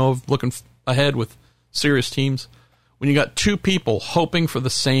that we know of looking ahead with serious teams. When you got two people hoping for the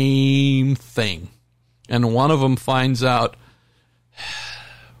same thing, and one of them finds out,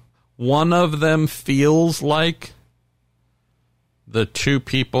 one of them feels like the two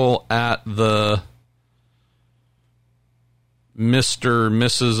people at the Mr.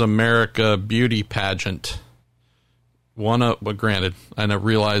 Mrs. America beauty pageant. Granted, I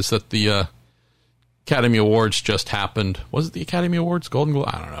realize that the Academy Awards just happened. Was it the Academy Awards? Golden Globe?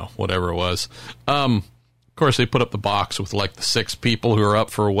 I don't know. Whatever it was. Of course, they put up the box with like the 6 people who are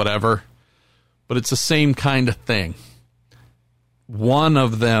up for whatever. But it's the same kind of thing. One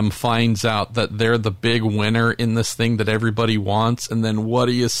of them finds out that they're the big winner in this thing that everybody wants. And then what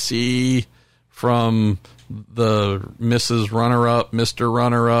do you see from the Mrs. Runner-Up, Mr.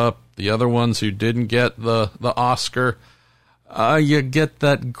 Runner-Up, the other ones who didn't get the Oscar? You get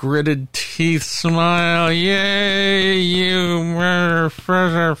that gritted teeth smile. Yay, you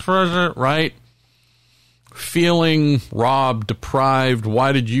right? Feeling robbed, deprived.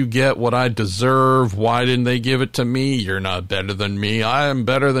 Why did you get what I deserve? Why didn't they give it to me? You're not better than me. I am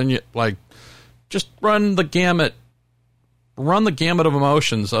better than you. Like, just run the gamut. Run the gamut of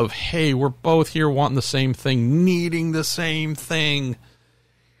emotions of, hey, we're both here wanting the same thing, needing the same thing.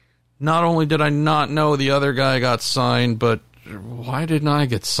 Not only did I not know the other guy got signed, but why didn't I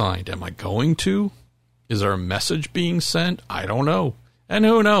get signed? Am I going to? Is there a message being sent? I don't know. And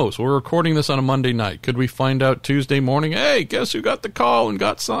who knows? We're recording this on a Monday night. Could we find out Tuesday morning, hey, guess who got the call and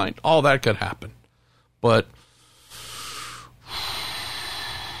got signed? All that could happen. But,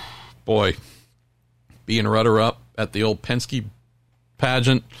 boy, being runner-up at the old Penske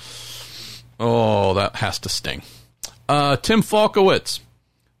pageant, oh, that has to sting. Tim Falkowitz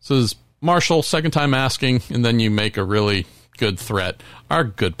says, Marshall, second time asking, and then you make a really good threat. Our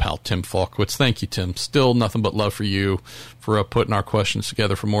good pal, Tim Falkowitz. Thank you, Tim. Still nothing but love for you for putting our questions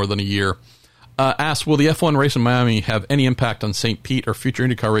together for more than a year. Asks, will the F1 race in Miami have any impact on St. Pete or future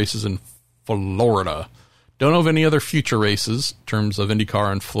IndyCar races in Florida? Don't know of any other future races in terms of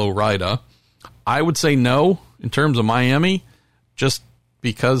IndyCar and Florida. I would say no in terms of Miami, just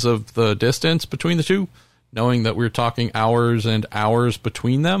because of the distance between the two. Knowing that we're talking hours and hours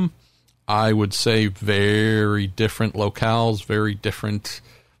between them, I would say very different locales, very different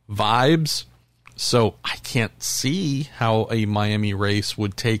vibes. So I can't see how a Miami race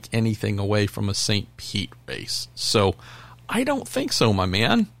would take anything away from a St. Pete race. So I don't think so, my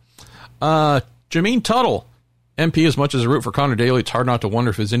man. Jameen Tuttle. MP, as much as I root for Connor Daly, it's hard not to wonder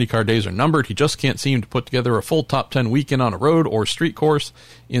if his IndyCar days are numbered. He just can't seem to put together a full top 10 weekend on a road or street course.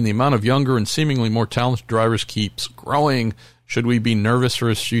 In the amount of younger and seemingly more talented drivers keeps growing. Should we be nervous for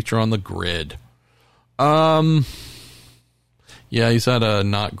his future on the grid? Yeah, he's had a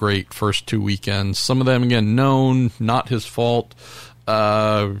not great first 2 weekends. Some of them, again, known, not his fault.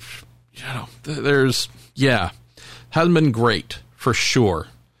 Hasn't been great, for sure,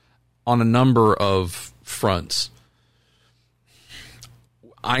 on a number of fronts.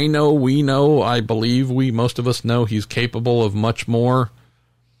 I believe most of us know he's capable of much more.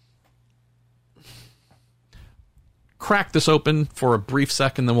 Crack this open for a brief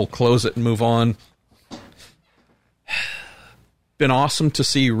second, then we'll close it and move on. Been awesome to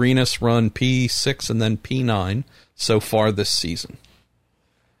see Renus run P6 and then P9 so far this season.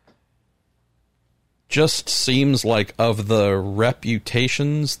 Just seems like of the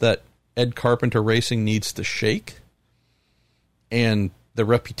reputations that Ed Carpenter Racing needs to shake, and the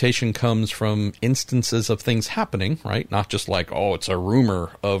reputation comes from instances of things happening, right? Not just like, oh, it's a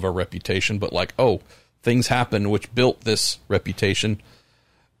rumor of a reputation, but like, oh, things happened which built this reputation.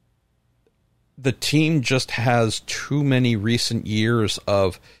 The team just has too many recent years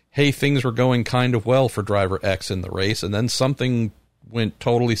of, hey, things were going kind of well for driver X in the race, and then something went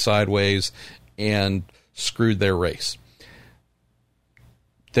totally sideways and screwed their race.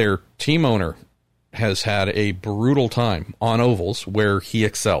 Their team owner has had a brutal time on ovals where he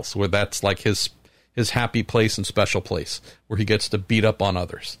excels, where that's like his happy place and special place, where he gets to beat up on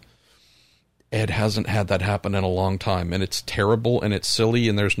others. Ed hasn't had that happen in a long time, and it's terrible, and it's silly,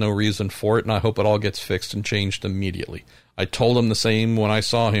 and there's no reason for it, and I hope it all gets fixed and changed immediately. I told him the same when I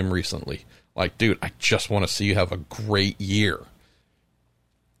saw him recently. Like, dude, I just want to see you have a great year.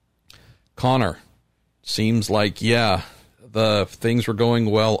 Connor, seems like, yeah, the things were going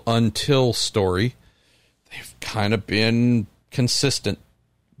well until story. They've kind of been consistent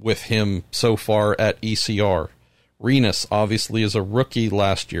with him so far at ECR. Renus, obviously, is a rookie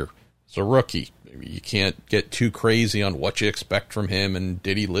last year. He's a rookie. You can't get too crazy on what you expect from him and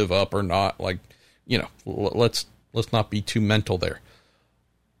did he live up or not. Like, let's not be too mental there.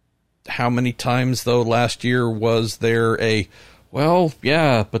 How many times, though, last year was there well,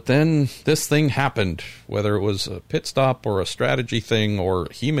 yeah, but then this thing happened, whether it was a pit stop or a strategy thing or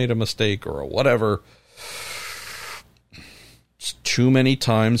he made a mistake or whatever. It's too many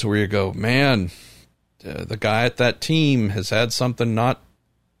times where you go, man, the guy at that team has had something not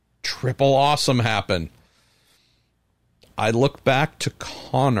triple awesome happen. I look back to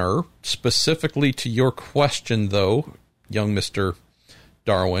Connor, specifically to your question, though, young Mr.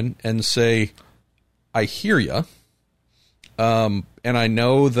 Darwin, and say, I hear you. And I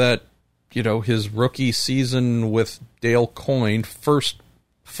know that, his rookie season with Dale Coyne, first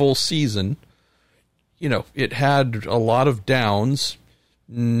full season, it had a lot of downs,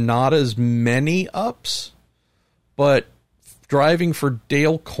 not as many ups, but driving for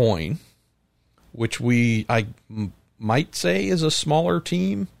Dale Coyne, which I might say is a smaller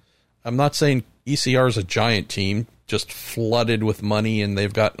team. I'm not saying ECR is a giant team, just flooded with money, and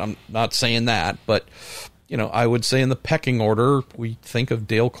I'm not saying that, but, I would say in the pecking order, we think of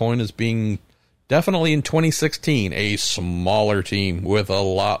Dale Coyne as being definitely in 2016, a smaller team with a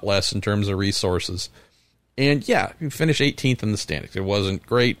lot less in terms of resources. And yeah, he finished 18th in the standings. It wasn't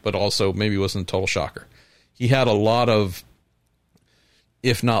great, but also maybe wasn't a total shocker. He had a lot of,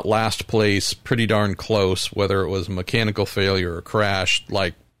 if not last place, pretty darn close, whether it was mechanical failure or crash.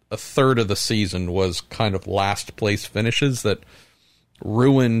 Like a third of the season was kind of last place finishes that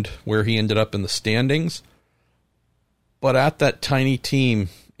ruined where he ended up in the standings. But at that tiny team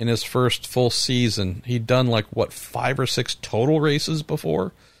in his first full season, he'd done 5 or 6 total races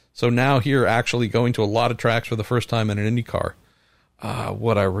before. So now here, actually going to a lot of tracks for the first time in an IndyCar.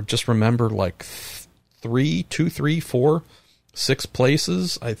 I just remember 2, 3, 4, 6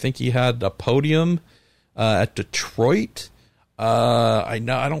 places. I think he had a podium at Detroit. I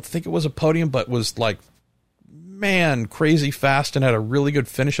don't think it was a podium, but was crazy fast and had a really good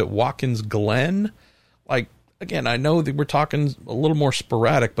finish at Watkins Glen. Again, I know that we're talking a little more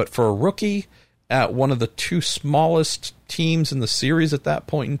sporadic, but for a rookie at one of the 2 smallest teams in the series at that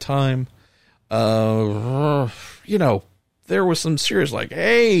point in time, there was some serious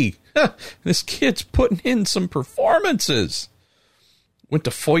hey, this kid's putting in some performances. Went to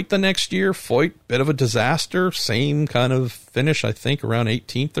Foyt the next year. Foyt, bit of a disaster. Same kind of finish, I think, around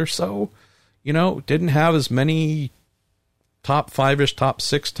 18th or so. Didn't have as many top 5-ish, top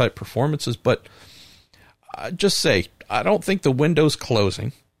 6 type performances, but just say, I don't think the window's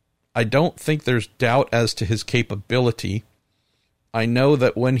closing. I don't think there's doubt as to his capability. I know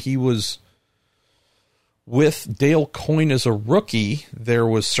that when he was with Dale Coyne as a rookie, there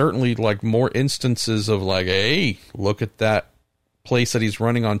was certainly more instances of hey, look at that place that he's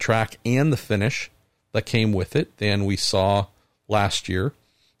running on track and the finish that came with it than we saw last year.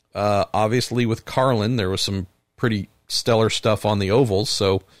 Obviously with Carlin, there was some pretty stellar stuff on the ovals.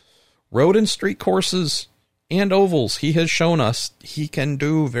 So road and street courses and ovals, he has shown us he can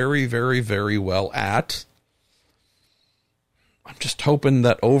do very, very, very well at. I'm just hoping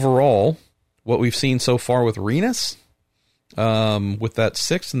that overall, what we've seen so far with Rinus, with that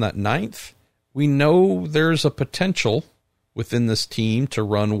 6th and that 9th, we know there's a potential within this team to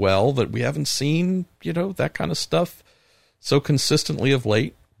run well that we haven't seen, that kind of stuff so consistently of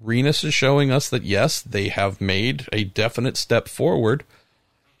late. Rinus is showing us that, yes, they have made a definite step forward.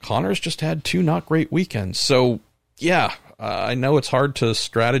 Connor's just had 2 not great weekends. So, yeah, I know it's hard to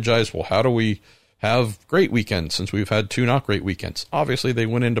strategize, well, how do we have great weekends since we've had 2 not great weekends? Obviously, they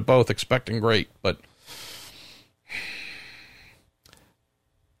went into both expecting great, but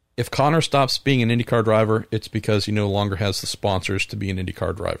if Connor stops being an IndyCar driver, it's because he no longer has the sponsors to be an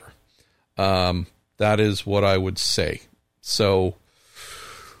IndyCar driver. That is what I would say. So,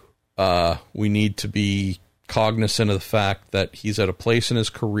 we need to be cognizant of the fact that he's at a place in his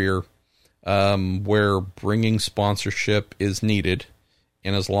career where bringing sponsorship is needed,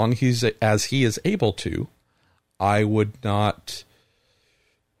 and as long as he is able to, I would not.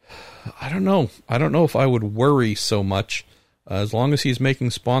 I don't know if I would worry so much. As long as he's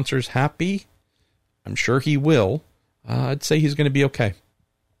making sponsors happy, I'm sure he will. I'd say he's going to be okay.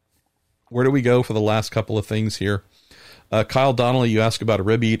 Where do we go for the last couple of things here? Kyle Donnelly, you ask about a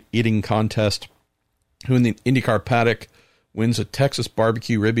rib eating contest. Who in the IndyCar paddock wins a Texas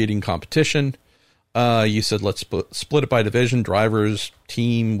barbecue rib eating competition? You said let's split it by division, drivers,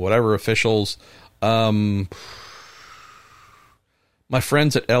 team, whatever, officials. My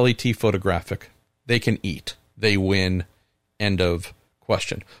friends at LET Photographic, they can eat. They win. End of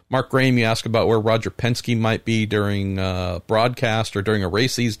question. Mark Graham, you ask about where Roger Penske might be during broadcast or during a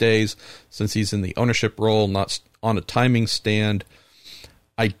race these days, since he's in the ownership role, not on a timing stand.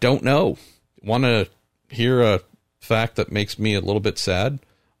 I don't know. Want to hear a fact that makes me a little bit sad?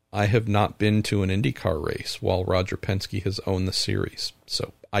 I have not been to an IndyCar race while Roger Penske has owned the series.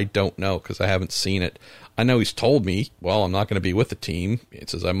 So I don't know because I haven't seen it. I know he's told me, well, I'm not going to be with the team. It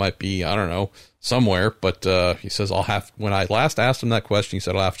says I might be, I don't know, somewhere. But he says when I last asked him that question, he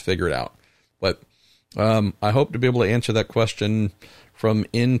said I'll have to figure it out. But I hope to be able to answer that question from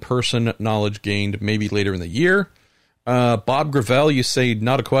in-person knowledge gained maybe later in the year. Bob Gravel, you say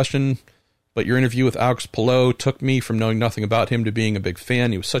not a question, but your interview with Alex Palou took me from knowing nothing about him to being a big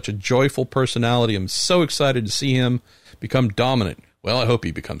fan. He was such a joyful personality. I'm so excited to see him become dominant. Well, I hope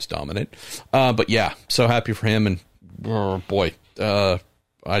he becomes dominant. But yeah, so happy for him. And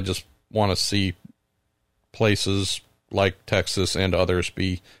I just want to see places like Texas and others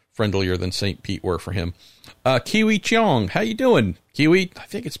be friendlier than St. Pete were for him. Kiwi Cheong, how you doing? Kiwi, I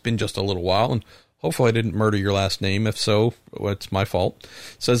think it's been just a little while, and hopefully I didn't murder your last name. If so, it's my fault.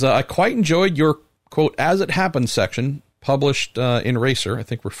 Says, I quite enjoyed your, quote, As It Happens section published in Racer, I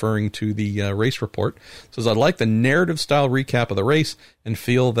think referring to the race report. Says, I like the narrative style recap of the race and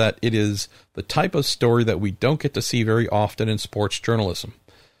feel that it is the type of story that we don't get to see very often in sports journalism.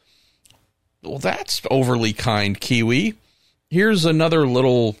 Well, that's overly kind, Kiwi. Here's another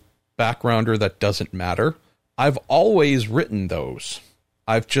little backgrounder that doesn't matter. I've always written those.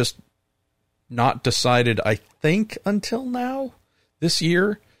 I've just not decided, I think, until now, this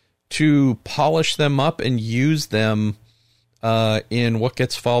year, to polish them up and use them in what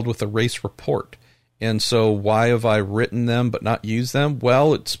gets followed with the race report. And so why have I written them but not used them?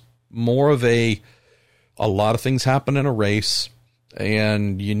 Well, it's more of a lot of things happen in a race,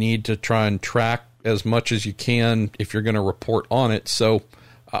 and you need to try and track as much as you can if you're going to report on it. So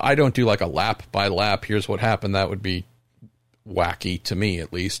I don't do like a lap by lap, here's what happened. That would be wacky to me,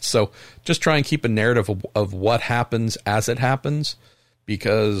 at least. So just try and keep a narrative of what happens as it happens,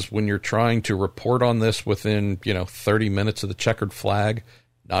 because when you're trying to report on this within 30 minutes of the checkered flag,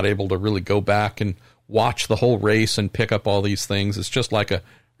 not able to really go back and watch the whole race and pick up all these things, it's just like all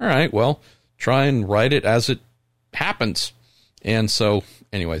right, well, try and write it as it happens. And so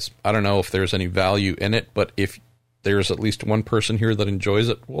anyways, I don't know if there's any value in it, but if there's at least one person here that enjoys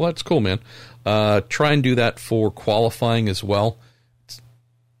it, well, that's cool, man. Try and do that for qualifying as well. It's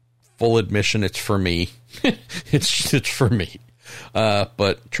full admission, it's for me. it's for me.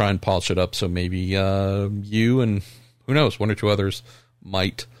 But try and polish it up so maybe you and who knows, one or two others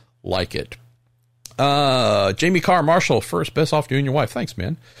might like it. Jamie Carr, Marshall, first, best off to you and your wife. Thanks,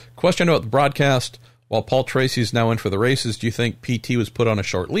 man. Question about the broadcast. While Paul Tracy is now in for the races, do you think PT was put on a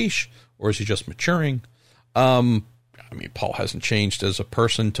short leash, or is he just maturing? Paul hasn't changed as a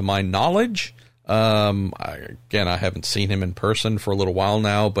person to my knowledge. I haven't seen him in person for a little while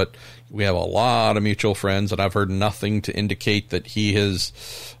now, but we have a lot of mutual friends, and I've heard nothing to indicate that he is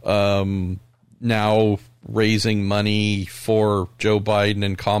now raising money for Joe Biden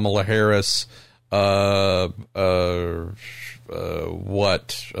and Kamala Harris.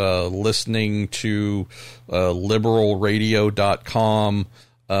 Listening to liberalradio.com.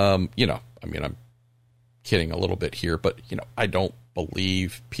 I'm kidding a little bit here, but I don't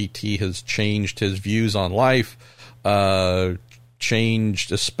believe PT has changed his views on life,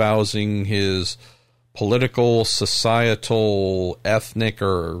 changed espousing his political, societal, ethnic,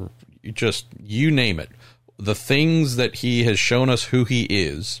 or just you name it. The things that he has shown us who he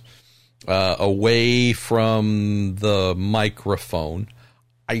is, away from the microphone,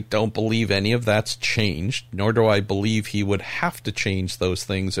 I don't believe any of that's changed, nor do I believe he would have to change those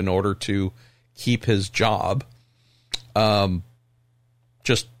things in order to keep his job.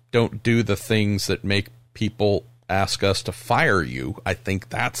 Just don't do the things that make people ask us to fire you. I think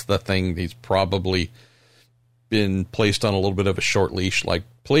that's the thing. He's probably been placed on a little bit of a short leash. Like,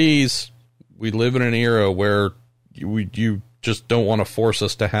 please, we live in an era where you just don't want to force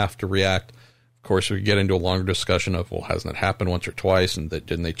us to have to react. Of course, we get into a longer discussion of, well, hasn't it happened once or twice, and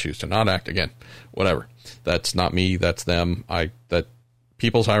didn't they choose to not act again? Whatever. That's not me. That's them. That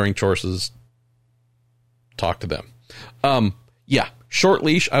people's hiring choices. Talk to them. Short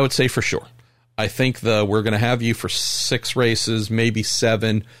leash, I would say for sure. I think we're going to have you for 6 races, maybe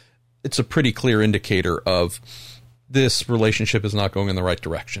 7. It's a pretty clear indicator of this relationship is not going in the right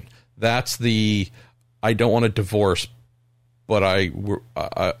direction. That's I don't want a divorce, but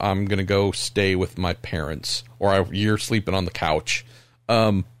I'm going to go stay with my parents, or you're sleeping on the couch.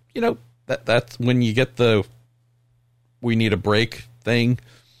 That's when you get we need a break thing.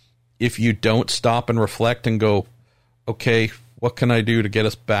 If you don't stop and reflect and go, okay, what can I do to get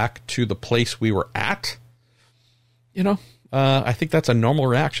us back to the place we were at? I think that's a normal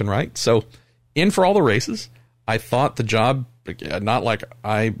reaction, right? So in for all the races. I thought the job, not like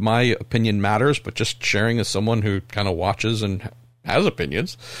my opinion matters, but just sharing as someone who kind of watches and has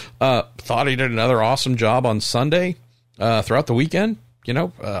opinions, thought he did another awesome job on Sunday, throughout the weekend.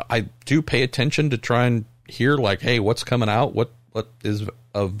 I do pay attention to try and hear like, hey, what's coming out? What is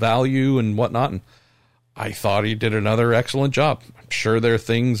of value and whatnot. And I thought he did another excellent job. I'm sure there are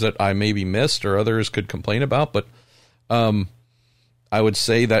things that I maybe missed or others could complain about, but I would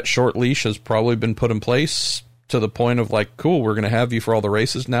say that short leash has probably been put in place to the point of like, cool, we're going to have you for all the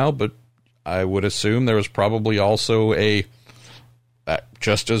races now. But I would assume there was probably also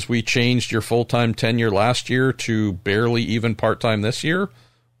just as we changed your full-time tenure last year to barely even part-time this year,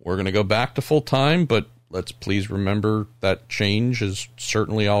 we're going to go back to full-time, but let's please remember that change is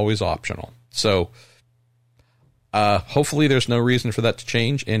certainly always optional. So hopefully there's no reason for that to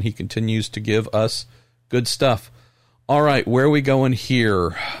change, and he continues to give us good stuff. All right, where are we going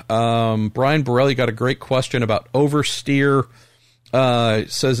here? Brian Borelli got a great question about oversteer.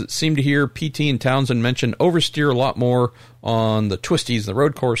 Says it seemed to hear PT and Townsend mention oversteer a lot more on the twisties, the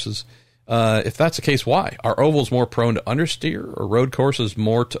road courses. If that's the case, why? Are ovals more prone to understeer or road courses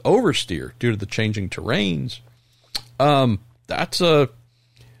more to oversteer due to the changing terrains? That's a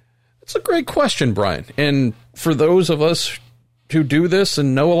great question, Brian. And for those of us who do this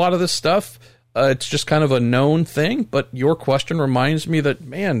and know a lot of this stuff, it's just kind of a known thing. But your question reminds me that,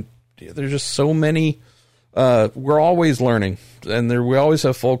 man, there's just so many. We're always learning, and we always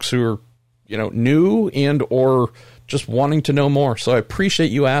have folks who are, new and or just wanting to know more. So I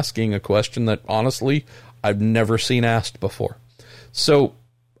appreciate you asking a question that honestly I've never seen asked before. So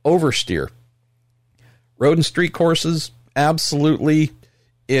oversteer, road and street courses, absolutely.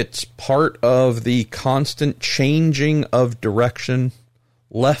 It's part of the constant changing of direction,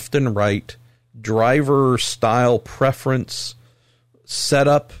 left and right, driver style preference,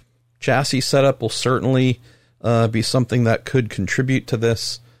 setup. Chassis setup will certainly be something that could contribute to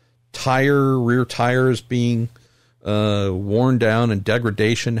this. Rear tires being worn down and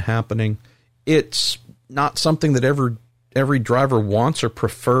degradation happening. It's not something that every driver wants or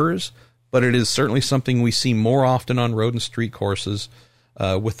prefers, but it is certainly something we see more often on road and street courses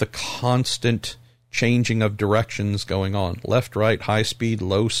with the constant changing of directions going on. Left, right, high speed,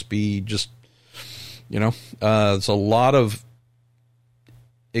 low speed, just, there's a lot of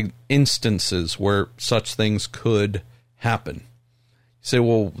instances where such things could happen. You say,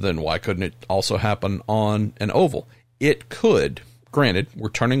 well, then why couldn't it also happen on an oval? It could. Granted, we're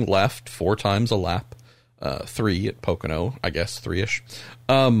turning left 4 times a lap, 3 at Pocono, I guess 3-ish.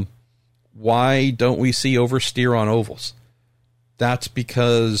 Why don't we see oversteer on ovals? That's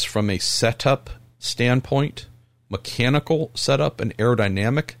because from a setup standpoint, mechanical setup and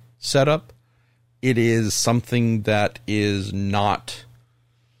aerodynamic setup, it is something that is not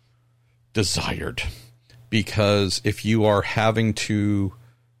desired, because if you are having to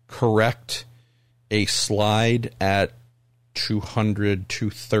correct a slide at 200,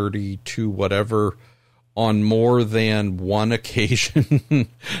 230, to whatever on more than one occasion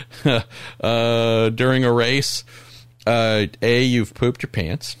during a race, you've pooped your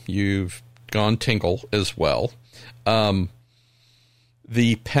pants, you've gone tinkle as well.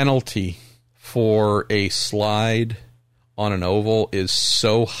 The penalty for a slide on an oval is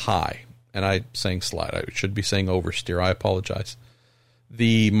so high. And I'm saying slide, I should be saying oversteer. I apologize.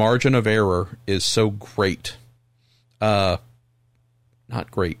 The margin of error is so great. Not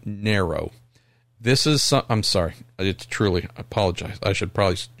great, narrow. This is, I'm sorry. It's truly, I apologize. I should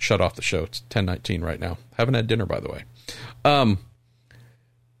probably shut off the show. It's 10:19 right now. Haven't had dinner, by the way.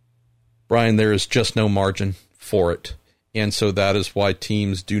 Brian, there is just no margin for it. And so that is why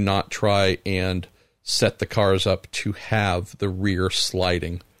teams do not try and set the cars up to have the rear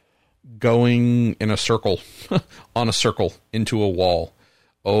sliding. Going in a circle, on a circle, into a wall.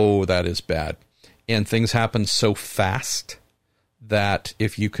 Oh, that is bad. And things happen so fast that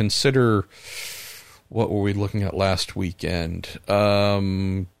if you consider, what were we looking at last weekend?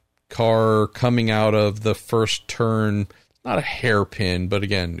 Car coming out of the first turn, not a hairpin, but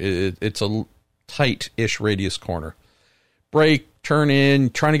again, it's a tight-ish radius corner. Brake, turn in,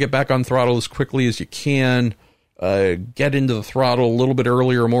 trying to get back on throttle as quickly as you can. Get into the throttle a little bit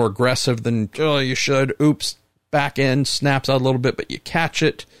earlier, more aggressive than you should. Oops, back end snaps out a little bit, but you catch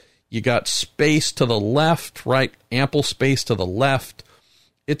it. You got space to the left, right? Ample space to the left.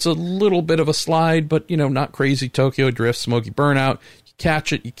 It's a little bit of a slide, but, not crazy Tokyo drift, smoky burnout. You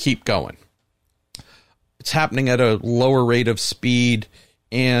catch it, you keep going. It's happening at a lower rate of speed,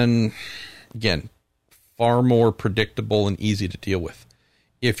 and again, far more predictable and easy to deal with.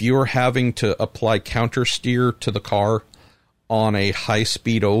 If you're having to apply counter steer to the car on a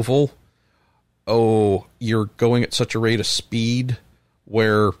high-speed oval, you're going at such a rate of speed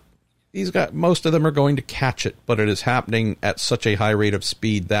where most of them are going to catch it, but it is happening at such a high rate of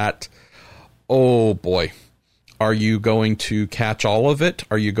speed that, oh boy, are you going to catch all of it?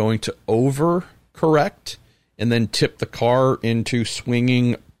 Are you going to overcorrect and then tip the car into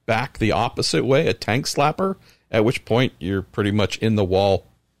swinging back the opposite way, a tank slapper, at which point you're pretty much in the wall?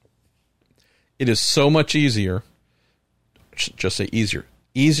 It is so much easier, just say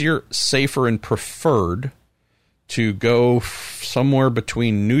easier, safer, and preferred to go somewhere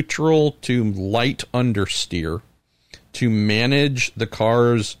between neutral to light understeer to manage the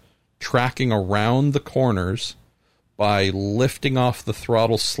car's tracking around the corners by lifting off the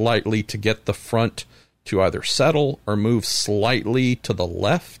throttle slightly to get the front to either settle or move slightly to the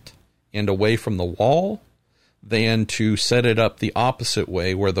left and away from the wall, than to set it up the opposite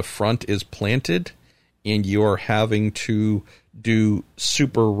way where the front is planted and you're having to do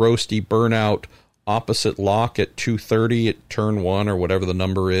super roasty burnout opposite lock at 230 at turn 1 or whatever the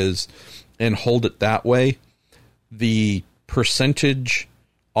number is and hold it that way. The percentage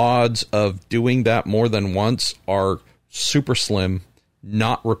odds of doing that more than once are super slim,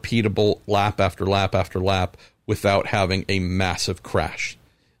 not repeatable lap after lap after lap without having a massive crash.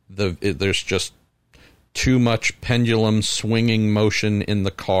 There's just too much pendulum swinging motion in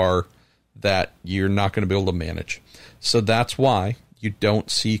the car that you're not going to be able to manage. So that's why you don't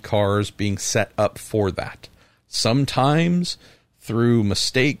see cars being set up for that. Sometimes through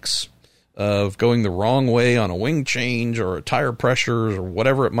mistakes of going the wrong way on a wing change or a tire pressures or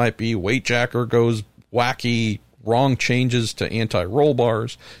whatever it might be, weight jacker goes wacky, wrong changes to anti-roll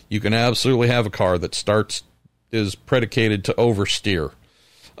bars, you can absolutely have a car that is predicated to oversteer.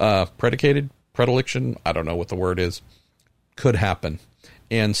 Predilection, I don't know what the word is, could happen.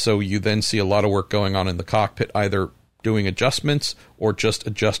 And so you then see a lot of work going on in the cockpit, either doing adjustments or just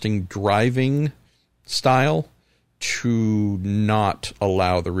adjusting driving style to not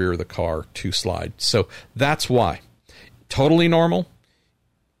allow the rear of the car to slide. So that's why. Totally normal.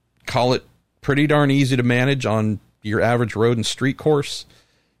 Call it pretty darn easy to manage on your average road and street course.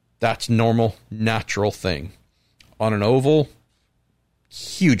 That's normal, natural thing. On an oval,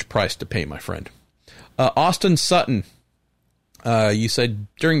 huge price to pay, my friend. Austin Sutton, you said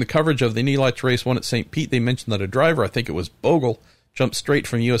during the coverage of the Indy Lights race 1 at St. Pete, they mentioned that a driver, I think it was Bogle, jumped straight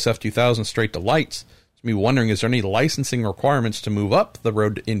from USF 2000 straight to lights. It's me wondering, is there any licensing requirements to move up the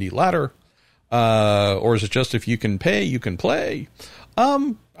road to Indy ladder? Or is it just if you can pay, you can play?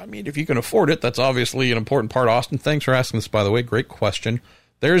 I mean, if you can afford it, that's obviously an important part. Austin, thanks for asking this, by the way. Great question.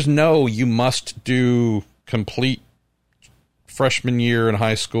 There's no, you must do complete freshman year in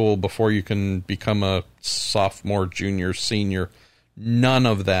high school before you can become a sophomore, junior, senior. None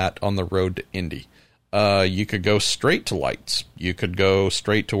of that on the road to Indy. You could go straight to lights. You could go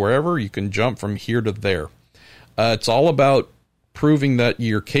straight to wherever. You can jump from here to there. It's all about proving that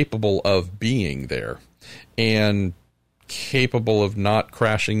you're capable of being there and capable of not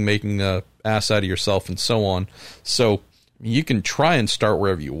crashing, making an ass out of yourself, and so on. So you can try and start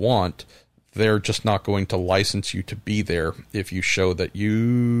wherever you want. They're just not going to license you to be there if you show that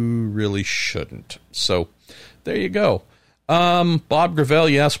you really shouldn't. So there you go. Bob Gravel,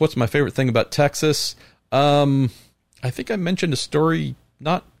 yes, what's my favorite thing about Texas? I think I mentioned a story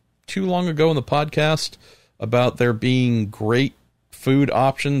not too long ago in the podcast about there being great food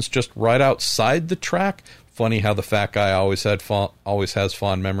options just right outside the track. Funny how the fat guy always has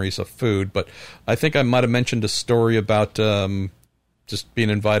fond memories of food, but I think I might have mentioned a story about just being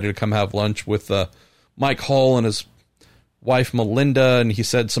invited to come have lunch with Mike Hull and his wife Melinda, and he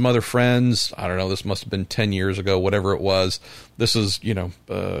said some other friends. I don't know, this must have been 10 years ago, whatever it was. This is,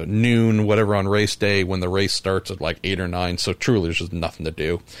 noon, whatever, on race day when the race starts at like 8 or 9, so truly there's just nothing to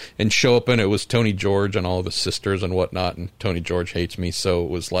do. And show up, and it was Tony George and all of his sisters and whatnot, and Tony George hates me, so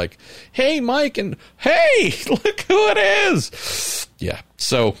it was like, hey, Mike, and hey, look who it is! Yeah,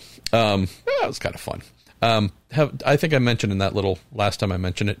 so it was kind of fun. I think I mentioned in that little last time I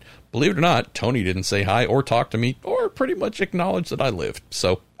mentioned it, believe it or not, Tony didn't say hi or talk to me or pretty much acknowledge that I lived.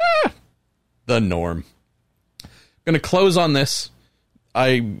 So, the norm. Going to close on this. So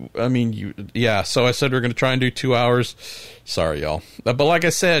I said we're going to try and do 2 hours. Sorry, y'all. But like I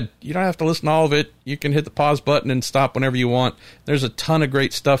said, you don't have to listen to all of it. You can hit the pause button and stop whenever you want. There's a ton of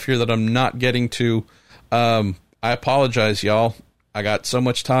great stuff here that I'm not getting to. I apologize, y'all. I got so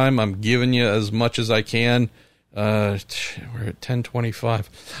much time. I'm giving you as much as I can. We're at 10:25.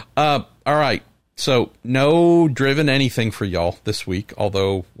 All right. So no driven anything for y'all this week,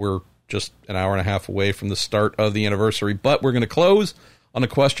 although we're just an hour and a half away from the start of the anniversary. But we're going to close on a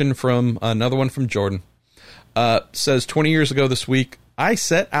question from another one from Jordan. Says, 20 years ago this week, I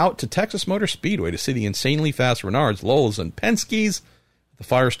set out to Texas Motor Speedway to see the insanely fast Renards, Lowells, and Penske's, the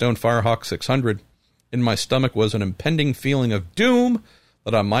Firestone Firehawk 600. In my stomach was an impending feeling of doom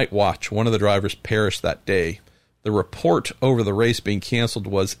that I might watch one of the drivers perish that day. The report over the race being canceled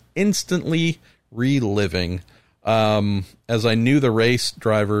was instantly reliving. As I knew the race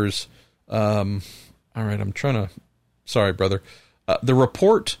drivers... all right, sorry, brother. The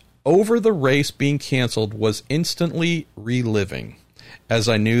report over the race being canceled was instantly reliving, as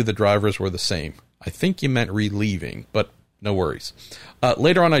I knew the drivers were the same. I think you meant relieving, but no worries.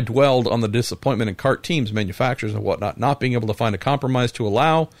 Later on, I dwelled on the disappointment in kart teams, manufacturers, and whatnot, not being able to find a compromise to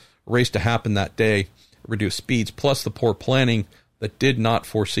allow a race to happen that day, reduce speeds, plus the poor planning that did not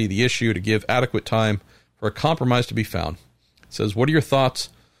foresee the issue to give adequate time for a compromise to be found. It says, what are your thoughts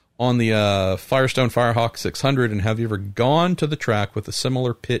on the Firestone Firehawk 600, and have you ever gone to the track with a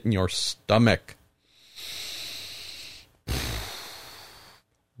similar pit in your stomach?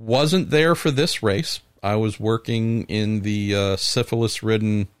 Wasn't there for this race. I was working in the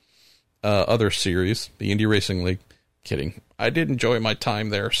syphilis-ridden other series, the Indy Racing League. Kidding. I did enjoy my time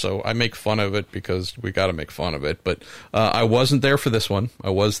there, so I make fun of it because we got to make fun of it. But I wasn't there for this one.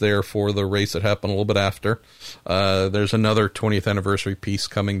 I was there for the race that happened a little bit after. There's another 20th anniversary piece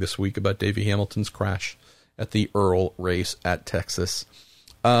coming this week about Davey Hamilton's crash at the Earl race at Texas.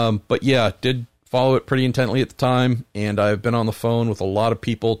 But yeah, did follow it pretty intently at the time, and I've been on the phone with a lot of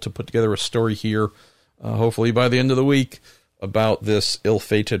people to put together a story here, hopefully by the end of the week, about this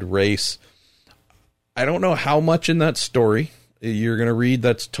ill-fated race. I don't know how much in that story you're going to read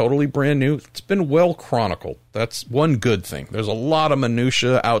that's totally brand new. It's been well chronicled. That's one good thing. There's a lot of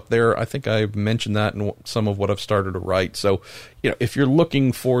minutia out there. I think I've mentioned that in some of what I've started to write. So, if you're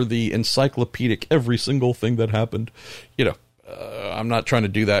looking for the encyclopedic every single thing that happened, I'm not trying to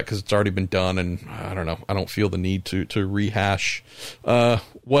do that because it's already been done, and I don't know. I don't feel the need to rehash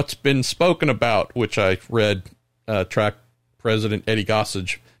what's been spoken about, which I read track president Eddie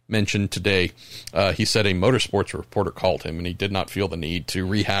Gossage mentioned today. He said a motorsports reporter called him, and he did not feel the need to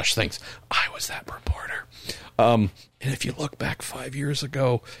rehash things. I was that reporter. And if you look back 5 years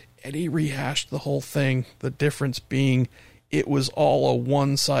ago, Eddie rehashed the whole thing, the difference being it was all a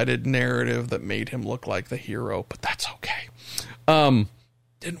one-sided narrative that made him look like the hero, but that's okay.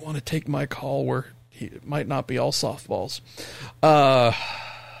 Didn't want to take my call where it might not be all softballs.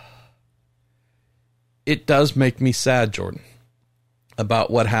 It does make me sad, Jordan,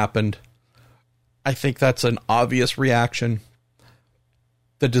 about what happened. I think that's an obvious reaction.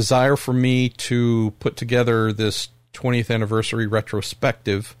 The desire for me to put together this 20th anniversary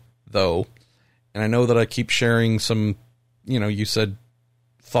retrospective, though, and I know that I keep sharing some, you said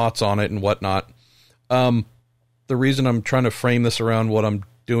thoughts on it and whatnot. The reason I'm trying to frame this around what I'm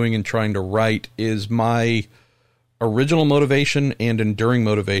doing and trying to write is my original motivation and enduring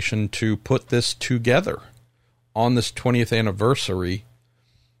motivation to put this together on this 20th anniversary.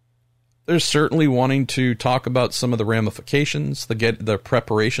 There's certainly wanting to talk about some of the ramifications, the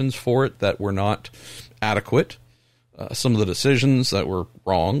preparations for it that were not adequate, some of the decisions that were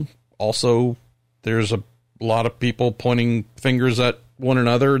wrong. Also, there's a lot of people pointing fingers at one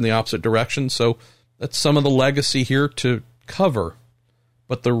another in the opposite direction, so that's some of the legacy here to cover.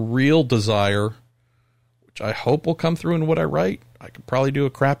 But the real desire, which I hope will come through in what I write, I could probably do a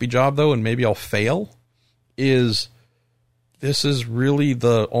crappy job, though, and maybe I'll fail, is this is really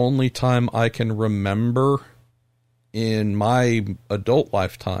the only time I can remember in my adult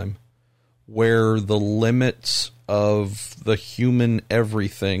lifetime where the limits of the human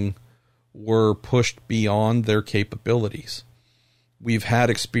everything were pushed beyond their capabilities. We've had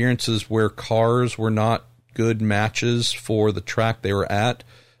experiences where cars were not good matches for the track they were at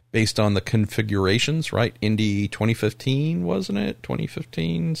based on the configurations, right? Indy 2015, wasn't it?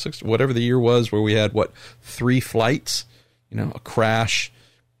 2015, 16, whatever the year was, where we had, 3 flights? A crash,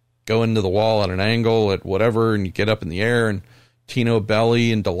 go into the wall at an angle at whatever, and you get up in the air, and Tino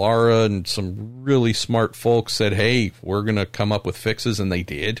Belli and Dallara and some really smart folks said, hey, we're going to come up with fixes, and they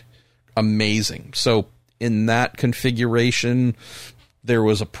did. Amazing. So in that configuration, there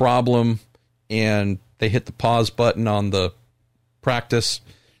was a problem, and they hit the pause button on the practice,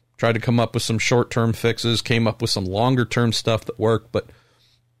 tried to come up with some short-term fixes, came up with some longer-term stuff that worked, but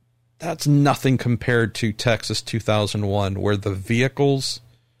that's nothing compared to Texas 2001, where the vehicles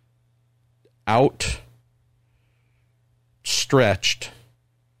outstretched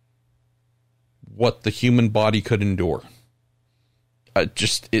what the human body could endure. It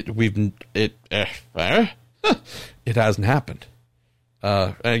hasn't happened.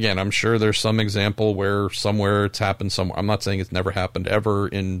 Again, I'm sure there's some example where somewhere it's happened somewhere. I'm not saying it's never happened ever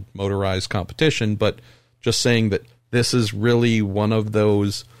in motorized competition, but just saying that this is really one of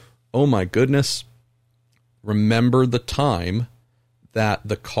those, oh my goodness, remember the time that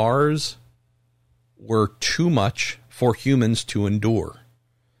the cars were too much for humans to endure.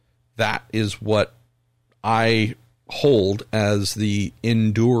 That is what I hold as the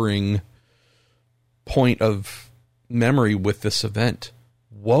enduring point of memory with this event.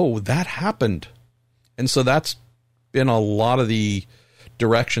 Whoa, that happened. And so that's been a lot of the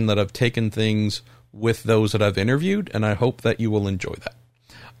direction that I've taken things with those that I've interviewed, and I hope that you will enjoy that.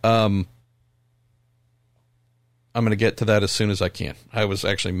 I'm going to get to that as soon as I can. I was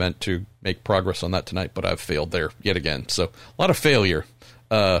actually meant to make progress on that tonight, but I've failed there yet again. So a lot of failure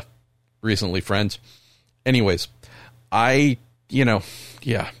recently, friends. Anyways,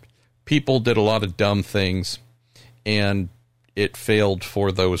 people did a lot of dumb things, and it failed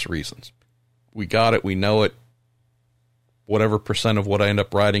for those reasons. We got it. We know it. Whatever percent of what I end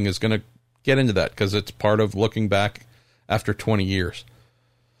up writing is going to get into that because it's part of looking back after 20 years.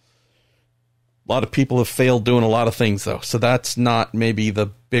 A lot of people have failed doing a lot of things, though, so that's not maybe the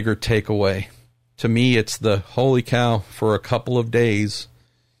bigger takeaway. To me, it's the holy cow, for a couple of days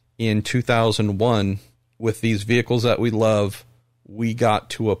in 2001, with these vehicles that we love, we got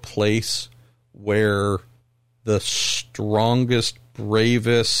to a place where the strongest,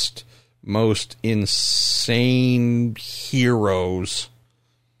 bravest, most insane heroes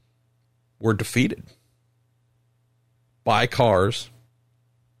were defeated by cars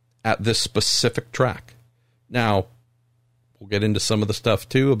at this specific track. Now, we'll get into some of the stuff,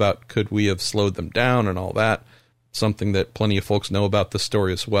 too, about could we have slowed them down and all that. Something that plenty of folks know about this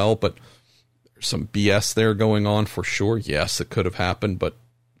story as well, but there's some BS there going on for sure. Yes, it could have happened, but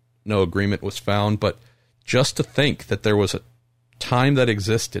no agreement was found. But just to think that there was a time that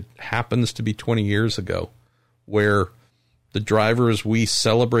existed, happens to be 20 years ago, where the drivers we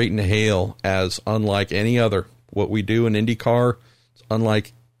celebrate and hail as unlike any other, what we do in IndyCar is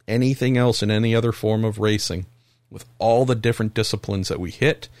unlike anything else in any other form of racing, with all the different disciplines that we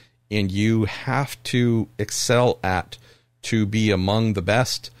hit, and you have to excel at to be among the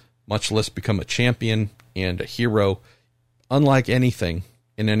best, much less become a champion and a hero, unlike anything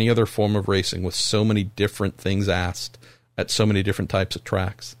in any other form of racing, with so many different things asked at so many different types of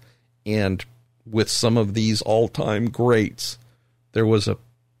tracks. And with some of these all-time greats, there was a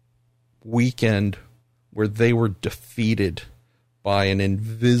weekend where they were defeated by an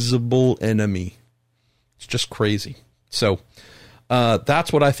invisible enemy. It's just crazy. So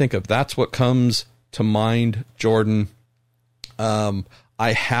that's what I think of. That's what comes to mind, Jordan. I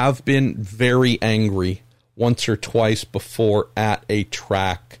have been very angry once or twice before at a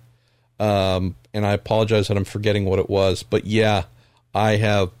track. And I apologize that I'm forgetting what it was. But yeah, I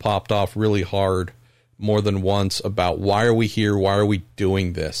have popped off really hard more than once about why are we here? Why are we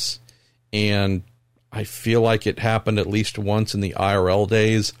doing this? And I feel like it happened at least once in the IRL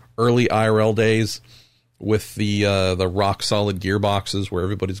days, early IRL days, with the rock solid gearboxes where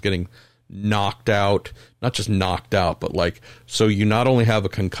everybody's getting knocked out, not just knocked out, but like, so you not only have a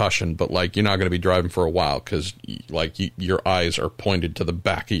concussion, but like you're not going to be driving for a while because like your eyes are pointed to the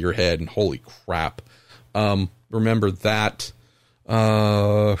back of your head and holy crap. Remember that,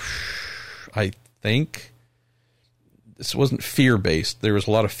 I think this wasn't fear-based. There was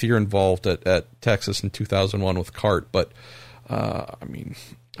a lot of fear involved at Texas in 2001 with CART, but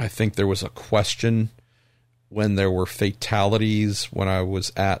I think there was a question when there were fatalities when I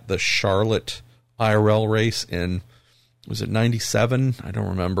was at the Charlotte IRL race in, was it 97? I don't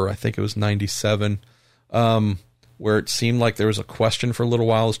remember. I think it was 97, where it seemed like there was a question for a little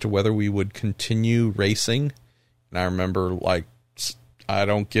while as to whether we would continue racing. And I remember, like, I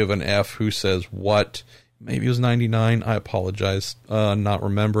don't give an F who says what. Maybe it was 99. I apologize, not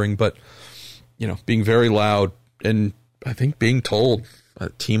remembering, but, being very loud and I think being told, a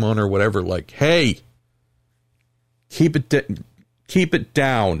team owner or whatever, like, hey, keep it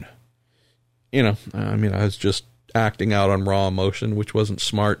down. I was just acting out on raw emotion, which wasn't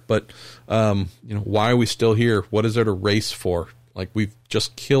smart, but, why are we still here? What is there to race for? Like, we've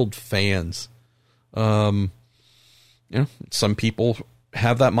just killed fans. Some people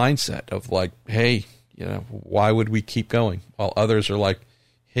have that mindset of like, hey, why would we keep going? While others are like,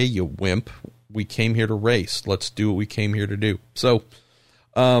 hey, you wimp, we came here to race. Let's do what we came here to do. So,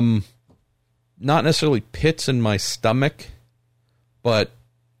 not necessarily pits in my stomach, but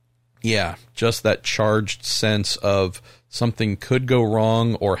yeah, just that charged sense of something could go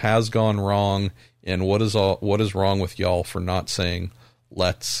wrong or has gone wrong. And what is wrong with y'all for not saying,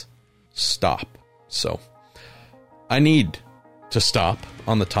 let's stop? So I need to stop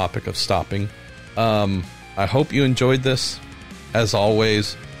on the topic of stopping. I hope you enjoyed this. As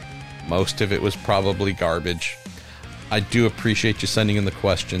always, most of it was probably garbage. I do appreciate you sending in the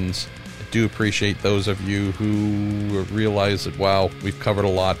questions. I do appreciate those of you who realize that, wow, we've covered a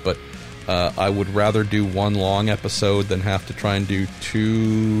lot, but I would rather do one long episode than have to try and do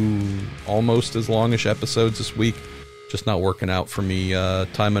two almost as longish episodes this week. Just not working out for me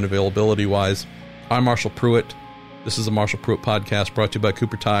time and availability wise. I'm Marshall Pruitt. This is the Marshall Pruitt Podcast, brought to you by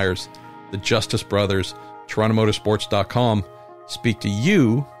Cooper Tires, the Justice Brothers, TorontoMotorsports.com. Speak to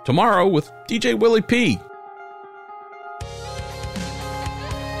you tomorrow with DJ Willie P.